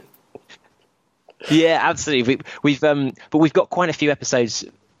 Yeah, absolutely. We've got quite a few episodes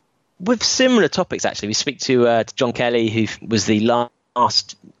with similar topics. Actually, we speak to John Kelly, who was the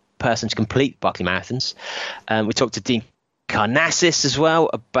last person to complete Barkley Marathons. We talked to Dean Karnassis as well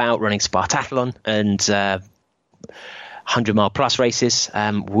about running Spartathlon and 100-mile plus races.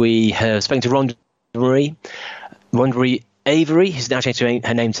 We have spoken to Rhonda Marie Avery, who's now changed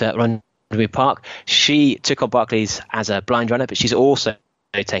her name to Rhonda Park. She took on Barclays as a blind runner, but she's also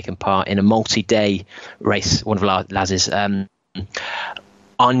taken part in a multi-day race, one of Laz's,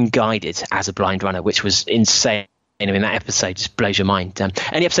 unguided as a blind runner, which was insane. I mean, that episode just blows your mind.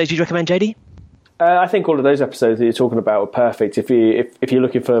 Any episodes you'd recommend, JD? I think all of those episodes that you're talking about are perfect. If you're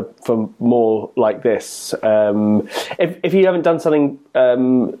looking for more like this, if you haven't done something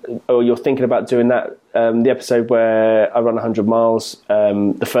or you're thinking about doing that, the episode where I run 100 miles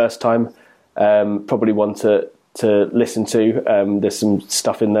the first time, probably one to listen to. There's some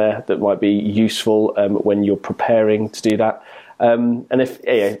stuff in there that might be useful when you're preparing to do that. And if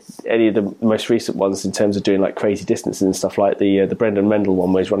any of the most recent ones in terms of doing like crazy distances and stuff, like the Brendan Rendell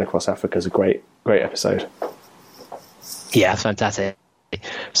one where he's run across Africa, is a great episode. Yeah, fantastic.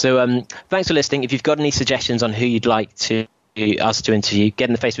 So thanks for listening. If you've got any suggestions on who you'd like us to interview, get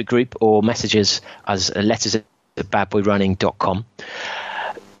in the Facebook group or messages as letters@badboyrunning.com.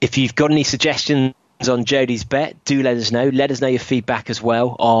 If you've got any suggestions on Jodie's bet, do let us know. Let us know your feedback as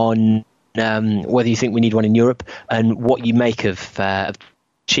well on whether you think we need one in Europe and what you make of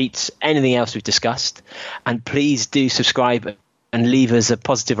cheats, anything else we've discussed. And please do subscribe and leave us a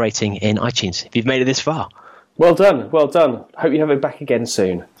positive rating in iTunes if you've made it this far. Well done. Hope you have it back again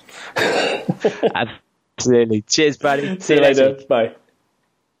soon. Absolutely. Cheers, buddy. See you later. Bye.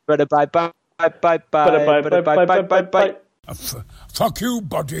 Bye. Bye. Bye. Bye. Fuck you,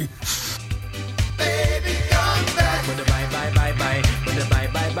 buddy.